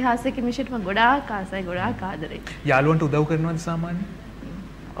 අදටත් ඉතිහාසයේ කෙමිෂට් මම ගොඩාක් ආසයි ගොඩාක් ආදරේ. යාළුවන්ට උදව් කරනවද සාමාන්‍යයෙන්?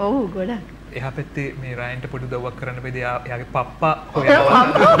 ඔව් ගොඩක්. එහා පැත්තේ මේ රයන්ට පොඩි උදව්වක් කරන්න බෙද එයාගේ පප්පා හොයනවා.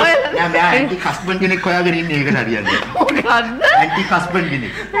 නෑ මම ඇන්ටි හස්බන්ඩ් කෙනෙක් හොයාගෙන ඉන්නේ ඒකට හරියන්නේ. මොකද්ද? ඇන්ටි හස්බන්ඩ්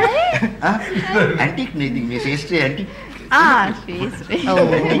කෙනෙක්. ඇන්ටික් නේ ඉතින් මේ ශේෂ්ත්‍රයේ ඇන්ටික්. ශේෂ්ත්‍රයේ. ඔව්.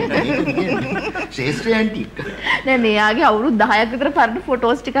 ශේෂ්ත්‍රයේ ඇන්ටික්. නෑ මෙයාගේ අවුරුදු 10ක් විතර පරණ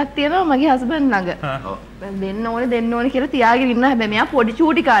ෆොටෝස් ටිකක් තියෙනවා මගේ හස්බන්ඩ් ළඟ. ඔව්. දෙන්න ඕනේ කියලා තියාගෙන ඉන්නවා. හැබැයි මෙයා පොඩි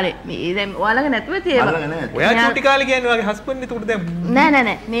චූටි කාලේ. මේ දැන් ඔයාලඟ නැතුව තියෙනවා. ඔයා චූටි කාලේ කියන්නේ ඔයාගේ හස්බන්ඩ් එතකොට දැන්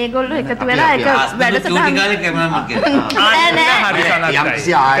නෑ මේගොල්ලෝ එකතු වෙලා එක වැඩසටහන චූටි කාලේ කැමරාමන් කියලා. නෑ හරි සනත්. යම්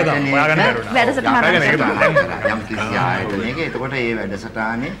කිසි ආයතනයක වැඩසටහනක යම් කිසි ආයතනයක එතකොට ඒ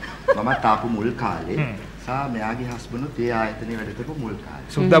වැඩසටහනේ මම තාපු මුල් කාලේ සා මෙයාගේ හස්බන්ඩ් ඒ ආයතනයේ වැඩ කරපු මුල් කාලේ.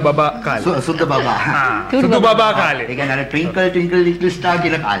 සුද්දා බබා කාලේ. සුද්දා බබා. සුදු බබා කාලේ. ඒ කියන්නේ ට්වින්කල් ට්වින්කල් ලිටල් ස්ටාර්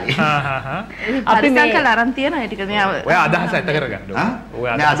කියලා කාලේ. අපි මේක අරන් තියන ඒ ටික මෙයා ඔයා අදහස ඇත්ත කරගන්න ඕන.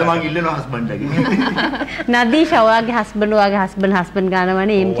 ඔයා නෑ අද මං ඉල්ලනවා හස්බන්ඩ්ගේ. නදීෂා ඔයාගේ හස්බන්ඩ්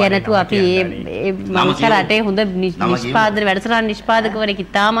ගන්නවනේ එම් කිය නැතුව අපි මේ මනුෂ්‍ය රටේ හොඳ නිෂ්පාදන වැඩසටහන් නිෂ්පාදකවරයෙක්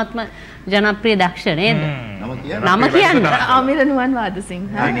ඉතාමත්ම ජනප්‍රිය දක්ෂ නේද? නම කියන්න. අමිල නුවන් වාදසිංහ.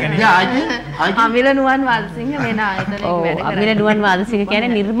 අමිල නුවන් වාදසිංහ වෙන ආයතනයක වැඩ කරනවා. අමිල නුවන් වාදසිංහ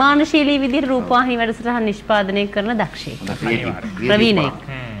කියන්නේ නිර්මාණශීලී විදිහට රූපවාහිනී වැඩසටහන් නිෂ්පාදනය කරන දක්ෂයෙක්. ප්‍රවීණයෙක්.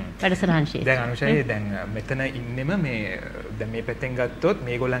 වැඩසටහන් ශීලී. දැන් අනුෂායි දැන් මෙතන ඉන්නෙම මේ දැන් මේ පැත්තෙන් ගත්තොත්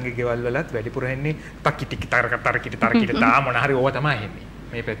මේගොල්ලන්ගේ ගෙවල් වලත් වැඩිපුර එන්නේ ටකිටිකි තරකිට තා මොන හරි ඕවා තමයි එන්නේ.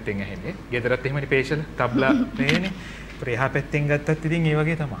 මේ පැත්තෙන් ඇහෙන්නේ. ගෙදරත් එහෙමනේ පේෂල් තබ්ලා පේන්නේ. ප්‍රේහා පැත්තෙන් ගත්තත් ඉතින් ඒ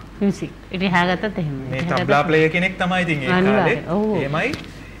වගේ තමයි. මියුසික්. ඉතින් හාගත්තත් එහෙම. මේ තබ්ලා ප්ලේයර් කෙනෙක් තමයි ඉතින් ඒ කාලේ. එහෙමයි.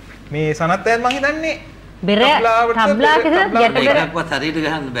 මේ සනත් අයත් මං හිතන්නේ බෙර තබ්ලා කියලා යට බෙර එකක්වත් හරියට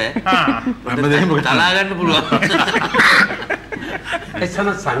ගහන්න බෑ. හැමදේම තලා ගන්න පුළුවන්.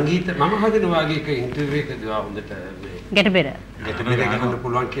 එසන සංගීත මම හදින වාගේ එක ඉන්ටර්විව් එකකදී හොඳට මේ ගැට බෙර ගන්න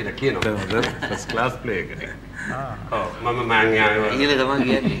පුළුවන් කියලා කියනවා. ෆස්ට් ක්ලාස් ප්ලේයර් කෙනෙක්. ඔව් මම මං යාළුවා. ඊළඟ තමයි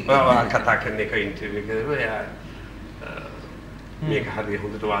කියන්නේ. ඔව් කතා කරන එක ඉන්ටර්විව් එකකදී එයා මේක හරිය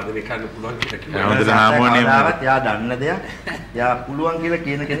හොඳට වාදනය කරන්න පුළුවන් කියලා කිව්වා. හොඳට හාමෝනියම්. යා දන්න දෙයක්. යා පුළුවන් කියලා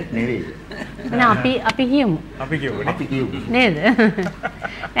කියන කෙනෙක් නෙවෙයි. නෑ අපි කියමු. අපි කියමු. නේද?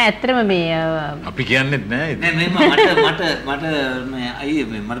 නෑ ඇත්තටම මේ අපි කියන්නේත් නෑ. නෑ මේ මට මේ අයියේ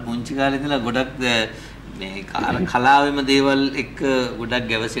මේ මට පුංචි කාලේ ඉඳලා ගොඩක් මේ කලාවෙම දේවල් එක්ක ගොඩක්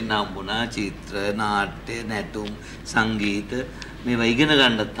ගැවසෙන්න හම්බුණා. චිත්‍ර, නාට්‍ය, නැටුම්, සංගීත මේවා ඉගෙන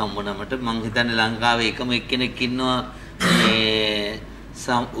ගන්නත් හම්බුණා මට. මං හිතන්නේ ලංකාවේ එකම එක්කෙනෙක් ඉන්නවා මේ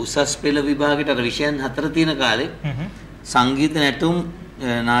උසස් පෙළ විභාගයට අර විෂයන් 4 තියෙන කාලේ සංගීත නැටුම්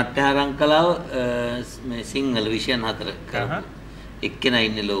නාට්‍ය හරංකලාව මේ සිංහල විෂයන් 4 කරපු එක්කෙනා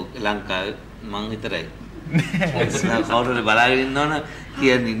ඉන්නේ ලංකාවේ මං විතරයි. කවුරුහරි බලාගෙන ඉන්නවනම්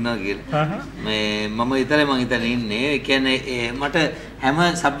කියන්න ඉන්නවා කියලා. මේ මම විතරයි මං හිතන්නේ ඉන්නේ. ඒ කියන්නේ මට හැම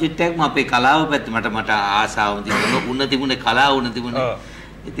සබ්ජෙක්ට් එකක්ම අපේ කලාව පැත්තේ මට ආසාව තිබුණා. උන්න තිබුණේ කලාව උන්න තිබුණේ.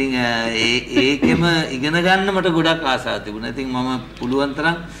 ඉතින් ඒකෙම ඉගෙන ගන්න මට ගොඩක් ආසාවක් තිබුණා. ඉතින් මම පුළුවන්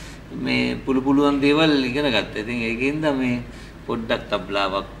තරම් මේ පුළුවන් දේවල් ඉගෙන ගත්තා. ඉතින් ඒකෙන්ද මේ පොඩ්ඩක්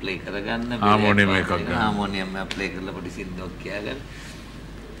තබ්ලාවක් ප්ලේ කරගන්න, හාමෝනියම් එකක් ගන්න. හාමෝනියම් එක ප්ලේ කරලා පොඩි සින්දුවක් කියාගන්න.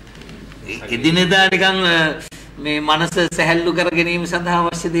 එදිනෙදා නිකන් මේ මනස සැහැල්ලු කර ගැනීම සඳහා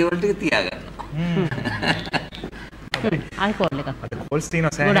අවශ්‍ය දේවල් ටික තියාගන්නවා. අයිකෝල් එකක්. කෝල්ස්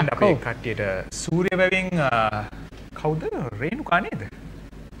තියෙනවා සෑහෙන අපේ කට්ටියට. සූර්ය වැවෙන් කවුද? රේණුකා නේද?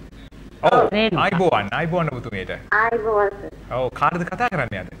 ඔව් අයිබෝන් ඔබතුමියට. ඔව් කාටද කතා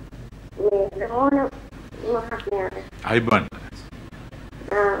කරන්නේ අද? මේ රෝහණ මහත්මයාට. අයිබෝන්.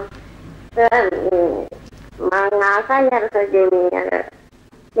 මම ආසයි අර සජේමී අර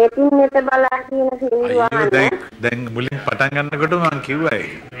මෙතින් මෙත බලා කියන සින්දුව අහන්න. දැන් මුලින් පටන් ගන්නකොට මම කිව්වා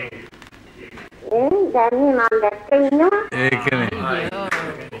ඒක. දැන් මම දැක්කේ ඉන්නවා. ඒකනේ.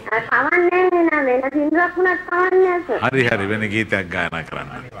 කවන්නේ නෑ වෙන සින්දුවක් වුණත් කවන්නේ නැස. හරි වෙන ගීතයක් ගායනා කරන්න.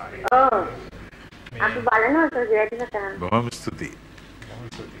 ඔව්. අපි බලනවා සජේට. බොහොම ස්තුතියි.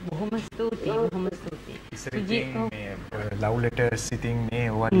 බොහොම ස්තුතියි. ඉතින් මේ ලව් ලෙටර්ස් ඉතින් මේ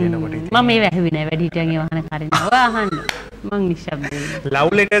ඔයා ලියනකොට ඉතින් මම මේ වැහුවේ නෑ වැඩි හිටියන් ඒව අහන කාරින්. ඔයා අහන්න. මං නිශ්ශබ්දයි. ලව්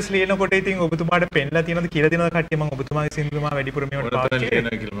ලෙටර්ස් ලියනකොට ඉතින් ඔබතුමාට පෙන්ලා තියෙනවද කියලා දෙනවද කට්ටිය? මම ඔබතුමාගේ සින්දු මම වැඩිපුර මේවට පාවිච්චි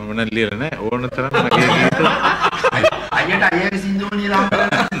කරනවා කියලා මම නම් ලියලා නෑ. ඕන තරම් මගේ ගීත අයියට සින්දු ලියලා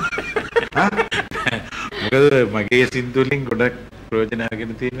මොකද මගේ සින්දු වලින් ගොඩක් ප්‍රයෝජන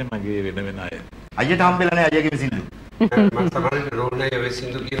අරගෙන තියෙන්නේ මගේ වෙන අය. අයියට හම්බෙලා නෑ අයියගේ සින්දු. මම සමහරවිට රෝණයි ඔය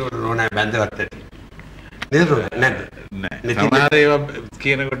සින්දු කියනකොට රෝණයි බැඳගත්තා. නේද නැද්ද? නෑ. සමහර ඒවා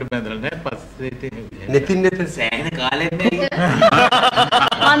කියනකොට බැඳලා නෑ. පස්සේ ඉතින් නෙතින් සෑහෙන කාලෙත් නෑ.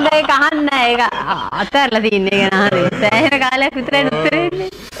 මම ඒක අහන්නේ ඒක අතහැරලා තින්නේ ඒක නහනේ. සෑහෙන කාලයක් විතරයි උත්තරේ ඉන්නේ.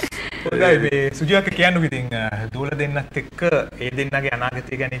 හොඳයි මේ සුජියක් කියන්නකෝ ඉතින් දූල දෙන්නත් එක්ක ඒ දෙන්නගේ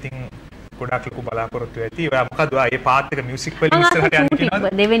අනාගතය ගැන ඉතින් ගොඩක් ලොකු බලාපොරොත්තු ඇති. ඔයා මොකද ඔයා මේ පාත් එක මියුසික් වලින් ඉස්සරහට යන්න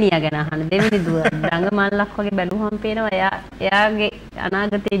කියනවාද? දෙවෙනියා ගැන අහන්න. දෙවෙනි දුව රංගමල්ලක් වගේ බැලුවම පේනවා එයාගේ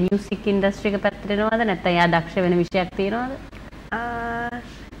අනාගතේ මියුසික් ඉන්ඩස්ට්‍රි එක පැත්තට යනවද නැත්නම් එයා දක්ෂ වෙන විෂයක් තියෙනවද?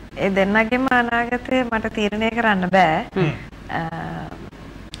 ඒ දෙන්නගේම අනාගතය මට තීරණය කරන්න බෑ.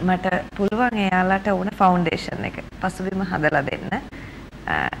 මට පුළුවන් එයාලට ඕන ෆවුන්ඩේෂන් එක පසුබිම හදලා දෙන්න.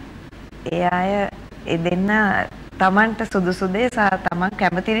 ඒ අය ඒ දෙන්න තමන්ට සුදුසු දේ සහ තමන්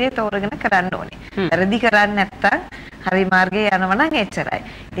කැමති දේ තෝරගෙන කරන්න ඕනේ. වැරදි කරන්නේ නැත්තම් හරි මාර්ගයේ යනවා නම් එච්චරයි.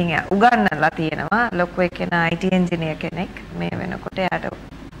 ඉතින් උගන්වලා තියෙනවා ලොකු එකෙනා IT එන්ජිනියර් කෙනෙක් මේ වෙනකොට යාට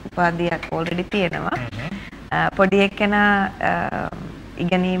උපාධියක් ඔල්රෙඩි තියෙනවා. පොඩි එකෙනා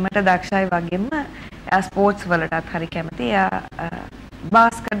ඉගෙනීමට දක්ෂයි වගේම එයා ස්පෝර්ට්ස් වලටත් හරි කැමති. එයා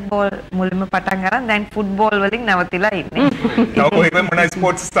බාස්කට්බෝල් මුලින්ම පටන් ගන්න දැන් ෆුට්බෝල් වලින් නැවතිලා ඉන්නේ. තව කොහෙද මොන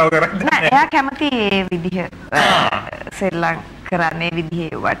ස්පෝර්ට්ස් තව කරන්නේ? එයා කැමති ඒ විදිහ සෙල්ලම් කරන්නේ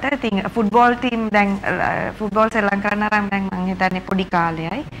විදිහේ වට. ඉතින් ෆුට්බෝල් ටීම් දැන් ෆුට්බෝල් සෙල්ලම් කරන අරන් දැන් මම හිතන්නේ පොඩි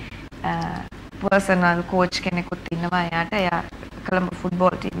කාලෙයි පර්සනල් කෝච් කෙනෙකුත් ඉන්නවා එයාට. එයා කොළඹ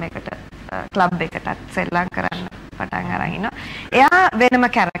ෆුට්බෝල් ටීම් එකට ක්ලබ් එකටත් සෙල්ලම් කරන්න පටන් අරන් ඉන්නවා. එයා වෙනම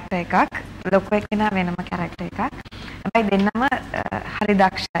කැරක්ටර් එකක්, ලොකු එකනා වෙනම කැරක්ටර් එකක්. හැබැයි දෙන්නම හරි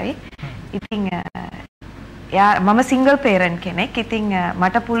දක්ෂයි. ඉතින් මම සිංගල් පේරන්ට් කෙනෙක්. ඉතින්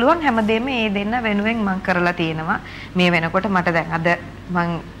මට පුළුවන් හැමදේම මේ දෙන්න වෙනුවෙන් මම කරලා තියෙනවා. මේ වෙනකොට මට දැන් අද මං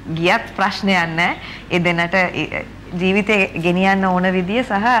ගියත් ප්‍රශ්නයක් නැහැ. ඒ දෙන්නට ජීවිතේ ගෙනියන්න ඕන විදිය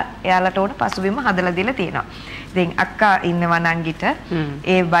සහ එයාලට ඕන පසුබිම හදලා දීලා තියෙනවා. ඉතින් අක්කා ඉන්නවා නංගිට.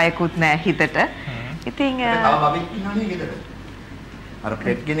 ඒ බයකුත් නැහැ හිතට. ඉතින් අර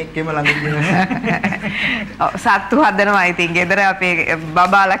පෙට් කෙනෙක්ගෙම ළඟදී සත්තු හදනවා. ඉතින් ගෙදර අපේ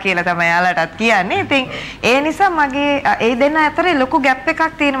බබාලා කියලා තමයි යාලටත් කියන්නේ. ඉතින් ඒ නිසා මගේ ඒ දෙන්න අතරේ ලොකු ગેප් එකක්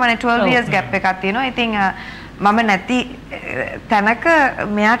තියෙනවානේ. 12 years ગેප් එකක් තියෙනවා. ඉතින් මම නැති තැනක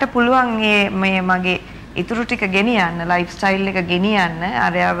මෙයාට පුළුවන් මේ මගේ ඉතුරු ටික ගෙනියන්න, ලයිෆ් ස්ටයිල් එක ගෙනියන්න.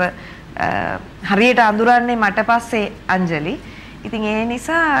 අරයව හරියට අඳුරන්නේ මට පස්සේ අංජලි. ඉතින් ඒ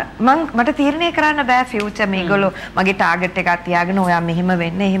නිසා මට තීරණය කරන්න බෑ ෆියුචර් මේගොල්ලෝ මගේ ටාගට් එකක් තියාගෙන ඔයා මෙහෙම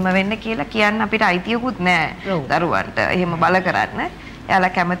වෙන්න කියලා කියන්න අපිට අයිතියකුත් නෑ දරුවන්ට එහෙම බල කරන්න.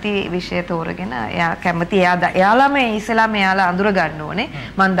 එයාලා කැමති විෂය තෝරගෙන එයා කැමති එයාලාම ඉස්සෙල්ලාම එයාලා අඳුර ගන්න ඕනේ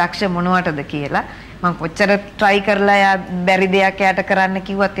මං දක්ෂ මොනවටද කියලා. මං කොච්චර try කරලා එයා බැරි දෙයක් එයාට කරන්න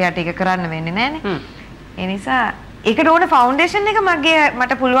කිව්වත් එයාට ඒක කරන්න වෙන්නේ නෑනේ. ඒ නිසා ඒකට ඕන ෆවුන්ඩේෂන් එක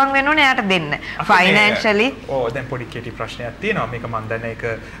මට පුළුවන් වෙන්න ඕනේ එයාට දෙන්න. ෆයිනෑන්ෂලි දැන් පොඩි කෙටි ප්‍රශ්නයක් තියෙනවා. මේක මම දන්නේ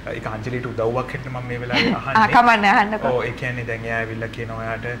ඒක අංජලිට උදව්වක් වෙන්න මම මේ වෙලාවේ අහන්නේ. කමන්නේ අහන්නකෝ. ඒ කියන්නේ දැන් එයා ඇවිල්ලා කියනවා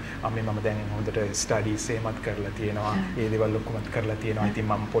එයාට අම්මේ මම දැන් හොඳට ස්ටඩීස් එහෙමත් කරලා තියෙනවා. ඒ දේවල් ඔක්කොමත් කරලා තියෙනවා. ඉතින්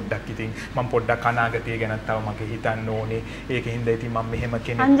මම පොඩ්ඩක් අනාගතය ගැන තව මගේ හිතන්න ඕනේ. ඒකින්ද ඉතින් මම මෙහෙම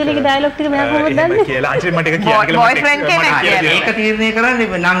කෙනෙක් අංජලිගේ ඩයලොග් ටික මෙයා කොහොමද දන්නේ? කියලා අංජලි මට ඒක කියන්නේ. බොයිෆ්‍රෙන්ඩ් කෙනෙක්. ඒක තීරණය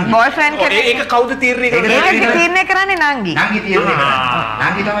කරන්නේ නංගි. බොයිෆ්‍රෙන්ඩ් කෙනෙක්. ඒක කවුද තීරණය කරන්නේ? කරන්නේ නංගි. නංගි තීරණය කරන්නේ.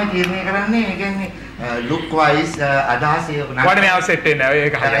 නාගි තමයි තීරණය කරන්නේ. ඒ කියන්නේ look wise අදහස වඩ මේ අවසෙට් වෙන්නේ නැහැ.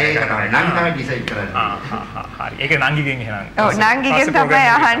 ඒක හරියට. ඒක තමයි. නාගි තමයි ඩිසයිඩ් කරන්නේ. හරි. ඒක නංගිගෙන් එහෙනම්. ඔව් නංගිගෙන් තමයි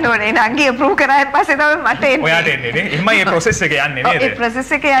අහන්න ඕනේ. නංගි අප්‍රූව් කරාට පස්සේ තමයි මට එන්නේ. ඔයාට එන්නේ නේ. එහෙමයි මේ process එක යන්නේ නේද? ඒ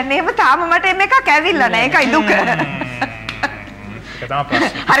process එක යන්නේ එහෙම තාම මට මේකක් ඇවිල්ලා නැහැ. ඒකයි දුක.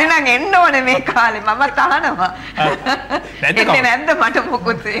 හරි නම් එන්න ඕනේ මේ කාලේ මමත් අහනවා. එන්නේ නැද්ද මට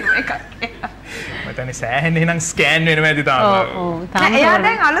මොකුත් මේකක්. මතන්නේ සෑහෙන එහෙනම් ස්කෑන් වෙනවා ඇති තාම. ඔව්. එයා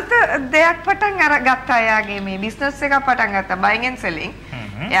දැන් අලුත දෙයක් පටන් අරගත්තා. එයාගේ මේ බිස්නස් එකක් පටන් ගත්තා. buying and selling.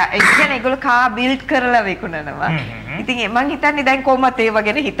 එයා ඒ කියන්නේ ඒගොල්ලෝ කා බිල්ඩ් කරලා විකුණනවා. ඉතින් මම හිතන්නේ දැන් කොහොමද ඒව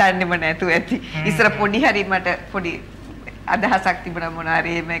ගැන හිතන්නෙම නැතුව ඇති. ඉස්සර පොඩි හරි මට පොඩි අදහසක් තිබුණා මොනවා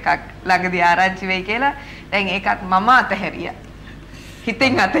හරි මේකක් ළඟදී ආරංචි වෙයි කියලා. දැන් ඒකත් මම අතහැරියා.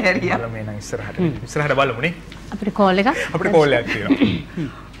 හිතෙන් අතහැරියා. බලමු එහෙනම් ඉස්සරහට බලමු නේ. අපිට කෝල් එකක්. අපිට කෝල් එකක් තියෙනවා.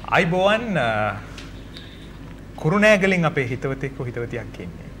 අයිබෝවන් කුරුණෑගලින් අපේ හිතවතෙක් හිතවතියක්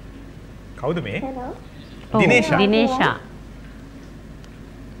ඉන්නේ. කවුද මේ? දිනේෂා. දිනේෂා.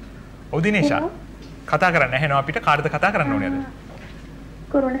 ඔව් දිනේෂා. කතා කරන්න ඇහෙනවා අපිට. කාටද කතා කරන්න ඕනේද?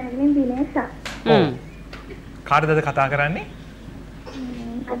 කුරුණෑගලින් දිනේෂා. ඔව්. කාටද කතා කරන්නේ?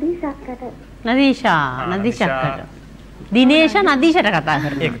 නදීෂාකට. නදීෂාකට. දිනේෂා නදීෂාට කතා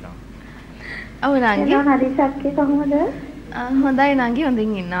කරනවා. ඒක තමයි. ඔව් නංගි. නදීෂාක්ගේ කොහොමද? හොඳයි නංගි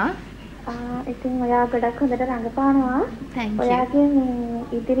හොඳින් ඉන්නවා. ඉතින් ඔයා ගොඩක් හොඳට රඟපානවා. ඔයාගේ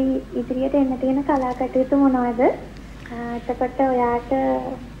මේ ඉදිරියට එන්න තියෙන කලා කටයුතු මොනවද? එතකොට ඔයාට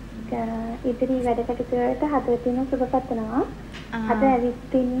ඉදිරි වැඩ කටයුතු වලට හදවතින් සුබ පතනවා. අද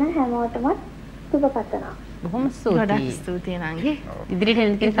ඇවිත් ඉන්න හැමෝටම සුබ පතනවා. බොහොම ස්තුතියි. ස්තුතියි නංගි. ඉදිරියට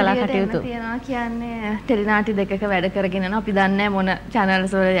එන්න තියෙන කලා කටයුතු. තියනවා කියන්නේ ටෙලිනාටි දෙකක වැඩ කරගෙන යනවා. අපි දන්නේ මොන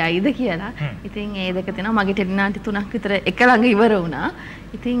channels වල යයිද කියලා. ඉතින් ඒ දෙක තියෙනවා. මගේ ටෙලිනාටි 3ක් විතර එක ළඟ ඉවර වුණා.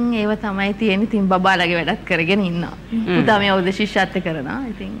 ඉතින් ඒව තමයි තියෙන්නේ. ඉතින් බබාලගේ වැඩක් කරගෙන ඉන්නවා. පුතා මේ අවුරුදු ශිෂ්‍යත්ව කරනවා.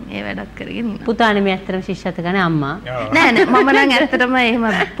 ඉතින් ඒ වැඩක් කරගෙන ඉන්නවා. පුතානේ මේ ඇත්තටම ශිෂ්‍යත්ව ගන්නේ අම්මා. නෑ නෑ මම නම් ඇත්තටම එහෙම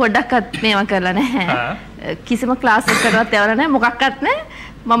පොඩ්ඩක්වත් මේවා කරලා නැහැ. කිසිම ක්ලාස් එකකටවත් යවලා නැහැ. මොකක්වත් නැහැ.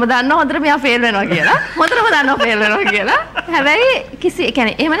 මම දන්නවා හොඳට මෙයා ෆේල් වෙනවා කියලා. හොඳටම දන්නවා ෆේල් වෙනවා කියලා. හැබැයි කිසි ඒ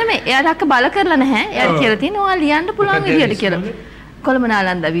කියන්නේ එහෙම නෙමෙයි. එයා දක්ක බල කරලා නැහැ. එයාට කියලා තියෙනවා ඔයා ලියන්න පුළුවන් විදියට කියලා. කොළඹ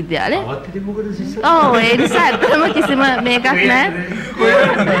නාලන්ද විද්‍යාලේ. ඔව් ඒ නිසා ඇත්තම කිසිම මේකක් නැහැ.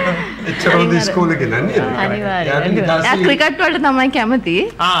 එච්චරම ඉස්කෝලේ ගිහන්නේ. අනිවාර්යයෙන්. එයා ක්‍රිකට් වලට තමයි කැමති.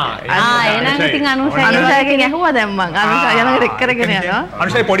 එහෙනම් ඉතින් අනුෂාගෙන් ඇහුවා දැන් මං. අනුෂා යනකට එක් කරගෙන යනවා.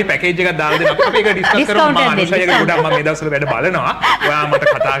 අනුෂායි පොඩි පැකේජ් එකක් දාලා දෙන්න. අපි ඒක ඩිස්කස් කරමු. මම අනුෂායිගේ ගොඩක් මම මේ දවස්වල වැඩ බලනවා. ඔයා මට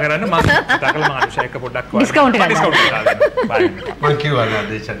කතා කරන්න මම කතා කළා මම අනුෂා එක්ක පොඩ්ඩක් ඩිස්කවුන්ට් එකක් දාලා බයි. මං කිව්වා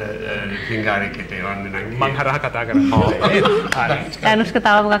නදීෂට ෆින්ගාරෙකට එවන්න නංගි. මං හරහා කතා කරනවා. හරි. අනුෂ්ක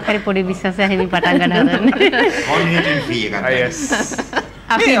තව මොකක් හරි පොඩි බිස්නස් එකක් හිමි පටන් ගන්න හදන්නේ. කොන්ඩිනේටින් ෆී එකක්. yes.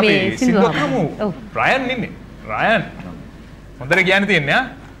 අපි මේ සින්දුව ඔව් රයන් ඉන්නේ. රයන්. හොඳට කියන්න තියන්නේ ආ.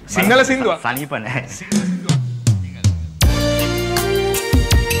 සිංහල සින්දුව. සනීප නැහැ.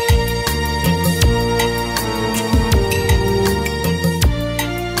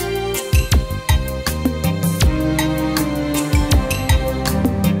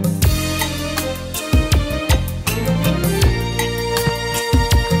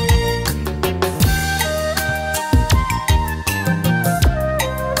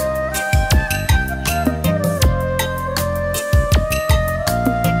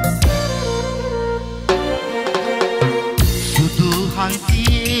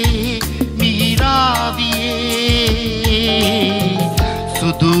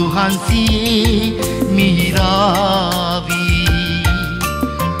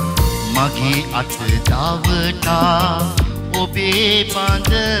 මගේ අත දවටා ඔබේ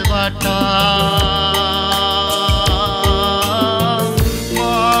පඳ වටා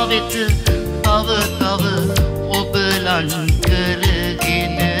මා වෙත තව තව ඔබ ලං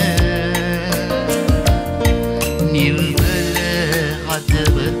කරගෙන නිර්මල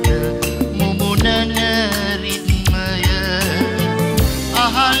හදවත මුමුණන රිද්මය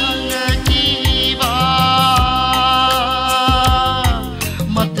අහන්න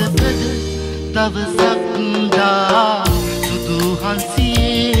දවසක්දා සුදු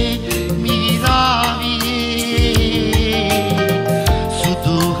හන්සියේ මිහිරාවියේ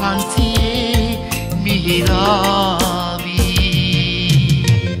සුදු හන්සියේ මිහිරාවී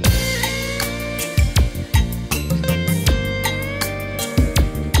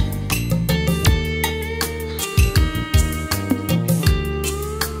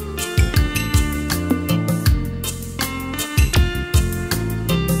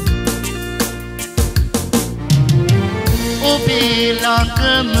ඔබේ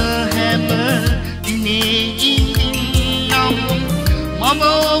ළඟම හැම දිනේ ඉන්නම් මම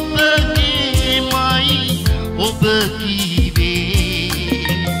ඔබගේමයි ඔබ කීවේ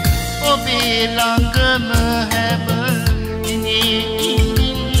ළඟම හැම දිනේ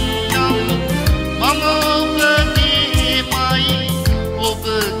ඉඳින්නම් මම ඔබගේමයි ඔබ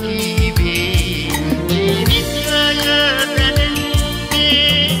කීවේ ජීවිතය දැනෙන්නේ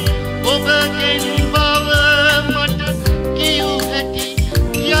ඔබගෙන් බව මට කියු හැකි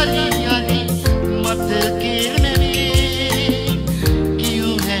යලි යලි මතකේ නැවේ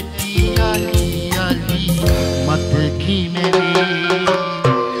කියු හැකි යලි යලි මතකේ නැවේ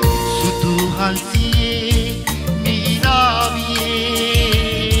සුදු හංසියේ මිහිරාවියේ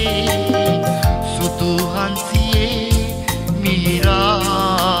සුදු හංසියේ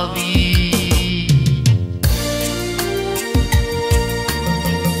මිහිරාවී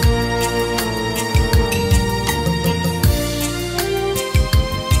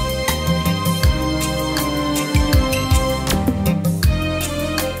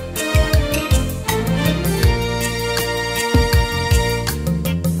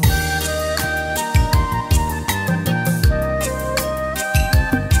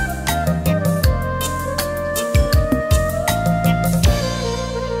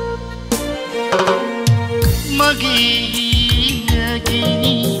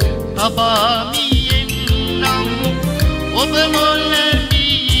අබාමියෙන්නම් ඔබ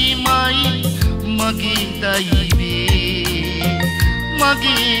නොලැබීමයි මගේ දෛවේ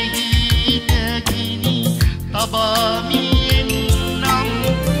මගේ හිතකිනි අබාමියෙන්නම්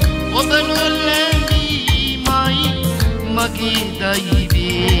ඔබ නොලැබීමයි මගේ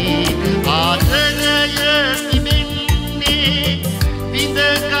දෛවේ ආදරය තිබෙන්නේ විඳ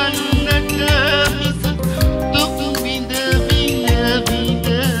ගන්නට මිස දුක් විඳ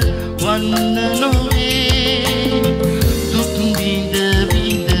වන්න නොවේ දුක් විඳ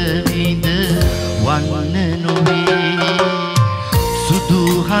වන්න නොවේ සුදු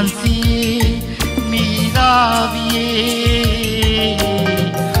හංසියේ මිහිරාවියේ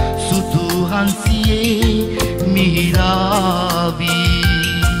සුදු හංසියේ මිහිරාවී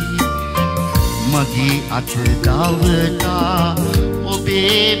මගේ අත දවටා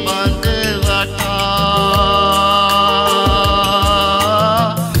ඔබේ බඳ වටා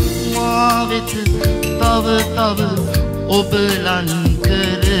තව තව ඔබ ලං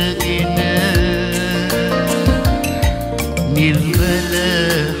කරගෙන නිර්වල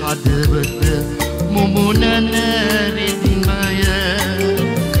හදවත මුමුණන රිද්මය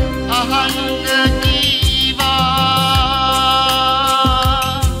අහන්න කීවා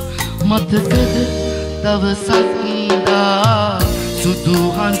මතකද දවසක්දා සුදු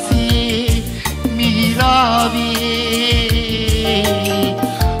හංසියේ මිහිරාවියේ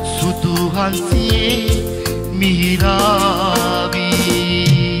සුදු හංසියේ මිහිරාවී.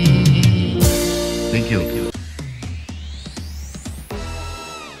 Thank you.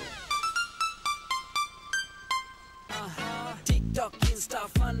 TikTok, Insta,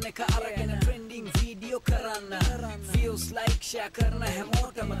 fun එක අරගෙන trending video කරන්න views like share කරන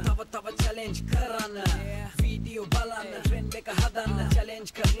හැමෝටම තව challenge කරන්න video බලන්න trend එක හදන්න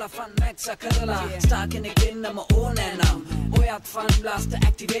challenge කරලා fun max කරලා star කෙනෙක් වෙන්නම ඕනේ නම් ඔයත් fun blaster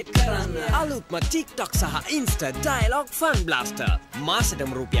activate කරන්න අලුත්ම TikTok සහ Insta dialog fun blaster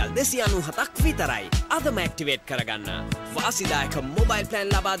මාසෙටම රුපියල් 297ක් විතරයි අදම activate කරගන්න වාසිදායක mobile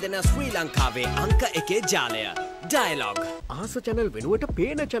plan ලබා දෙන ශ්‍රී ලංකාවේ අංක 1 ජාලය dialog ආස channel වෙනුවට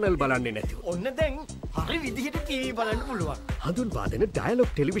පේන channel බලන්නේ නැතිව ඔන්න දැන් හරි විදිහට TV බලන්න පුළුවන් හඳුන්වා දෙන dialog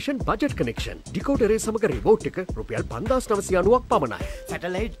television budget connection decoder සමග remote එක රුපියල් 5990ක් පමණයි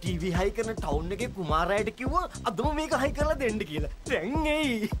satellite TV high කරන town එකේ කුමාරයාට කිව්වා අදම මේක high කරලා දෙන්න කියලා දැන්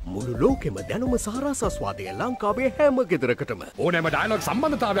එයි මුළු ලෝකෙම දැනුම සහ රසාස්වාදය ලංකාවේ හැම ගෙදරකටම ඕනෑම dialog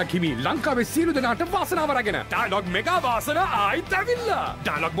සම්බන්ධතාවයක් හිමි ලංකාවේ සියලු දෙනාට වාසනාව අරගෙන dialog මෙගා වාසන ආයිත් ඇවිල්ලා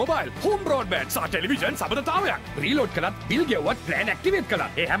dialog mobile home broadband සහ ටෙලිවිෂන් සම්බන්ධතාවයක් රීලෝඩ් කළත් බිල් ගෙවුවත් ප්ලෑන් ඇක්ටිවේට්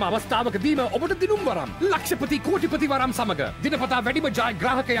කළත් ඒ හැම අවස්ථාවකදීම ඔබට දිනුම් වරම් ලක්ෂපති කෝටිපති වරම් සමග දිනපතා වැඩිම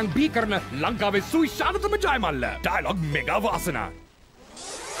ජයග්‍රාහකයන් බී කරන ලංකාවේ සුවිශාලතම ජයමල්ල dialog මෙගා වාසනා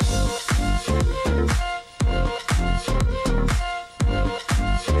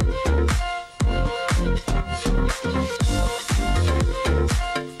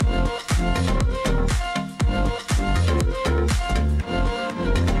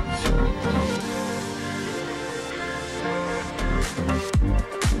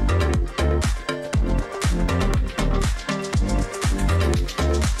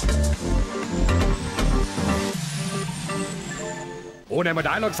ඕනෑම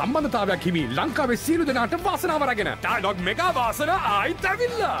dialog සම්බන්ධතාවයක් හිමි ලංකාවේ සියලු දෙනාට වාසනාව අරගෙන dialog මෙගා වාසන ආයිත්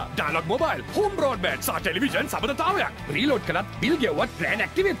ඇවිල්ලා dialog mobile home broadband සහ ටෙලිවිෂන් සම්බන්ධතාවයක් රීලෝඩ් කළත් බිල් ගෙවුවත් ප්ලෑන්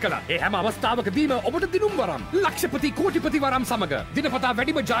ඇක්ටිවේට් කළත් ඒ හැම අවස්ථාවකදීම ඔබට දිනුම් වරම් ලක්ෂපති කෝටිපති වරම් සමග දිනපතා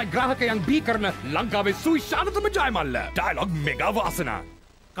වැඩිම ජයග්‍රාහකයන් බී කරන ලංකාවේ සුවිශාලතම ජයමල්ල dialog මෙගා වාසනා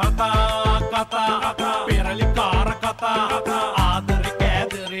කතා පෙරලි කාර කතා ආදර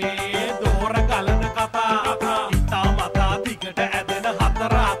කෑදරේ දෝර ගලන කතා ඉතා මතා දිගට ඇදෙන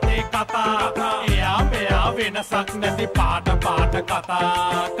හතර අතේ කතා එයා මෙයා වෙනසක් නැති පාට කතා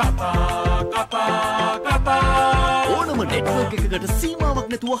ඕනම නෙට්වර්ක් එකකට සීමාවක්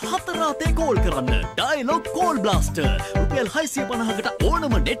නැතුව හතර අතේ කෝල් කරන්න ඩයලොග් කෝල් බ්ලාස්ටර් රුපියල් 650කට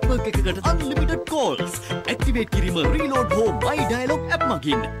ඕනම නෙට්වර්ක් එකකට අන්ලිමිටඩ් කෝල්ස් ඇක්ටිවේට් කිරීම රීලෝඩ් හෝ මයි ඩයලොග් ඇප්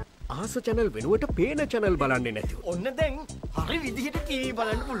මගින් ආස channel වෙනුවට පේන channel බලන්නේ නැතිව. ඔන්න දැන් හරි විදිහට TV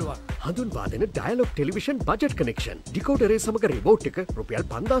බලන්න පුළුවන්. හඳුන්වා දෙන Dialog Television budget connection. decoder සමග remote එක රුපියල්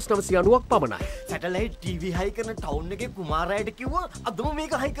 5990ක් පමණයි. සැටලයිට් TV හයි කරන ටවුන් එකේ කුමාරයාට කිව්වා අදම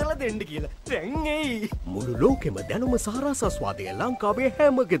මේක හයි කරලා දෙන්න කියලා. දැන් එයි. මුළු ලෝකෙම දැනුම සහ රසාස්වාදය ලංකාවේ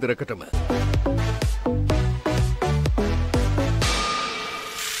හැම ගෙදරකටම.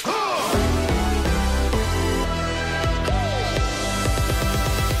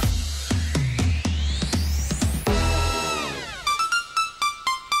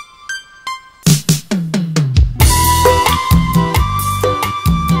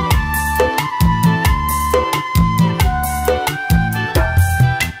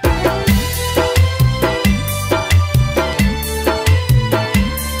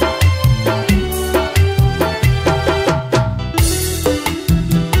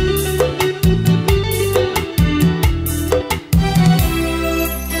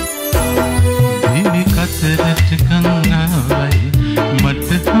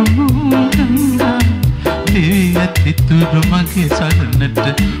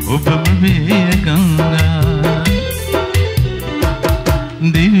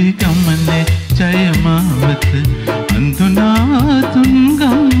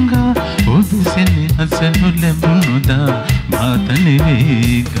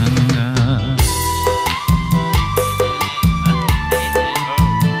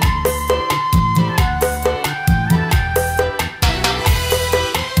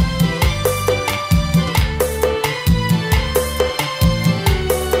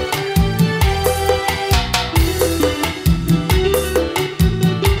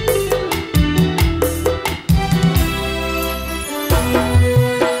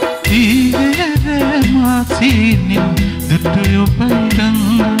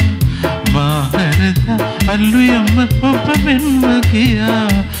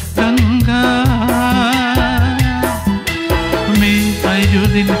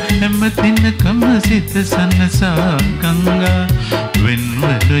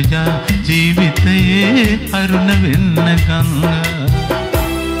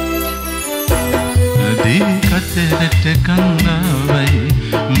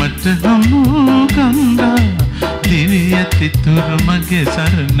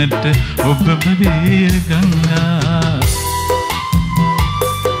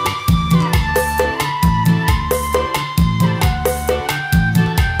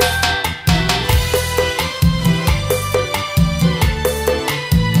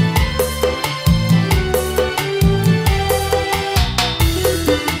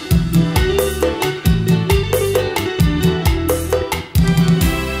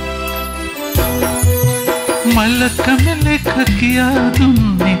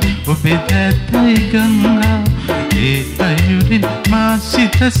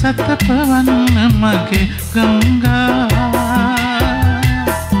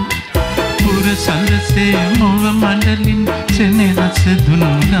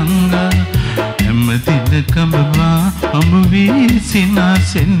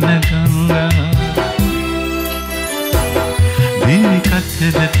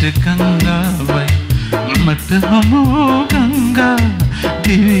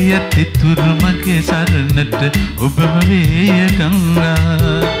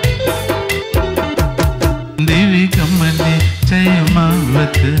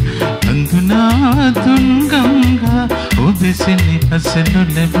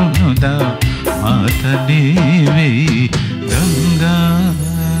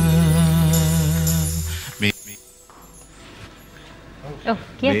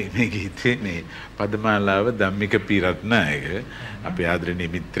 මේ ගීතේ මේ පදමාලාව ධම්මික පීරත්නායක අපේ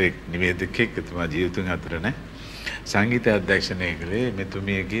ආදරණීය මිත්‍රෙක් නිවේදකෙක් එතුමා ජීවිතුන් අතර නේ සංගීත අධ්‍යක්ෂණය කළේ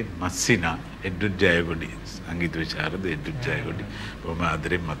මෙතුමියගේ මස්සිනා එඩ්ඩුත් ජයගොඩි සංගීත විශාරද එඩ්ඩුත් ජයගොඩි බොහොම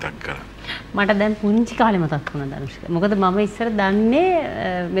ආදරෙන් මතක් කරා. මට දැන් පුංචි කාලේ මතක් වුණා ධනුෂ්ක. මොකද මම ඉස්සර දන්නේ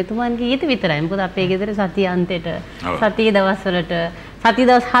මෙතුමන්ගේ ගීත විතරයි. මොකද අපේ ගෙදර සතිය අන්තයට සතියේ දවස්වලට සති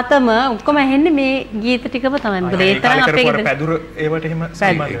දවස් 7ම ඔක්කොම ඇහෙන්නේ මේ ගීත ටිකම තමයි. මොකද ඒ තරම් අපේ ගෙදර පැදුර ඒවට එහෙම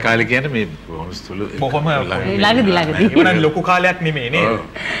ඒ කාලේ කියන්නේ මේ බොහොම සුළු ළඟදී ඒවනම් ලොකු කාලයක් නෙමෙයි නේද?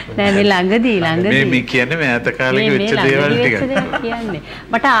 නෑ මේ ළඟදී මේ කියන්නේ මේ ඈත කාලේ වෙච්ච දේවල් ටික කියන්නේ.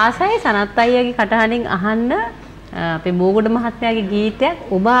 මට ආසයි සනත් අයියාගේ කටහඬින් අහන්න අපේ බෝගොඩ මහත්මයාගේ ගීතයක්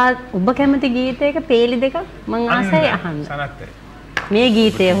ඔබ කැමති ගීතයක පේලි දෙකක් මම ආසයි අහන්න. මේ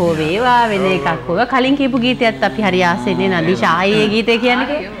ගීතය හෝ වේවා වෙන එකක් හෝ කලින් කියපු ගීතයත් අපි හරි ආසෙන්නේ නදීෂා ආයේ ගීතය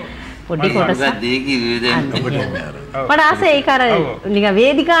කියන්නේ පොඩි කොටසක්. මට ආසයි ඒක අර නිකන්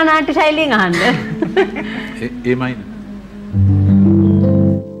වේදිකා නාට්‍ය ශෛලියෙන් අහන්න. එමයි.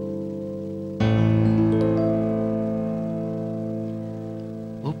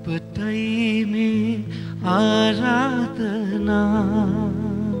 ඔබටයි මේ ආරාධනා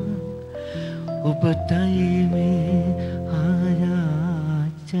ඔබටයි මේ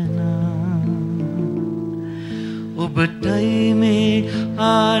ඔබටයි මේ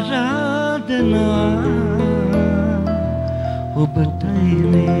ආරාධනා ඔබටයි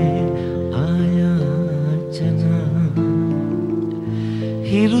මේ ආයාචනා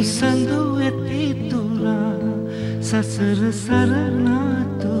හිරු සඳු ඇති තුරා සසර සරණා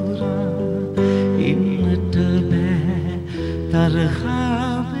තුරා ඉන්නට බෑ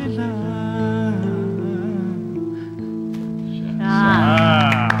තරහා වෙලා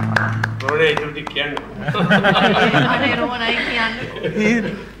ඒකට කියන්නේ අනේ රෝහණයි කියන්නේ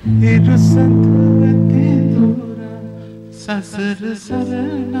හිරු සඳු ඇති තුරා සසර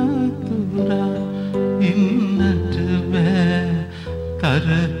සරණා තුරා ඉන්නට බෑ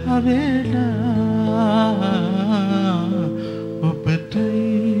තරහා වෙලා ඔබටයි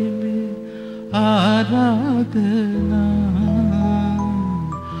මේ ආරාධනා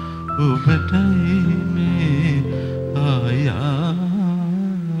ඔබටයි මේ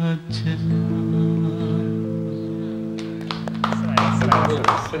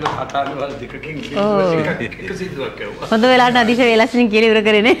හොඳ වෙලාවට අදිශ වේලස්සින් කියලා ඉවර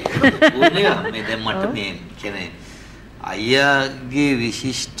කරේනේ. මේ දැන් මට මේ කියන්නේ අයියාගේ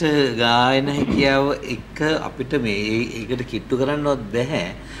විශිෂ්ට ගායන හැකියාව එක අපිට මේ ඒකට කිට්ටු කරන්නවත් බෑ.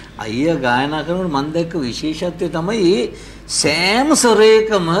 අයියා ගායනා කරනකොට මම දැක්ක විශේෂත්වය තමයි ඒ සෑම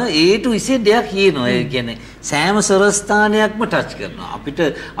ස්වරයකම ඒට විශේෂ දෙයක් කියනවා. ඒ කියන්නේ සෑම ස්වර ස්ථානයක්ම ටච් කරනවා. අපිට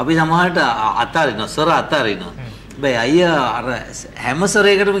අපි සමහරට අතාරිනවා ස්වර අතාරිනවා. හැබැයි අයියා අර හැම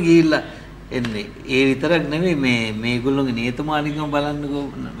ස්වරයකටම ගිහිල්ලා එන්නේ. ඒ විතරක් නෙමෙයි මේගොල්ලෝගේ නියතමානිකම බලන්නකෝ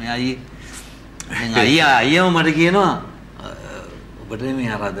මේ අයියම මට කියනවා ඔබට මේ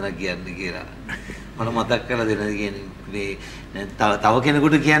ආරාධනා කියන්න කියලා. මට මතක් කරලා දෙන්න කියන්නේ මේ තව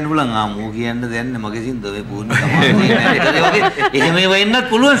කෙනෙකුට කියන්න පුළුවන් මූ කියන්න දෙන්නේ මගේ සින්ද මේ පූර්ණ සමාජයේ එහෙම වෙන්නත්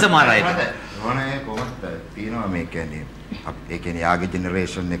පුළුවන් සමහර අයට. ඕනේ කොහොමද තියෙනවා මේ කියන්නේ ඒ කියන්නේ යාගේ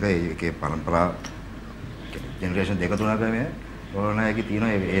ජෙනරේෂන් එක ඒකේ පරම්පරා ජෙනරේෂන් දෙක තුනක මේ ඕනෑගේ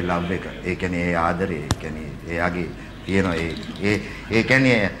තියෙනවා ඒ ලව් එක. ඒ කියන්නේ ඒ ආදරය. ඒ කියන්නේ එයාගේ තියෙනවා ඒ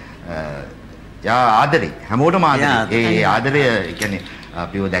කියන්නේ යා ආදරේ හැමෝටම ආදරේ. ඒ ආදරය ඒ කියන්නේ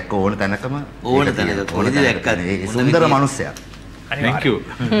අපිව දැක්ක ඕන තැනකම ඕන තැනක කොහෙද දැක්කත් ඒ සුන්දර මිනිසයා. Thank you.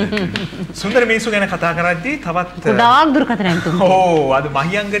 සුන්දර මිනිස්සු ගැන කතා කරද්දී තවත් ගොඩාක් දුර කතා කරනවා. ඕ අද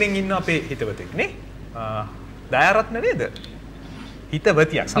මහියංගනෙන් ඉන්න අපේ හිතවතෙක් නේ. දයාරත්න නේද?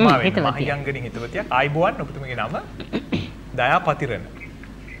 හිතවතියක් සමාවෙන්න මහියංගනෙන් හිතවතියක්. ආයිබෝවන් ඔබතුමගේ නම දයාපතිරණ.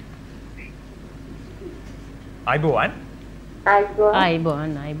 ආයිබෝවන්.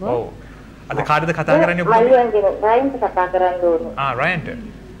 ආයිබෝවන්. ඔව්. අද කාටද කතා කරන්නේ ඔබ? රයන්ට කතා කරන්න ඕන. රයන්ට.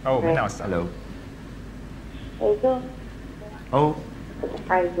 ඔව් මෙන්න අවස්ථාව. හලෝ. ඒක. ඔව්.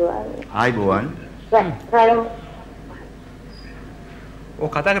 ආයිබෝවන්. රයන්. ඔව්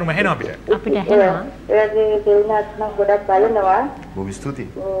කතා කරමු ඇහෙනවා අපිට. අපිට ඇහෙනවා. ඒකේ දෙවියන්ත් නම් ගොඩක් බලනවා. බොහොම ස්තුතියි.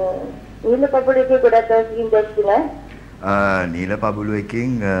 ඊළ පපුලේ ගොඩක් දවසකින් දැක්ුණා. නීල පබුලු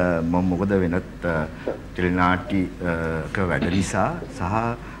එකකින් මම මොකද වෙනත් ටෙලිනාට්‍යක වැඩ නිසා සහ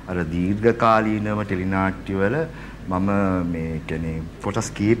අර දීර්ඝකාලීනව ටෙලිනාට්‍යවල මම මේ කියන්නේ කොටස්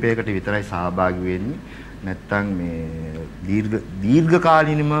කීපයකට විතරයි සහභාගී වෙන්නේ. නැත්තම් මේ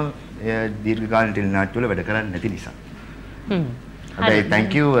දීර්ඝකාලීනම දීර්ඝකාලීන ටෙලිනාට්‍යවල වැඩ කරන්නේ නැති නිසා. හැබැයි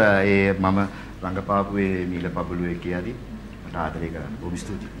thank you ඒ මම රංගපාපු ඒ නීල පබුලු එකේදී මට ආදරය කරන්න බොහොම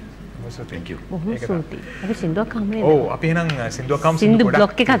ස්තුතියි. Thank you. බොහොම ස්තුතියි. අපි සින්දුවක් අහමුනේ. ඔව් අපි එහෙනම් සින්දුවක් අහමු. සින්දු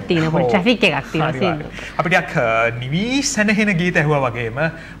බ්ලොක් එකක් තියෙනවා. පොඩි ට්‍රැෆික් එකක් තියෙනවා සින්දු. අපි ටිකක් නිවී සැනහෙන ගීත ඇහුවා වගේම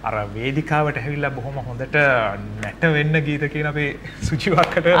අර වේදිකාවට ඇවිල්ලා බොහොම හොඳට නැට වෙන්න ගීත කියන අපේ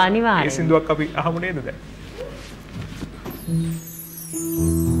සුජීවකට ඒ සින්දුවක් අපි අහමු නේද දැන්?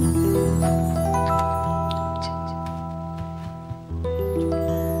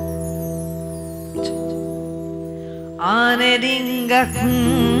 ආනෙරිංගක්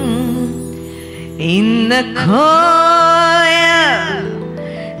ඉන්න කෝය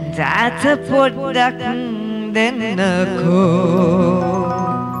ජාත පොඩ්ඩක් දෙන්නකෝ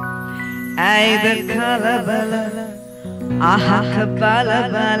ඇයිද කලබල අහක බල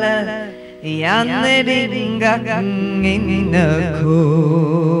බල යන්නේ රිංගක් ඉන්නකෝ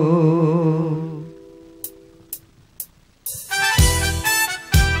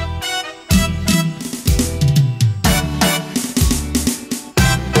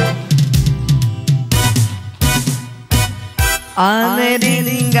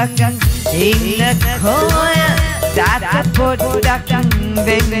ආනෙරිංගක් ඉන්නකෝ ජාත පොඩ්ඩක්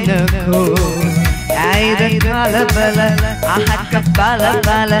දෙන්නකෝ ඇයිද කලබල අහක බල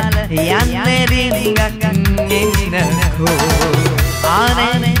බල යන්නේ රිංගක් ඉන්නකෝ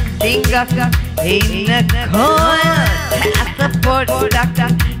ආනේ රිංගක් ඉන්නකෝ ජාත පොඩ්ඩක්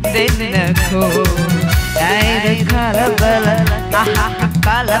දෙන්නකෝ ඇයිද කලබල අහක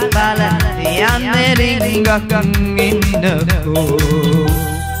බල බල යන්නේ රිංගක් ඉන්නකෝ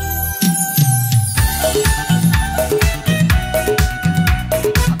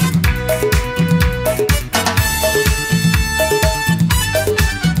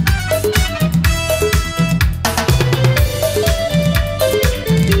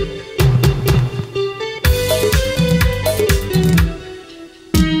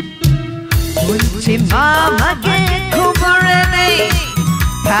Mamage kuburene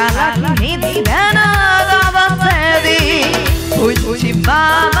palak nidana davasedi Uchi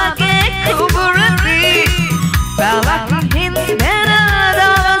mamage kuburene palak nidana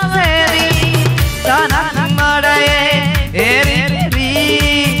davasedi Sanath Wimalasiri eri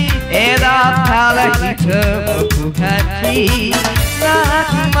eda palakita puhati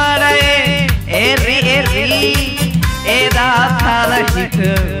Sanath Wimalasiri eri eda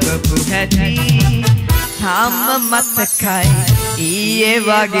palakita puhati Tham මතකයි ඊයේ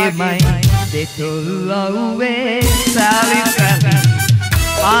වගේමයි දෙතොල්ලුවේ සාලි සාලි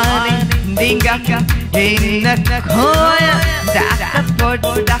ආනි ඩිංගක් ඉන්නකෝ ජාත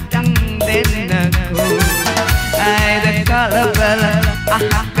පොඩ්ඩක් දෙන්නකෝ ඇයිද කලබල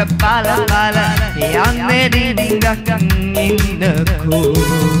අහක බල බල යන්නේ ඩිංගක් ඉන්නකෝ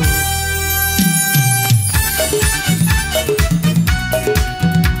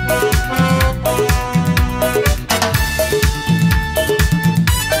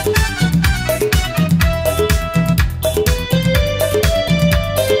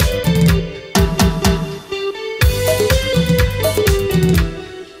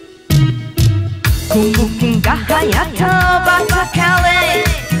Gahayata batakale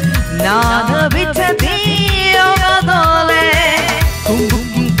Nada bitati ogadole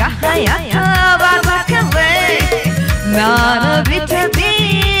Gahayata batakale Nada bitati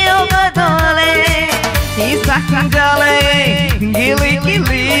ogadole Isakandale Gili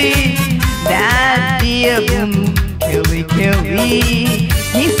gili Dadia bum Kili kili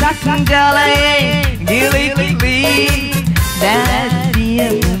Isakandale Gili gili Dadia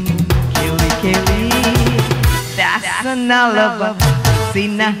bum Kili kili Dasanalava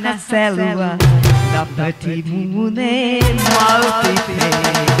Sinah selva Dapati mune Maltipe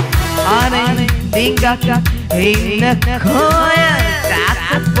Ane Dingak Innakoo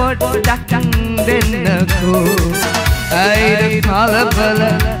Jata pොඩ්ඩක් දෙන්නකෝ ඇයිද කලබල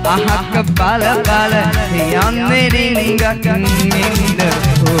අහක බල බල යන්නේ රිංගක්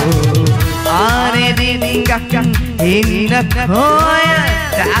ඉන්නකෝ ආනේ රිංගක් ඉන්නකෝ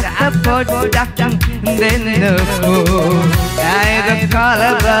ජාත පොඩ්ඩක් දෙන්නකෝ ඇයිද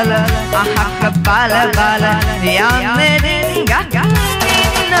කලබල අහක බල බල යන්නේ රිංගක්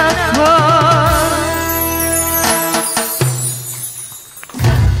ඉන්නකෝ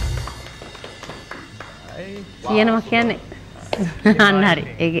කියනවා කියන්නේ අන්න හරි.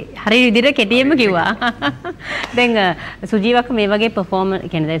 ඒක හරි විදිහට කෙටියෙන්ම කිව්වා. දැන් සුජීවක මේ වගේ perform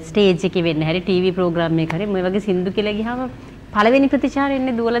කියන්නේ ස්ටේජ් එකේ වෙන්න හැරි ටීවී ප්‍රෝග්‍රෑම් එකක හරි මේ වගේ සින්දු කියලා ගියාම පළවෙනි ප්‍රතිචාරය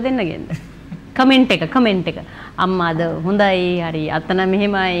එන්නේ දුවලා දෙන්නගෙන්ද? කමෙන්ට් එක. අම්මාද හොඳයි හරි අතන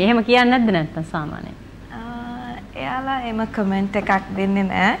මෙහෙමයි එහෙම කියන්නේ නැද්ද නැත්තම් සාමාන්‍යයෙන්? එයාලා එම කමෙන්ට් එකක් දෙන්නේ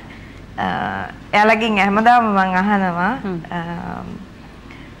නැහැ. එයාලගෙන් හැමදාම මම අහනවා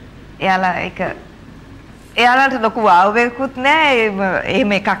එයාලා ඒක එයාලට ලොකු වාව්වකුත් නැහැ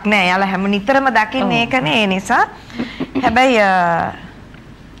එහෙම එකක් නැහැ එයාලා හැම නිතරම දකින්නේ ඒකනේ ඒ නිසා හැබැයි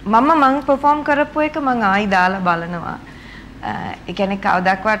මම perform කරපු එක මම ආයි දාලා බලනවා ඒ කියන්නේ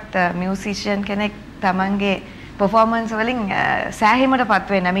කවදාවත් මියුසිෂියන් කෙනෙක් තමන්ගේ performance වලින් සෑහීමටපත්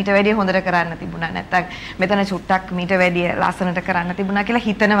වෙන්න මීට වැඩිය හොඳට කරන්න තිබුණා නැත්නම් මෙතන චුට්ටක් මීට වැඩිය ලස්සනට කරන්න තිබුණා කියලා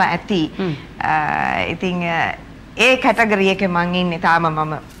හිතනවා ඇති ඉතින් ඒ කැටගරි එකේ මං ඉන්නේ තාම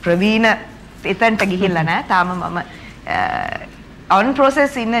මම ප්‍රවීණ එතනට ගිහිල්ලා නැහැ තාම මම on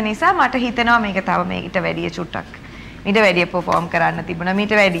process ඉන්න නිසා මට හිතෙනවා මේක තව මේකට වැඩිය චුට්ටක් මීට වැඩිය perform කරන්න තිබුණා.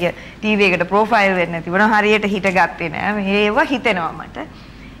 මීට වැඩිය TV එකට profile වෙන්න තිබුණා. හරියට හිත ගත්තේ නෑ. මේවා හිතෙනවා මට.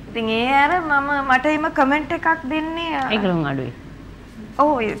 ඉතින් ඒ අර මට එම කමෙන්ට් එකක් දෙන්නේ ඒකලුම් අඩුයි. ඔව්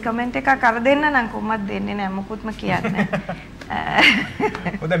කමෙන්ට් එකක් අර දෙන්න නම් කොහොමද දෙන්නේ නෑ මොකුත්ම කියන්නේ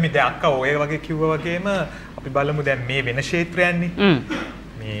නෑ. හොඳයි මේ දැන් අක්කා ඔය වගේ කිව්වා වගේම අපි බලමු දැන් මේ වෙන ක්ෂේත්‍රයන්නේ.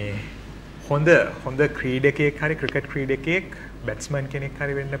 මේ හොඳ ක්‍රීඩකයෙක් හරි ක්‍රිකට් ක්‍රීඩකයෙක් බැට්ස්මන් කෙනෙක්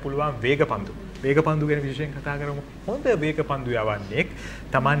හරි වෙන්න පුළුවන් වේගපන්දු. වේගපන්දු ගැන විශේෂයෙන් කතා කරමු. හොඳ වේගපන්දු යවන්නෙක්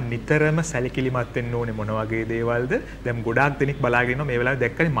Taman නිතරම සැලකිලිමත් වෙන්න ඕනේ මොන වගේ දේවල්ද? දැන් ගොඩාක් දෙනෙක් බලාගෙන ඉන්නවා මේ වෙලාවේ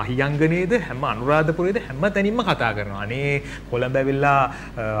දැක්කනේ මහියංගනේද හැම අනුරාධපුරේද හැම තැනින්ම කතා කරනවා. අනේ කොළඹ ඇවිල්ලා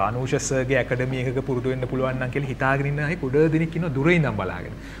අනුෂස්ගේ ඇකඩමි එකක පුරුදු වෙන්න පුළුවන් නම් කියලා හිතාගෙන ඉන්න අය ගොඩ දෙනෙක් ඉන්නවා දුර ඉඳන්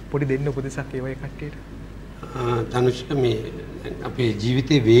බලාගෙන. පොඩි දෙන්න උපදෙසක් ඒ වගේ කට්ටියට. තනුෂ්ක මේ අපේ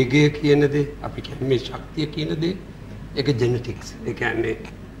ජීවිතයේ වේගය කියන දේ අපි කියන්නේ මේ ශක්තිය කියන දේ ඒක ජෙනටික්ස්. ඒ කියන්නේ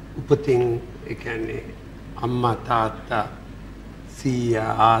උපතින් ඒ කියන්නේ අම්මා තාත්තා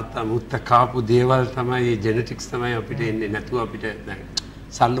සීයා ආතා මුත්ත කාපු දේවල් තමයි ජෙනටික්ස් තමයි අපිට එන්නේ නැතුව අපිට දැන්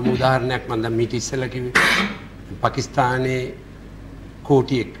සල්ලු උදාහරණයක් මම දැන් මීට ඉස්සෙල්ලා කිව්වේ පකිස්තානයේ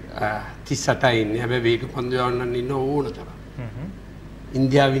කෝටි 38යි ඉන්නේ. හැබැයි වේග පන්දු යවන්නන් ඉන්න ඕන තරම්.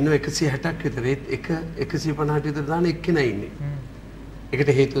 ඉන්දියාවේ ඉන්න 160ක් විතර ඒක 150ට විතර දාන එක්කෙනා ඉන්නේ. ඒකට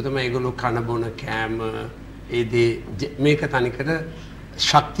හේතුව තමයි ඒගොල්ලෝ කන බොන කෑම ඒ දේ මේක තනිකර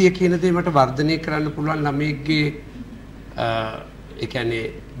ශක්තිය කියන දේ මට වර්ධනය කරන්න පුළුවන් ළමයෙක්ගේ ඒ කියන්නේ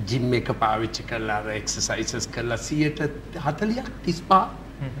ජිම් එක පාවිච්චි කරලා එක්සර්සයිසස් කරලා 40ක් 35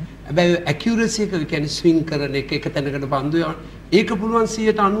 හැබැයි ඇකියුරසි එක කියන්නේ ස්විං කරන එක තැනකට පන්දු යවන ඒක පුළුවන්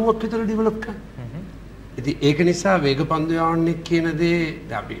 90ක් විතර ඩෙවලොප් කරන්න. ඉතින් ඒක නිසා වේග පන්දු යවන්නේ කියන දේ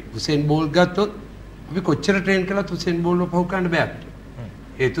අපි හුසේන් බෝල් ගත්තොත් අපි කොච්චර ට්‍රේන් කළත් හුසේන් බෝල්ව පහු කරන්න බෑ.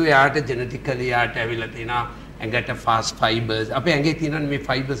 හේතුව යාට ජෙනටිකලි යාට ඇවිල්ලා තියෙනවා ඇඟට ෆාස්ට් ෆයිබර්ස් අපේ ඇඟේ තියෙන මේ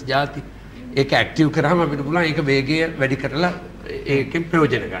ෆයිබර්ස් ಜಾති ඒක ඇක්ටිව් කරාම අපිට පුළුවන් ඒක වේගය වැඩි කරලා ඒකෙන්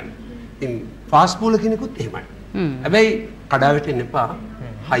ප්‍රයෝජන ගන්න. ඉතින් ෆාස්ට් බෝලර් කෙනෙකුත් එහෙමයි. හැබැයි කඩා වැටෙන්න එපා.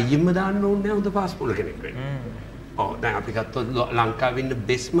 හයියෙන්ම දාන්න ඕනේ නැහැ හොඳ ෆාස්ට් බෝලර් කෙනෙක් වෙන්න. ඔව් දැන් අපි ගත්තොත් ලංකාවේ ඉන්න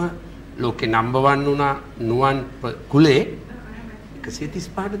බෙස්ම ලෝකේ නම්බර් 1 වුණා නුවන් කුලේ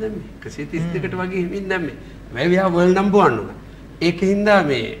 135ට දැම්මේ 132ට වගේ හිමින් දැම්මේ. හැබැයි එයා වර්ල්ඩ් නම්බර් 1 වුණා. ඒකින්ද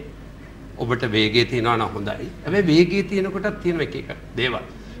මේ ඔබට වේගය තියනවා නම් හොඳයි. හැබැයි වේගය තියෙනකොටත් තියෙන එක දේවල්.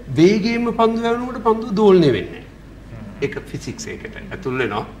 වේගයෙන්ම පන්දු යවනකොට පන්දු දෝලණය වෙන්නේ නැහැ. ඒක ෆිසික්ස් එකට ඇතුල්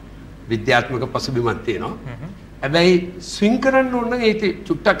වෙනවා. විද්‍යාත්මක පසුබිමක් තියෙනවා. හැබැයි ස්විං කරන්න ඕන නම් ඒක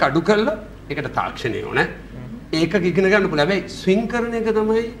චුට්ටක් අඩු කරලා ඒකට තාක්ෂණය ඕනේ. ඒක ඉගෙන ගන්න පුළුවන්. හැබැයි ස්විං කරන එක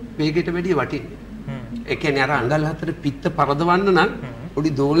තමයි වේගයට වැඩිය වටින්නේ. ඒ කියන්නේ අර අඟල් හතර පිත්ත පරදවන්න නම්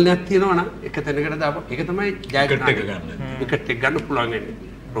පොඩි දෝලනයක් තියෙනවා නම් එක තැනකට දාපුවා ඒක තමයි ජයග්‍රහණය ගන්න. විකට් එක ගන්න පුළුවන් වෙන්නේ.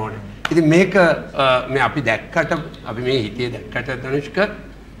 රෝහණ. ඉතින් මේක මේ අපි දැක්කට අපි මේ හිතේ දැක්කට ධනුෂ්ක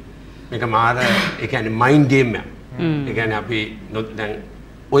මේක මාර ඒ කියන්නේ මයින්ඩ් ගේම් එකක්. ඒ කියන්නේ අපි දැන්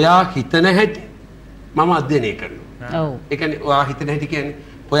ඔයා හිතන හැටි මම අධ්‍යයනය කරනවා. ඔව්. ඒ කියන්නේ ඔයා හිතන හැටි කියන්නේ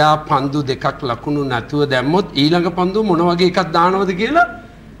ඔයා පන්දු දෙකක් ලකුණු නැතුව දැම්මොත් ඊළඟ පන්දුව මොන වගේ එකක් දානවද කියලා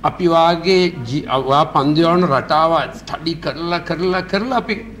අපි වාගේ ඔයා පන්දු යවන රටාව ස්ටඩි කරලා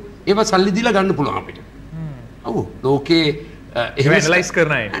අපි ඒව සල්ලි දීලා ගන්න පුළුවන් අපිට. ඔව්. ලෝකේ එහෙම ඇනලයිස්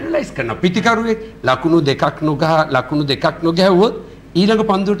කරන අය. ඇනලයිස් කරන පිටිකරුවෙක් ලකුණු දෙකක් නොගැහුවොත් ඊළඟ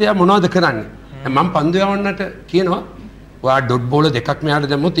පන්දුවට යා මොනවද කරන්නේ? මම පන්දු යවන්නට කියනවා ඔයා ඩොට් බෝල දෙකක් මෙහාට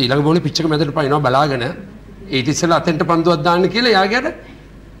දැම්මොත් ඊළඟ බෝලේ පිච් එක මැදට පනිනවා බලාගෙන ඊට ඉස්සෙල්ලා අතෙන්ට පන්දුවක් දාන්න කියලා යාගේ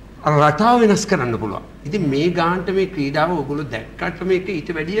අර රටාව වෙනස් කරන්න පුළුවන්. ඉතින් මේ ගානට මේ ක්‍රීඩාව ඔයගොල්ලෝ දැක්කට මේක ඊට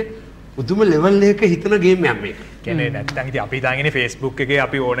වැඩිය උතුම ලෙවල් එකක හිතන ගේම් එකක් මේක. කියන්නේ නැත්තම් ඉතින් අපි හිතාගෙන Facebook එකේ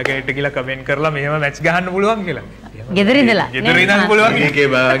අපි ඕන කෙනෙක්ට කියලා කමෙන්ට් කරලා මෙහෙම මැච් ගහන්න පුළුවන් කියලා. ගෙදර ඉඳලා. ගෙදර ඉඳන් පුළුවන්. මේකේ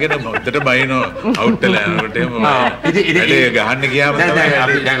බාගෙන මොකටද බයිනෝ අවුට් වෙලා යනකොට එහෙම ගහන්න ගියාම තමයි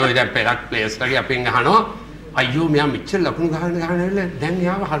අපි දැන් ඔය දැන් පෙරක් ප්ලේයර්ස් ලගේ අපෙන් අහනවා අයියෝ මෙයා මෙච්චර ලකුණු ගහන්න ඇවිල්ලා දැන්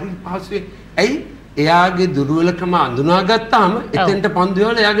එයාව හරි පහසුවේ. ඇයි? එයාගේ දුර්වලකම අඳුනාගත්තාම එතෙන්ට පන්දු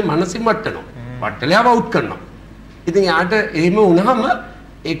වල එයාගේ මනසින් වටනවා. වටලා එයාව අවුට් කරනවා. ඉතින් යාට එහෙම වුණාම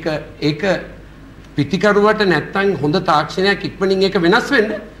ඒක පිටිකරුවට නැත්තම් හොඳ තාක්ෂණයක් ඉක්මනින් ඒක වෙනස්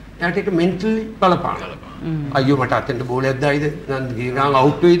වෙන්න එයාට ඒක මෙන්ටලි බලපානවා. අයියෝ මට අතෙන්ට බෝලයක් දායිද? නන්ද ගිහාම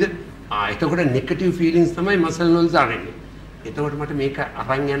අවුට් වෙයිද? එතකොට නෙගටිව් ෆීලිංස් තමයි මසල් වලට ආරෙන්නේ. එතකොට මට මේක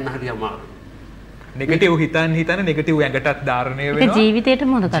අරන් යන්න හරි අමාරුයි. නෙගටිව් හිතන නෙගටිව් ඇඟටත් ධාරණය වෙනවා. ඒක ජීවිතේටම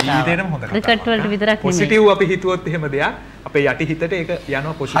හොඳ කතාවක්. ජීවිතේටම හොඳ කතාවක්. ක්‍රිකට් වලට විතරක් නෙමෙයි. පොසිටිව් අපි හිතුවොත් එහෙම දෙයක් අපේ යටි හිතට ඒක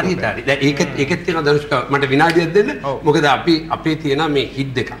යනවා පොසිටිව්. හරියට හරි. දැන් ඒකෙත් තියෙන දරුෂ්ක මට විනාඩියක් දෙන්න. මොකද අපේ තියෙන මේ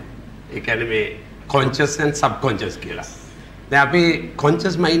හිත් දෙක. ඒ කියන්නේ මේ conscious and subconscious කියලා. දැන් අපි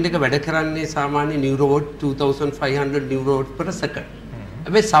conscious mind එක වැඩ කරන්නේ සාමාන්‍ය නියුරෝඩ් 2500 නියුරෝඩ් per second.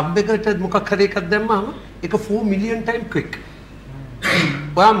 හැබැයි සබ් එකට මොකක් හරි එකක් දැම්මම ඒක 4 million time quick.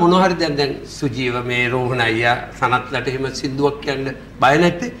 ඔයා මොන හරි දැන් සුජීව මේ රෝහණ අයියා සනත්ලට එහෙම සින්දුවක් කියන්න බය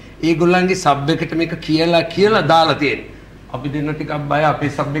නැත්තේ? ඒගොල්ලන්ගේ සබ් එකට මේක කියලා දාලා තියෙන්නේ. අපි දෙන්න ටිකක් බය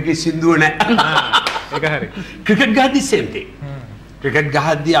අපේ සබ් එකේ සින්දුව නැහැ. ඒක හරි. Cricket ගහද්දි same thing. ක්‍රිකට්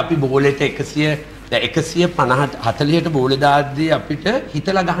ගහද්දි අපි බෝලෙට 140ට බෝලේ දාද්දී අපිට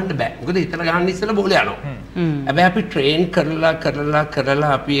හිතලා ගහන්න බෑ. මොකද හිතලා ගහන්න ඉස්සෙල්ලා බෝලේ යනවා. හැබැයි අපි ට්‍රේන්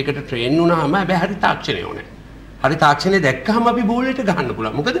කරලා අපි ඒකට ට්‍රේන් වුණාම හැබැයි හරි තාක්ෂණය ඕනේ. හරි තාක්ෂණය දැක්කහම අපි බෝලෙට ගහන්න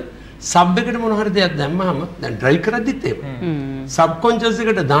පුළුවන්. මොකද සබ් එකට මොන හරි දෙයක් දැම්මහම දැන් ඩ්‍රයිව් කරද්දිත් එහෙම. සබ් කොන්ෂස්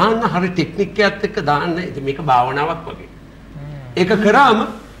එකට දාන්න හරි ටෙක්නික් එකත් එක්ක දාන්න. ඉතින් මේක භාවනාවක් වගේ. ඒක කරාම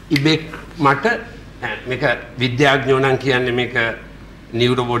ඉබේ මට මේක විද්‍යාඥයෝ නම් කියන්නේ මේක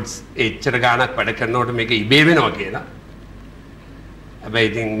නියුරෝබොට්ස් එච්චර ගාණක් වැඩ කරනකොට මේක ඉබේ වෙනවා කියලා. හැබැයි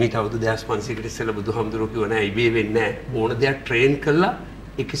ඉතින් මේක අවුරුදු 2500කට ඉස්සෙල්ලා බුදුහාමුදුරුවෝ කිව්වා නෑ ඉබේ වෙන්නේ නෑ. ඕන දෙයක් ට්‍රේන් කරලා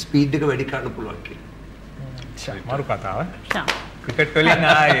ඒක ස්පීඩ් එක වැඩි කරන්න පුළුවන් කියලා. මාරු කතාව. ක්‍රිකට් වලින්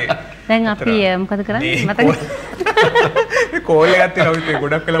ආයේ දැන් අපි මොකද කරන්නේ මතක මේ කෝල් එකක් තියෙනවා ඉතින්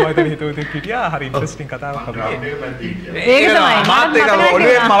ගොඩක් වෙලා මම හිතුවේ හිටියා හරි ඉන්ටරෙස්ටිං කතාවක් අපේ. ඒක තමයි මාත් ඒක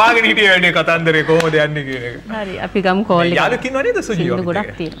ඔළුවේ මවාගෙන හිටියේ වැඩි කතන්දරේ කොහොමද යන්නේ කියන එක. හරි අපි ගමු කෝල් එක. යාළුවෙක් ඉන්නව නේද සුජීව?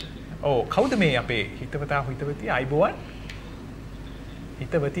 ගොඩක් තියෙනවා. ඔව් කවුද මේ අපේ හිතවතිය අයිබෝවන්?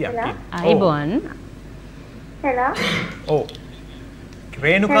 හිතවතියක් කියන්නේ. අයිබෝවන්. හෙලෝ. ඔව්.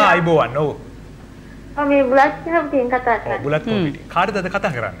 රේණුකා අයිබෝවන්. ඔව්. මේ බුලත් කෝපිටින් කතා කරන්නේ. ඔව් බුලත් කෝපිටි. කාටද අද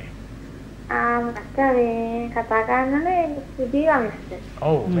කතා කරන්නේ? මට මේ කතා කරන්නේ සුජීවා මිස්ටර්.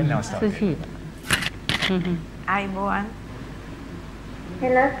 ඔව් මෙන්න අවස්ථාව. සුජීවා. අයිබෝවන්.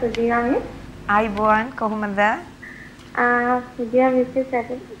 Hello සුජීවා miss. අයිබෝවන් කොහොමද? සුජීවා මිස්ටර් සැප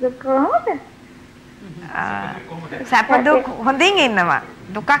කොහොමද? සැප දුක් හොඳින් ඉන්නවා.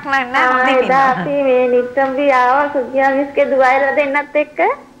 දුකක් නැහැ හොඳින් ඉන්නවා. අපි මේ නිත්තම්බි ආවා සුජීවා මිස්ගේ දුවයිලා දෙන්නත් එක්ක.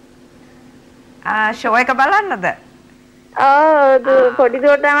 ෂෝ එක බලන්නද? ඔව් පොඩි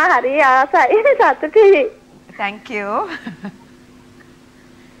දුවට තමයි හරි ආසයි සතුටුයි. thank you.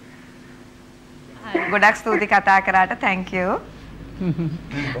 ගොඩක් ස්තුති කතා කරාට thank you.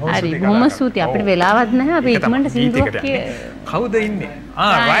 හරි බොහොම ස්තුතියි අපිට වෙලාවක් නැහැ අපි ඉක්මනට සින්දුවක් කවුද ඉන්නේ?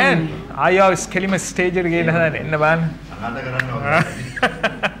 රයන් ආයෙ ස්කෙලිම ස්ටේජ් එකට ගේන්න හදන්නේ එන්න බලන්න. අහන්න කරන්න ඕනේ.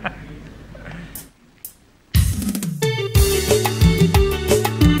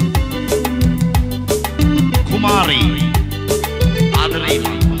 Kumari Adri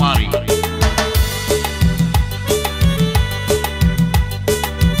Kumari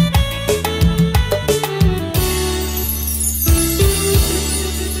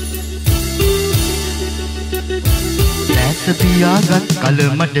පියාගත් කල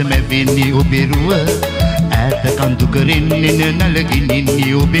මට මැවෙන්නේ ඔබේ රුව ඈත කඳු කරින්නෙන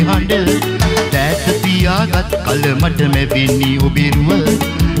නලගිනින්නේ ඔබේ හඬ දැස පියාගත් කල මට මැවෙන්නේ ඔබේ රුව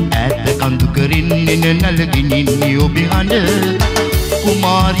ඈත කඳු කරින්නෙන නලගිනින්නේ ඔබේ හඬ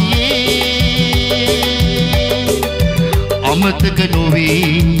කුමාරියේ අමතක නොවේ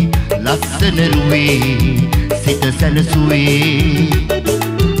ලස්සන රුවේ සිත සැලසුවේ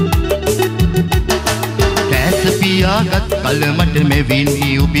පියාගත් කල මට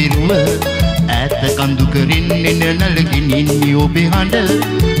මැවෙන්නේ ඔබේ රුව ඈත කඳු කරින්නෙන නලගිනින්නේ ඔබේ හඬ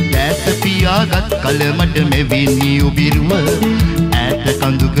දැස පියාගත් කල මට මැවෙන්නේ ඔබේ රුව ඈත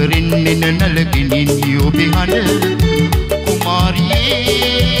කඳු කරින්නෙන නලගිනින්නේ ඔබේ හඬ කුමාරියේ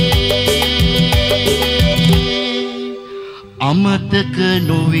අමතක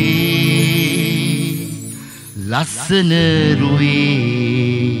නොවේ ලස්සන රුවේ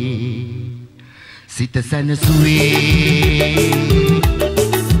සිත සැනසුවේ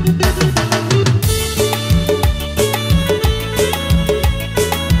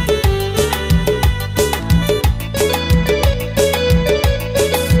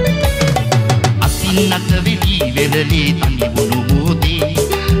අසින්නත වෙවි වෙරළේ තනි වුණු මොහොතේ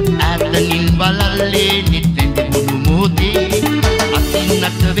ඈතනින් බලල්ලේ නිතෙන් වුණු මොහොතේ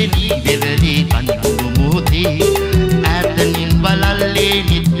අසින්නත වෙවි වෙරළේ තනි වුණු මොහොතේ ඈතනින් බලල්ලේ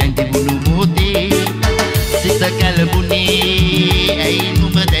නිතෙන් වුණු මොහොතේ සිත කැළඹුණේ ඇයි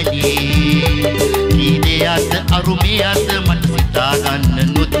නුඹ දැනේ කීදේ අත අරුමේ අත මට සිතා ගන්න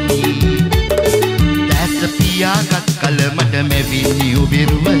නොදී දැස පියාගත් කල මට මැවෙන්නේ ඔබේ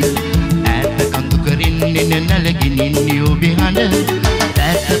රුව ඈත කඳු කරින්නෙන නලගිනින්නේ ඔබේ හඬ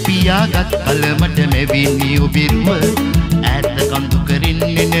දැස පියාගත් කල මට මැවෙන්නේ ඔබේ රුව ඈත කඳු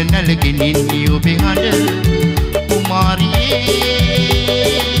කරින්නෙන නලගිනින්නේ ඔබේ හඬ කුමාරියේ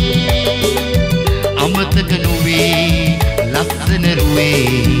අමතක නොවේ ලස්සන රුවේ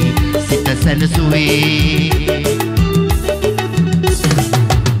සිත සැලසුවේ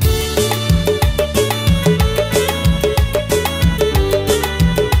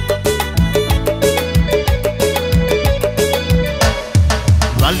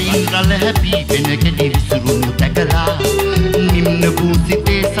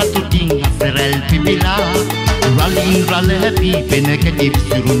සතුටින් අසරැල් පිපිලා රලින් රල හැපි වෙන කැටි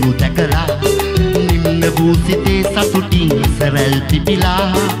විසිරුණු දැකලා නිම්න වූ සිතේ සතුටින් අසරැල් පිපිලා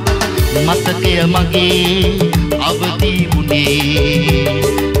මතකය මගේ අවදි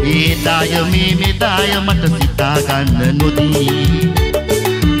වුණේ ඒ දාය මේ මෙදාය මට සිතා ගන්න නොදී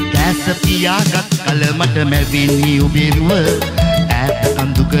දැස පියාගත් කල මට මැවෙන්නේ ඔබේ රුව ඈත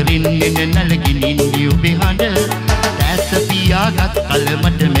කඳු කරින්නේ නලගිනින්නේ ඔබේ හඬ දැස පියාගත් කල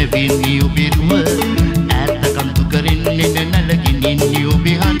මට මැවෙන්නේ ඔබේ රුව ඈත කඳු කරින්නේ නලගිනින්නේ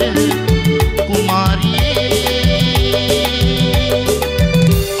ඔබේ හඬ කුමාරියේ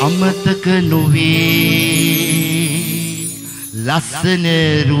අමතක නොවේ ලස්සන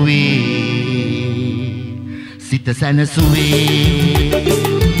රුවේ සිත සැනසුවේ.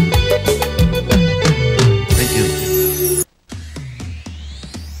 Thank you.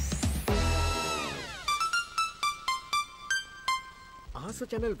 ආස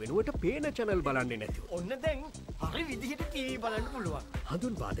channel වෙනුවට පේන channel බලන්නේ නැතිව. ඔන්න දැන් හරි විදිහට TV බලන්න පුළුවන්.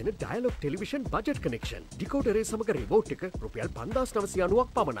 හඳුන්වා දෙන Dialog Television Budget Connection. ඩිකෝඩරේ සමග රිමෝට් එක රුපියල් 5990ක්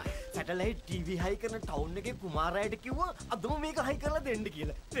පමණයි. සැටලයිට් TV හයි කරන ටවුන් එකේ කුමාරයාට කිව්වා අදම මේක හයි කරලා දෙන්න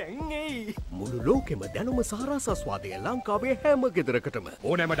කියලා. දැන් එයි. මුළු ලෝකෙම දැනුම සහ රසස්වාදය ලංකාවේ හැම ගෙදරකටම.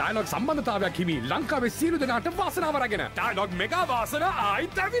 ඕනෑම ඩයලොග් සම්බන්ධතාවයක් හිමි ලංකාවේ සියලු දෙනාට වාසනාව අරගෙන ඩයලොග් මෙගා වාසන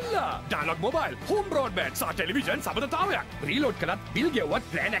ආයිත් ඇවිල්ලා. ඩයලොග් මොබයිල්, හෝම් බ්‍රෝඩ්බෑන්ඩ් සහ ටෙලිවිෂන් සම්බන්ධතාවයක්. රීලෝඩ් කළත් බිල් ගෙවුවත්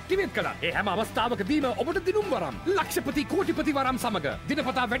ප්ලෑන් ඇක්ටිවේට් කළත් ඒ හැම අවස්ථාවකදීම ඔබට දිනුම් වරම් ලක්ෂපති කෝටිපති වරම් සමග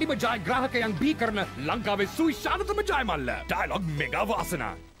දිනපතා වැඩිම ජයග්‍රාහකයන් බී කරන ලංකාවේ සුවිශාලතම ජයමල්ල ඩයලොග් මෙගා වාසන.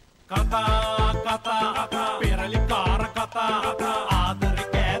 කතා පෙරලිකාර කතා ආදර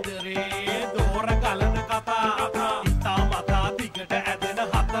කෑදරේ දෝර ගලන කතා ඉතා මතා දිගට ඇදෙන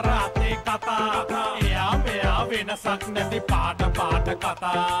හතර අතේ කතා එයා මෙයා වෙනසක් නැති පාට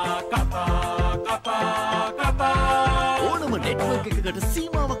කතා ඕනම නෙට්වර්ක් එකකට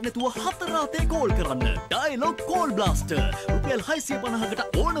සීමාවක් නැතුව හතර අතේ කෝල් කරන්න ඩයලොග් කෝල් බ්ලාස්ටර් රුපියල් 650කට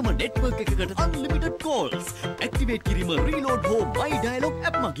ඕනම නෙට්වර්ක් එකකට අන්ලිමිටඩ් කෝල්ස් ඇක්ටිවේට් කිරීම රීලෝඩ් හෝ මයි ඩයලොග්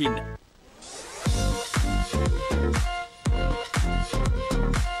ඇප් මගින්.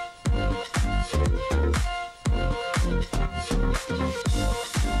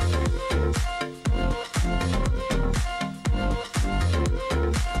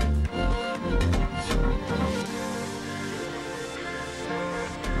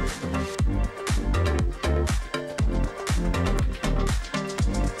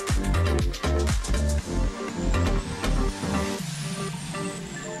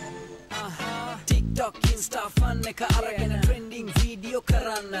 Insta fun එක අරගෙන trending video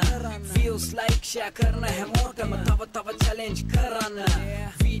කරන්න views like share කරන හැමෝටම තව challenge කරන්න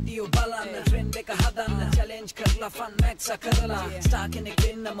video බලන්න trend එක හදන්න challenge කරලා fun max කරලා star කෙනෙක්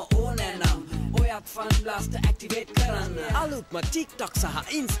වෙන්නම ඕනේ නම් ඔයත් fun blaster activate කරන්න අලුත්ම TikTok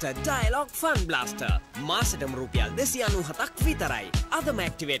සහ Insta dialog fun blaster මාසෙටම රුපියල් 297ක් විතරයි අදම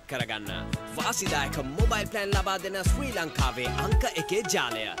activate කරගන්න වාසිදායක mobile plan ලබා දෙන ශ්‍රී ලංකාවේ අංක 1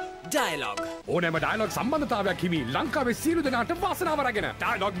 ජාලය Dialog. ඕනෑම ඩයලොග් සම්බන්ධතාවයක් හිමි ලංකාවේ සියලු දෙනාට වාසනාව අරගෙන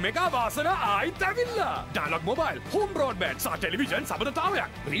ඩයලොග් මෙගා වාසන ආයිත් ඇවිල්ලා. ඩයලොග් මොබයිල්, හෝම් බ්‍රෝඩ්බෑන්ඩ් සහ ටෙලිවිෂන්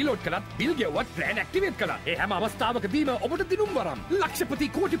සම්බන්ධතාවයක්. රීලෝඩ් කළත් බිල් ගෙවුවත් ප්ලෑන් ඇක්ටිවේට් කළත් ඒ හැම අවස්ථාවකදීම ඔබට දිනුම් වරම්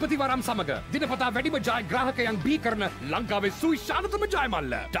ලක්ෂපති කෝටිපති වරම් සමග දිනපතා වැඩිම ජයග්‍රාහකයන් බී කරන ලංකාවේ සුවිශාලතම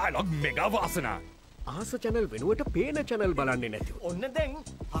ජයමල්ල ඩයලොග් මෙගා වාසන. ආස channel වෙනුවට පේන channel බලන්නේ නැතිව. ඔන්න දැන්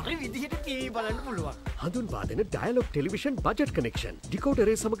හරි විදිහට TV බලන්න පුළුවන්. හඳුන්වා දෙන Dialog Television Budget Connection.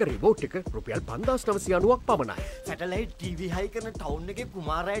 ඩිකෝඩරේ සමග රිමෝට් එක රුපියල් 5990ක් පමණයි. සැටලයිට් TV හයි කරන ටවුන් එකේ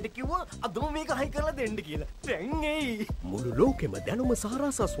කුමාරයාට කිව්වා අදම මේක හයි කරලා දෙන්න කියලා. දැන් එයි. මුළු ලෝකෙම දැනුම සහ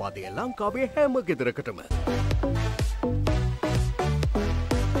රසස්වාදය ලංකාවේ හැම ගෙදරකටම.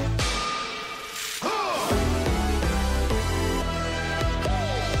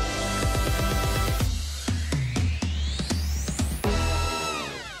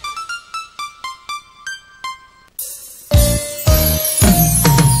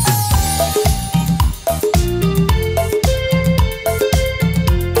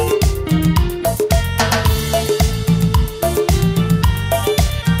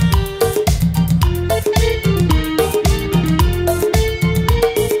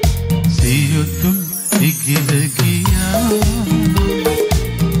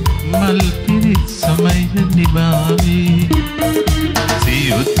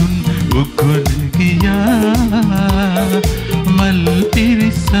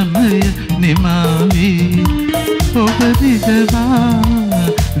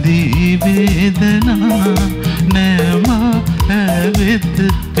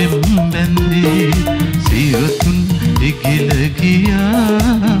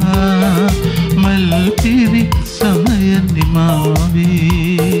 මල් පිරි සමය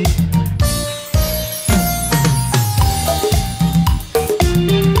නිමාවේ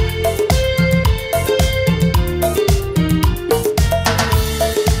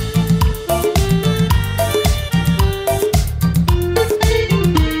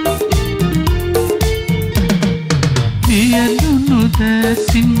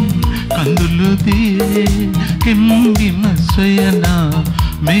සොයනා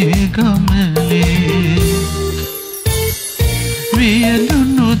මේ ගමනේ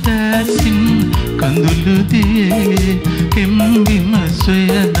වියලුණු දැසින් කඳුළු දියේ හිම්බිම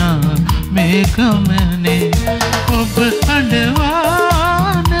සොයනා මේ ගමනේ ඔබ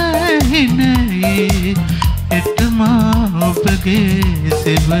අඬවා නැහිනේ එතමා ඔබගේ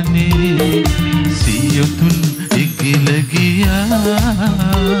සෙවනේ සියොතුන් ඉගිල ගියා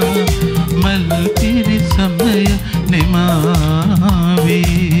මල් පිරි සමය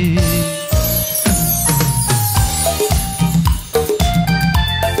නිමාවී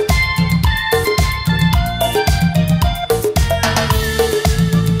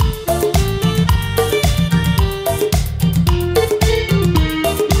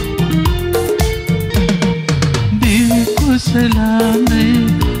සලානේ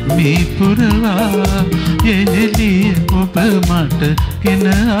මේ පුරවා එළිය ඔබ මට ගෙන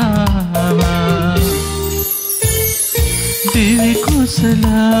ආවා දිවි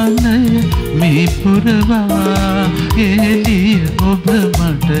කුසලානේ මේ පුරවා එළිය ඔබ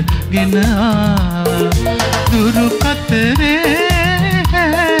මට ගෙන ආවා දුරු කතරේ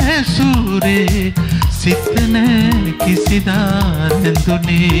සූරේ සිතනේ කිසිදා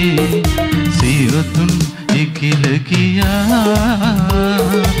නැඳුනේ සියොතුන් ඉකිල ගියා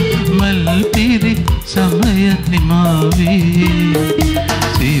මල් පිරි සමය නිමාවී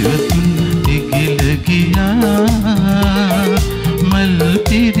සියොතුන් ඉකිල ගියා මල්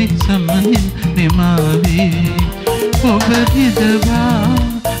පිරි සමය නිමාවී ඔබ හිදවා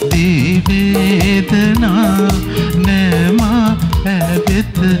දිවේදනා නෑමා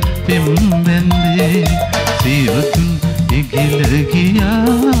ඇවෙත පෙම්බැන්දේ සියොතුන් ඉකිල ගියා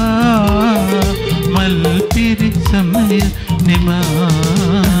මල් පිරි සමය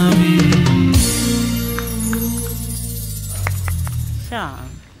නිමාවී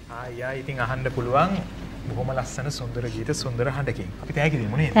ආ ඉතින් අහන්න පුළුවන් බොහොම ලස්සන සුන්දර ගීත සුන්දර හඬකින් අපි තෑගි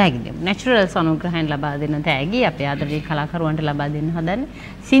දෙමු නේද? තෑගි දෙමු. නැචරල්ස් අනුග්‍රහයෙන් ලබා දෙන තෑගි අපේ ආදරණීය කලාකරුවන්ට ලබා දෙන්න හදන්නේ.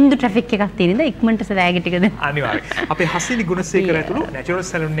 සින්දු ට්‍රැෆික් එකක් තියෙන ඉඳ ඉක්මනට තෑගි ටික දෙන්න. අනිවාර්යයෙන්. අපේ හසිනි ගුණසේකර ඇතුළු නැචරල්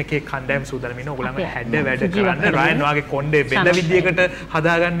සැලුන් එකේ කණ්ඩායම සූදානම් ඉන්න ඕගොල්ලන්ගේ හැඩ වැඩ කරන්න රයන් වාගේ කොණ්ඩේ බෙල්ල විදියකට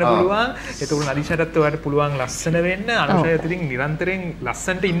හදා ගන්න පුළුවන්. ඒතකොට නදීෂාටත් ඔයාලට පුළුවන් ලස්සන වෙන්න. අනුෂායත් ඉතින් නිරන්තරයෙන්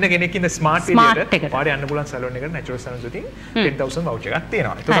ලස්සනට ඉන්න කෙනෙක් ඉන්න ස්මාර්ට් විදියට ඔයාලට යන්න පුළුවන් සැලුන් එකට නැචරල් සැලුන් වලින් 10000 වවුචර් එකක්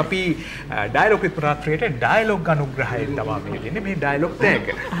තියෙනවා. ඒතකොට අපි ඩයලොග් විත් රාත්‍රියට ඩයලොග් අනුග්‍රහයෙන් තමයි මේ දෙන්නේ මේ ඩයලොග් ටැග්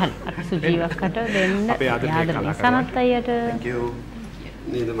එක. හරි. සුජීවකට දෙන්න. අපේ ආදරණීය සනත් අයියට. Thank you.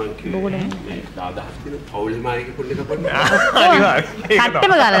 නේද මං කිව්වේ මේ 10000 දින පෞල් මායික පොඩ්ඩක් පොඩ්ඩක්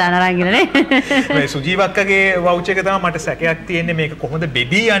කට්ටම ගාලා දාන අරන් ඉන්නේ මේ සුජීවක්කගේ වවුචර් එක තමයි මට සැකයක් තියෙන්නේ මේක කොහොමද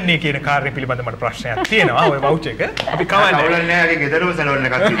බෙදී යන්නේ කියන කාර්යය පිළිබඳව මට ප්‍රශ්නයක් තියෙනවා ওই වවුචර් එක අපි කවන්නේ අවුලක් නෑ අගේ ගෙදරම සැලොන්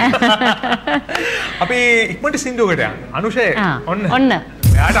එකක් තියෙනවා අපි ඉක්මනට සින්දුවකට යන්න අනුෂේ ඔන්න ඔන්න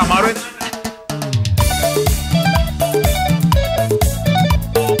එයාට අමාරුයි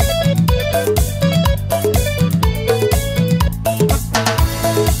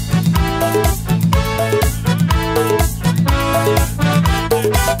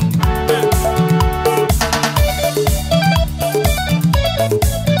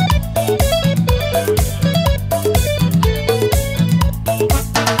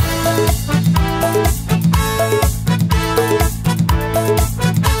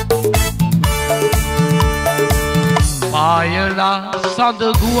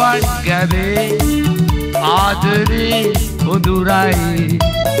සඳගුවන් ගැවේ ආදරේ හොඳුරයි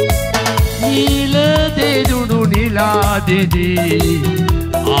නීල දෙදුණු නිලා දෙදී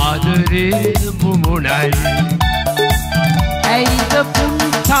ආදරේ මුමුණයි ඇයිද පුන්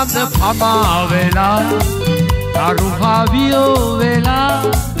සඳ පමා වෙලා තරුහාවියෝ වෙලා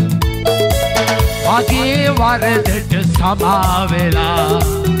මගේ වරදට සමා වෙලා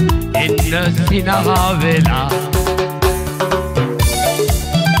එන්න සිනහා වෙලා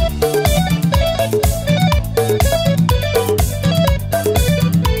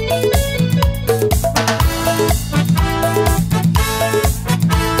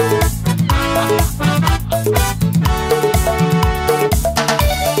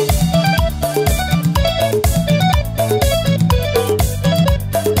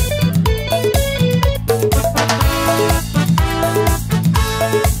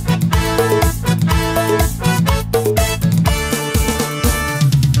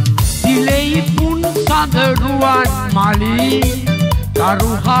Ruan Mali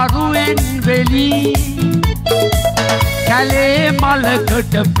Taruharuin Veli Kale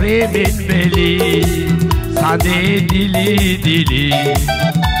Malakat Premin Veli Sade Dili Dili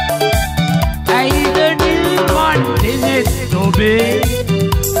Aida Nilwan Dinet Tobe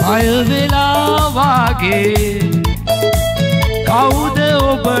Payavela Vage Kauda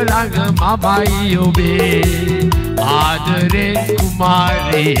Oberang Mamai Obe ආදරේ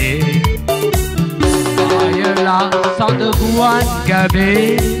කුමාරියේ අයලා සඳගුවන් ගැබේ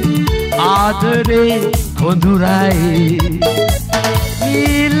ආදරේ කොඳුරයි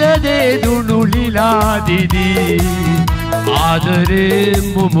නීලදේ දුණු ලීලා දිදී ආදරේ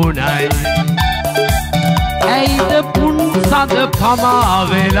මුමුණයි ඇයිද පුන් සඳ පමා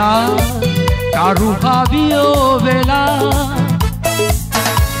වෙලා කරුහාවියෝ වෙලා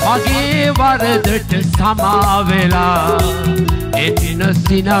මගේ වරදට සමා වෙලා එන්න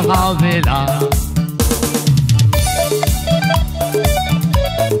සිනහා වෙලා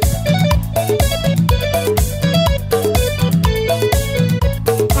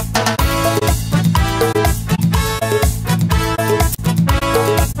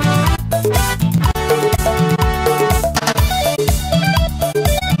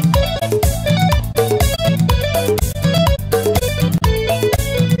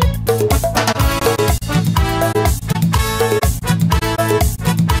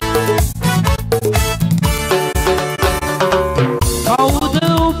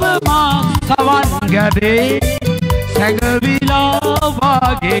ගැබේ සැඟවිලා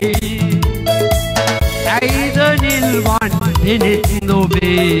වගේ ඇයිද නිල්වන් දෙනෙත්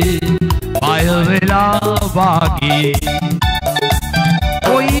නොබේ බය වෙලා වගේ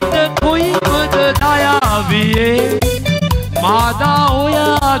කොයිද කොයිමද දයාවියේ මාදා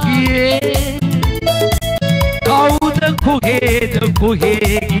ඔයා ගියේ කවුද කොහේද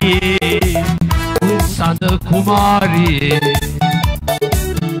කොහේ ගියේ සඳ කුමාරියේ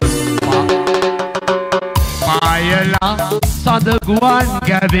අයලා සඳගුවන්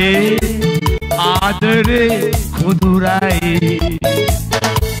ගැබේ ආදරේ කුදුරයි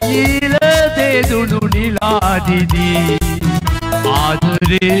නීල දෙදුණු නිලා දිදී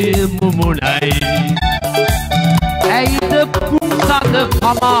ආදරේ මුමුණයි ඇයිද පුන් සඳ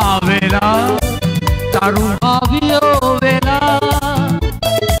පමා වෙලා තරුහාවියෝ වෙලා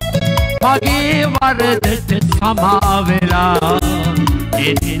මගේ වරදට සමා වෙලා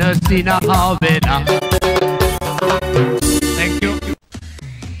එන්න සිනහා වෙලා Thank you.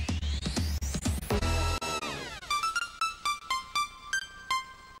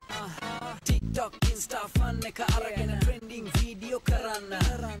 TikTok, Insta, fun එක අරගෙන trending video කරන්න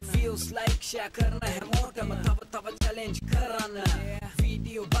views like share කරන හැමෝටම තව challenge කරන්න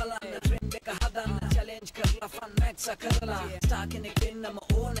video බලන්න trend එක හදන්න challenge කරලා fun max කරලා star කෙනෙක් වෙන්නම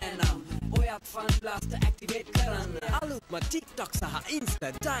ඕනේ නම් ඔයත් fun blaster activate කරන්න අලුත්ම TikTok සහ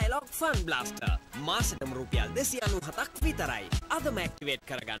Insta dialog fun blaster මාසෙටම රුපියල් 297ක් විතරයි අදම activate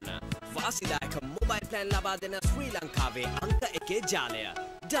කරගන්න වාසිදායක mobile plan ලබා දෙන ශ්‍රී ලංකාවේ අංක 1 ජාලය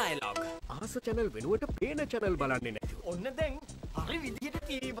dialog ආස channel වෙනුවට පේන channel බලන්නේ නැති. ඔන්න දැන් හරි විදියට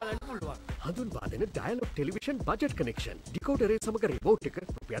TV බලන්න පුළුවන්. හඳුන්වා දෙන Dialog Television budget connection. decoder සමග remote එක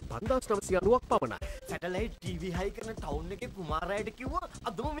රුපියල් 5990ක් පමණයි. satellite TV හයි කරන town එකේ කුමාරයාට කිව්වා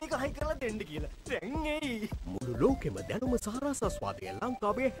අදම මේක හයි කරලා දෙන්න කියලා. දැන් එයි. මුළු ලෝකෙම දැනුම සහ රසාස්වාදය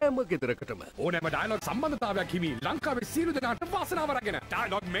ලංකාවේ හැම ගෙදරකටම. ඕනෑම Dialog සම්බන්ධතාවයක් හිමි ලංකාවේ සියලු දෙනාට වාසනාව අරගෙන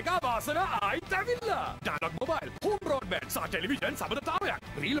Dialog මෙගා වාසන ආයිත් ඇවිල්ලා. Dialog mobile, home broadband සහ ටෙලිවිෂන්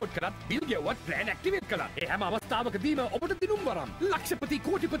සම්බන්ධතාවයක්. රීලෝඩ් කරත් බිල් ගෙවුවත් ප්ලෑන් ඇක්ටිවේට් කළා. ඒ හැම අවස්ථාවකදීම ඔබට දිනුම් වරම් ලක්ෂපති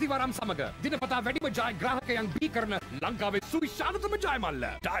කෝටිපති වරම් සමග දිනපතා වැඩිම ජයග්‍රාහකයන් බී කරන ලංකාවේ සුවිශාලතම ජයමල්ල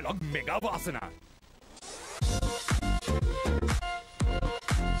Dialog මෙගා වාසනා.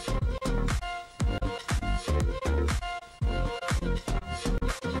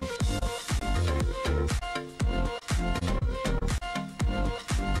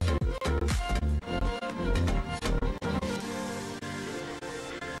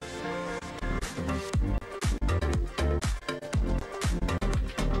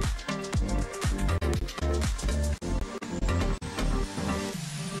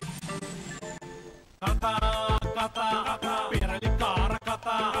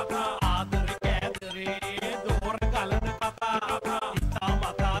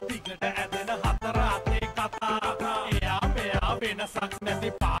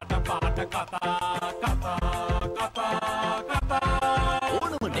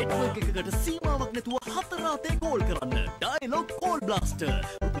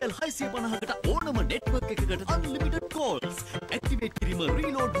 රුපියල් 650කට ඕනම නෙට්වර්ක් එකකට unlimited calls activate කිරීම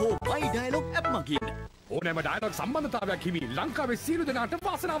reload හෝ my dialog app මගින් ඕනෑම Dialog සම්බන්ධතාවයක් හිමි ලංකාවේ සියලු දෙනාට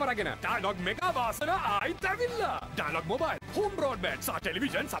වාසනාව අරගෙන Dialog මෙගා වාසන ආයිත් ඇවිල්ලා Dialog mobile home broadband සහ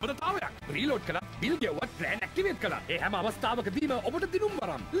ටෙලිවිෂන් සම්බන්ධතාවයක් රීලෝඩ් කළා බිල් ගෙවුවත් ප්ලෑන් ඇක්ටිවේට් කළා ඒ හැම අවස්ථාවකදීම ඔබට දිනුම්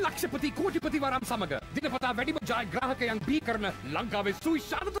වරම් ලක්ෂපති කෝටිපති වරම් සමග දිනපතා වැඩිම ජයග්‍රාහකයන් බී කරන ලංකාවේ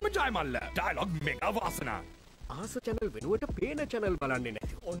සුවිශාලතම ජයමල්ල Dialog මෙගා වාසනා. ආස channel වෙනුවට පේන channel බලන්නේ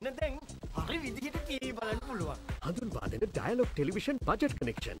නැති. ඔන්න දැන් හරි විදිහට ටීවී බලන්න පුළුවන්. හඳුන්වා දෙන ඩයලොග් ටෙලිවිෂන් බජට්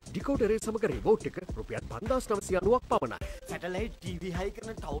කනෙක්ෂන් ඩිකෝඩරේ සමග රිමෝට් එක රුපියල් 5990ක් පමණයි. සැටලයිට් ටීවී හයි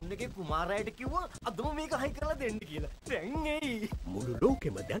කරන ටවුන් එකේ කුමාරයාට කිව්වා අදම මේක හයි කරලා දෙන්න කියලා. දැන් එයි. මුළු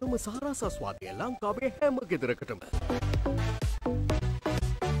ලෝකෙම දැනුම සහ රසාස්වාදය ලංකාවේ හැම ගෙදරකටම.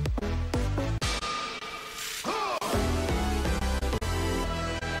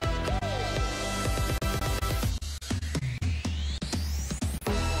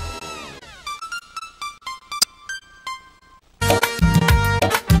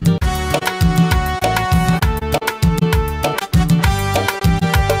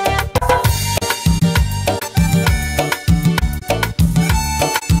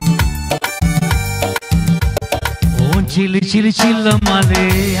 Chili chili chilla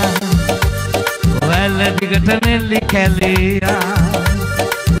malaya, well digata nelli kalaya.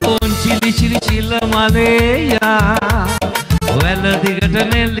 On chili chili chilla malaya, well digata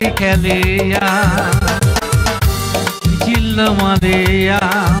nelli kalaya. Chilla malaya,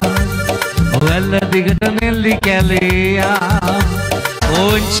 well digata nelli kalaya.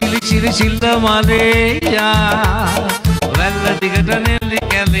 On chili chili chilla malaya, well digata nelli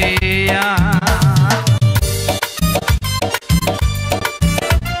kalaya.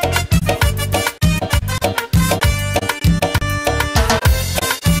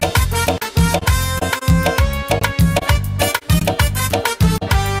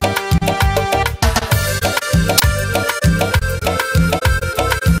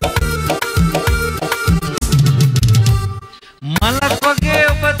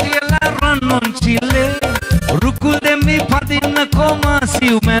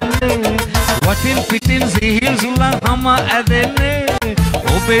 Watin pitin sihil sulang hama adene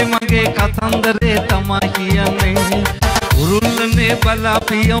obe mage katandare tama kiyane urullane bala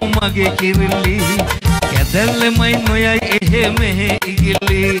piyo mage kirilli kadalle mai noyai ehe mehe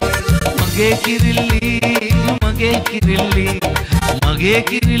igilli mage kirilli mage kirilli mage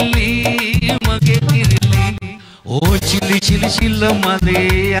kirilli mage kirilli oh chili chili chilla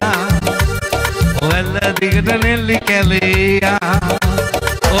maleya walla digata nelli kaleya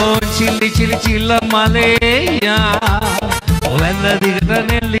oh chili chili chilla malaya walla digata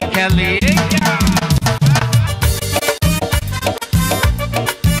nelli kaleya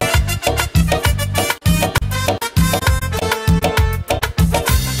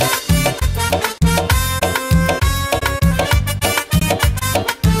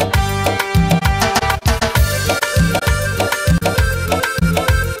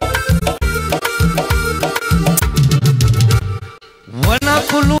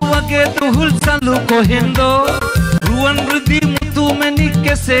tuhul salu kohendo ruwan rudi mutu meni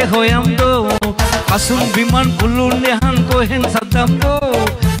kese hoyamdo asun biman bulun nehan kohen sadamdo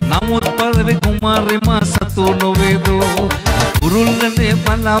namut parve kumare ma satu novedo urullane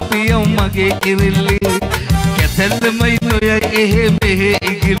bala piyam mage kirilli kethel mai noya ehe mehe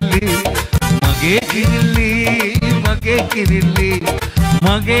igilli mage kirilli mage kirilli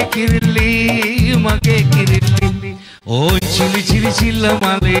mage kirilli mage kirilli oh chili chili chilla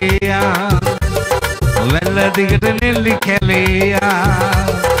malaya wella digata nelli kaleya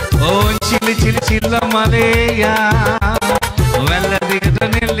oh chili chili chilla malaya wella digata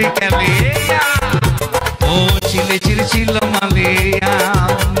nelli kaleya oh chili chili chilla malaya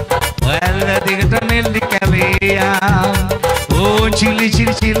wella digata nelli kaleya oh chili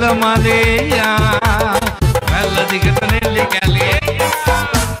chili chilla malaya wella digata nelli kaleya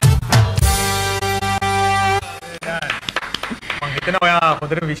එතන ඔයා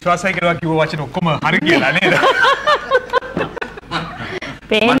හොඳට විශ්වාසයි කියලා කිව්ව වචන ඔක්කොම හරි කියලා නේද?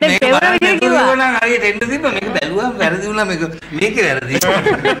 පේන්න පෙවර විදිහට කිව්වා. නම් හරියට එන්න තිබ්බා මේක බැලුවාම වැරදි වුණා මේකේ වැරදි.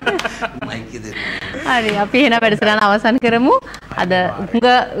 මයික් එකේ හරි අපි එහෙනම් වැඩසටහන අවසන් කරමු. අද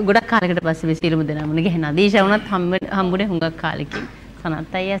ගොඩක් කාලයකට පස්සේ මේ සීලමු දෙනා මුණ ගැහෙන නදීෂා වුණත් හම්බුනේ හුඟක් කාලෙකින්.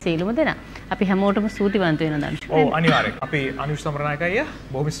 සනත් අයියා සීලමු දෙනා. අපි හැමෝටම ස්තුතිවන්ත වෙනවා දම්ෂ. ඔව් අනිවාර්යෙන්. අපි අනුෂ් සමරනායක අයියා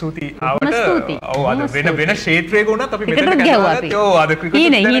බොහොම ස්තුතියි ආවට. ඔව් අද වෙන ක්ෂේත්‍රයක වුණත් අපි මෙතනට ගියා. ඔව් අද ක්‍රිකට්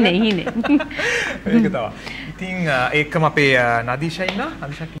හීනේ. ඒක තමයි. ඉතින් ඒකම අපේ නදීෂා ඉන්නා.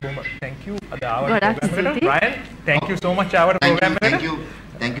 නදීෂාට බොහොම thank you අද ආවට. Ryan thank you so much ආවට ප්‍රෝග්‍රෑම් එකට.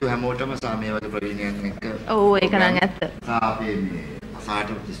 thank you හැමෝටම මේ වගේ ප්‍රවීණයන් එක්ක. ඔව් ඒක නම් ඇත්ත. අපි මේ අසාට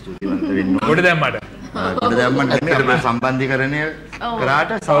ස්තුතිවන්ත වෙන්න ඕනේ. ගොඩ දැම්මට. ගොඩ දැම්මට මේ සම්බන්ධීකරණය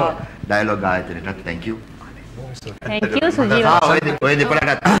කරාට dialogue ආයතනයටත් thank you. Thank you Sujeewa. ඔය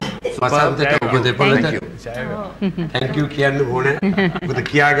දෙපළට වසන්තට ඔබ දෙපළට thank you කියන්න ඕනේ. මොකද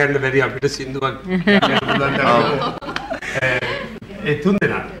කියා ගන්න බැරි අපිට සින්දුවක් කියන්න පුළුවන් තරම්. ඒ තුන්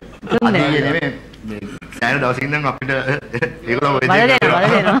දෙනා. අද නෙමෙයි නෑන දවසින් ඉඳන් අපිට ඒගොල්ලෝ ඔය වල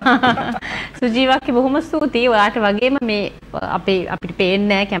දෙනවා. සුජීවක්ගේ බොහොම ස්තුතියි. ඔයාට වගේම මේ අපිට පේන්නේ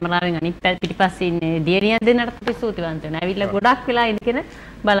නැහැ කැමරාවෙන් අනිත් පිටිපස්සේ ඉන්නේ දියණියන් දෙන්නට අපි ස්තුතිවන්ත වෙනවා. ඇවිල්ලා ගොඩක් වෙලා ඉඳගෙන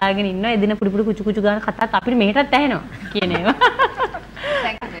බලාගෙන ඉන්නවා. එදින පුඩු පුඩු කුචු කුචු ගාන කතාත් අපිට මෙහෙටත් ඇහෙනවා කියන ඒවා.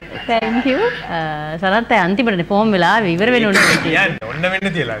 Thank you. සනත් අන්තිමට ෆෝම් වෙලා ඉවර වෙන්න ඕනේ කියන්නේ ඔන්න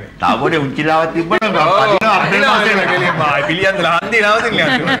වෙන්න තියලා. තාම පොඩි උන්චිලාවක් තිබ්බනම් පදිනවා අපේ මාසේ පිළියන්දලා හන්දිය නවතින්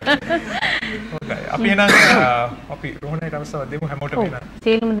යනවා. හොඳයි. අපි එහෙනම් අපි රෝහණයට අවස්ථාවක් දෙමු හැමෝටම එන.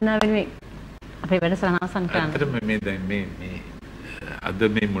 සියලුම දෙනා වෙනුවෙන් අපේ වැඩසටහන අවසන් කරන්න. ඇත්තටම මේ දැන් මේ අද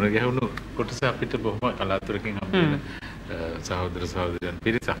මේ මුණ ගැහුණු කොටස අපිට බොහොම කලාතුරකින් හම්බෙන සහෝදර සහෝදරයන්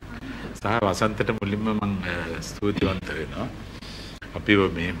පිරිසක්. සහ වසන්තට මුලින්ම මම ස්තුතිවන්ත වෙනවා. අපි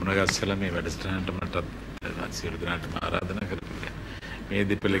මේ මුණගස්සලා මේ වැඩසටහනට මටත් සියලු දෙනාටම ආරාධනා කරනවා. මේ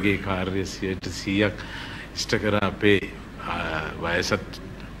දෙපළගේ කාර්ය 100% ඉෂ්ට කර අපේ වයසත්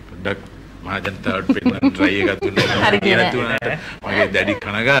පොඩ්ඩක් මහජනතාවට පෙන්වන්න try එකක් දුන්නා. කියලා තුනට මගේ දැඩි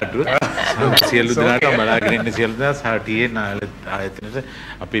කනගාටුව සියලු දෙනාට බලාගෙන ඉන්න සියලු දෙනා සහ TNL ආයතනයේ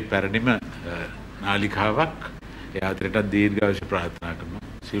අපි පැරණිම නාලිකාවක් ඒ අතරට දීර්ඝායුෂ ප්‍රාර්ථනා කරනවා.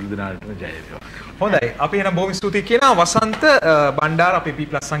 සියලු දෙනාටම ජය වේවා. හොඳයි. අපි එහෙනම් බොහොම ස්තුතියි කියනවා වසන්ත බණ්ඩාර අපේ P+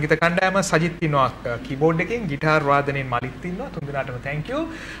 සංගීත කණ්ඩායම සජිත් ඉන්නවා කීබෝඩ් එකෙන් ගිටාර් වාදනයෙන් මලිත් ඉන්නවා. තුන් දෙනාටම thank you.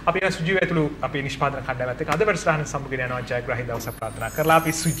 අපි එහෙනම් සුජීව ඇතුළු අපේ නිෂ්පාදන කණ්ඩායමත් එක්ක අද වැඩසටහන සම්මුඛයෙන් යනවා ජයග්‍රාහී දවසක් ප්‍රාර්ථනා කරලා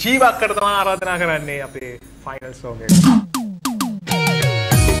අපි සුජීව අක්කට තමයි ආරාධනා කරන්නේ අපේ ෆයිනල් සෝං එක.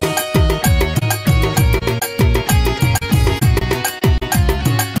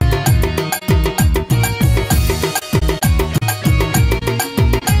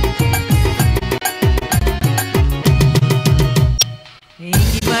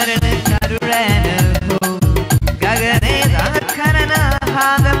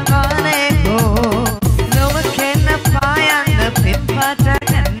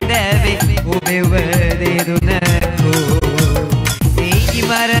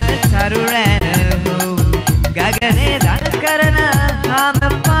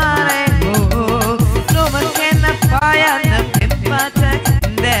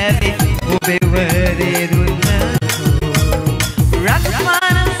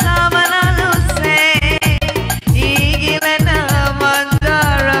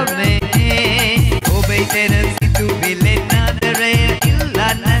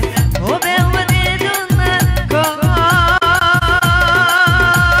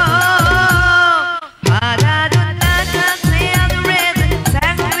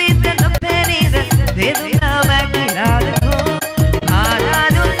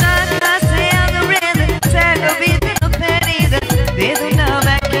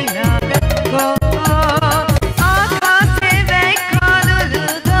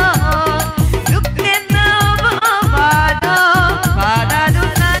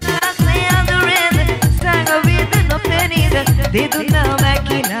 They don't know I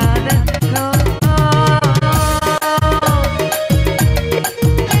can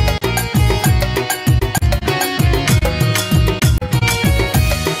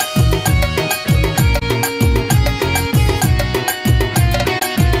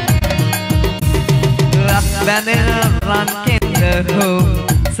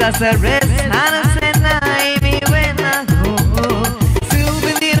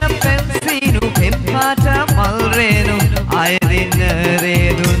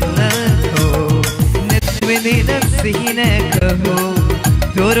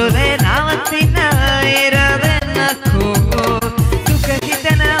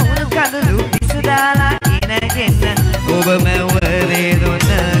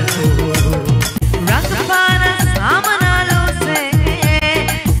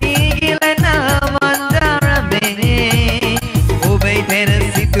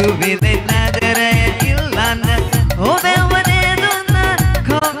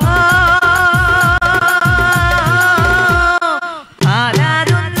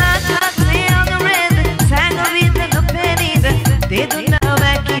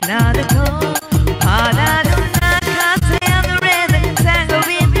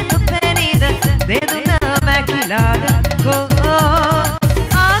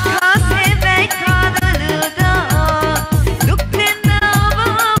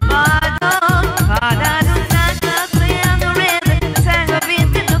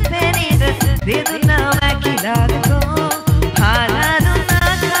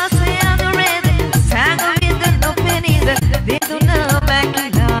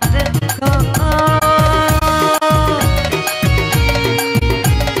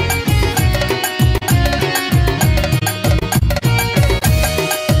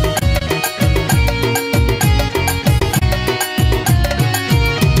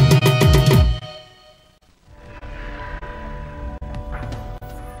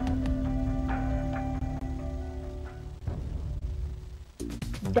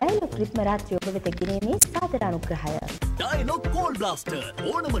dialogue රිද්මරාත්‍රිය ඔබ වෙත ගෙනෙන්නේ සාදර අනුග්‍රහය. Dialog Call Blaster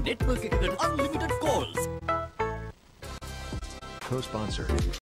ඕනම network එකකට unlimited calls. Co-sponsor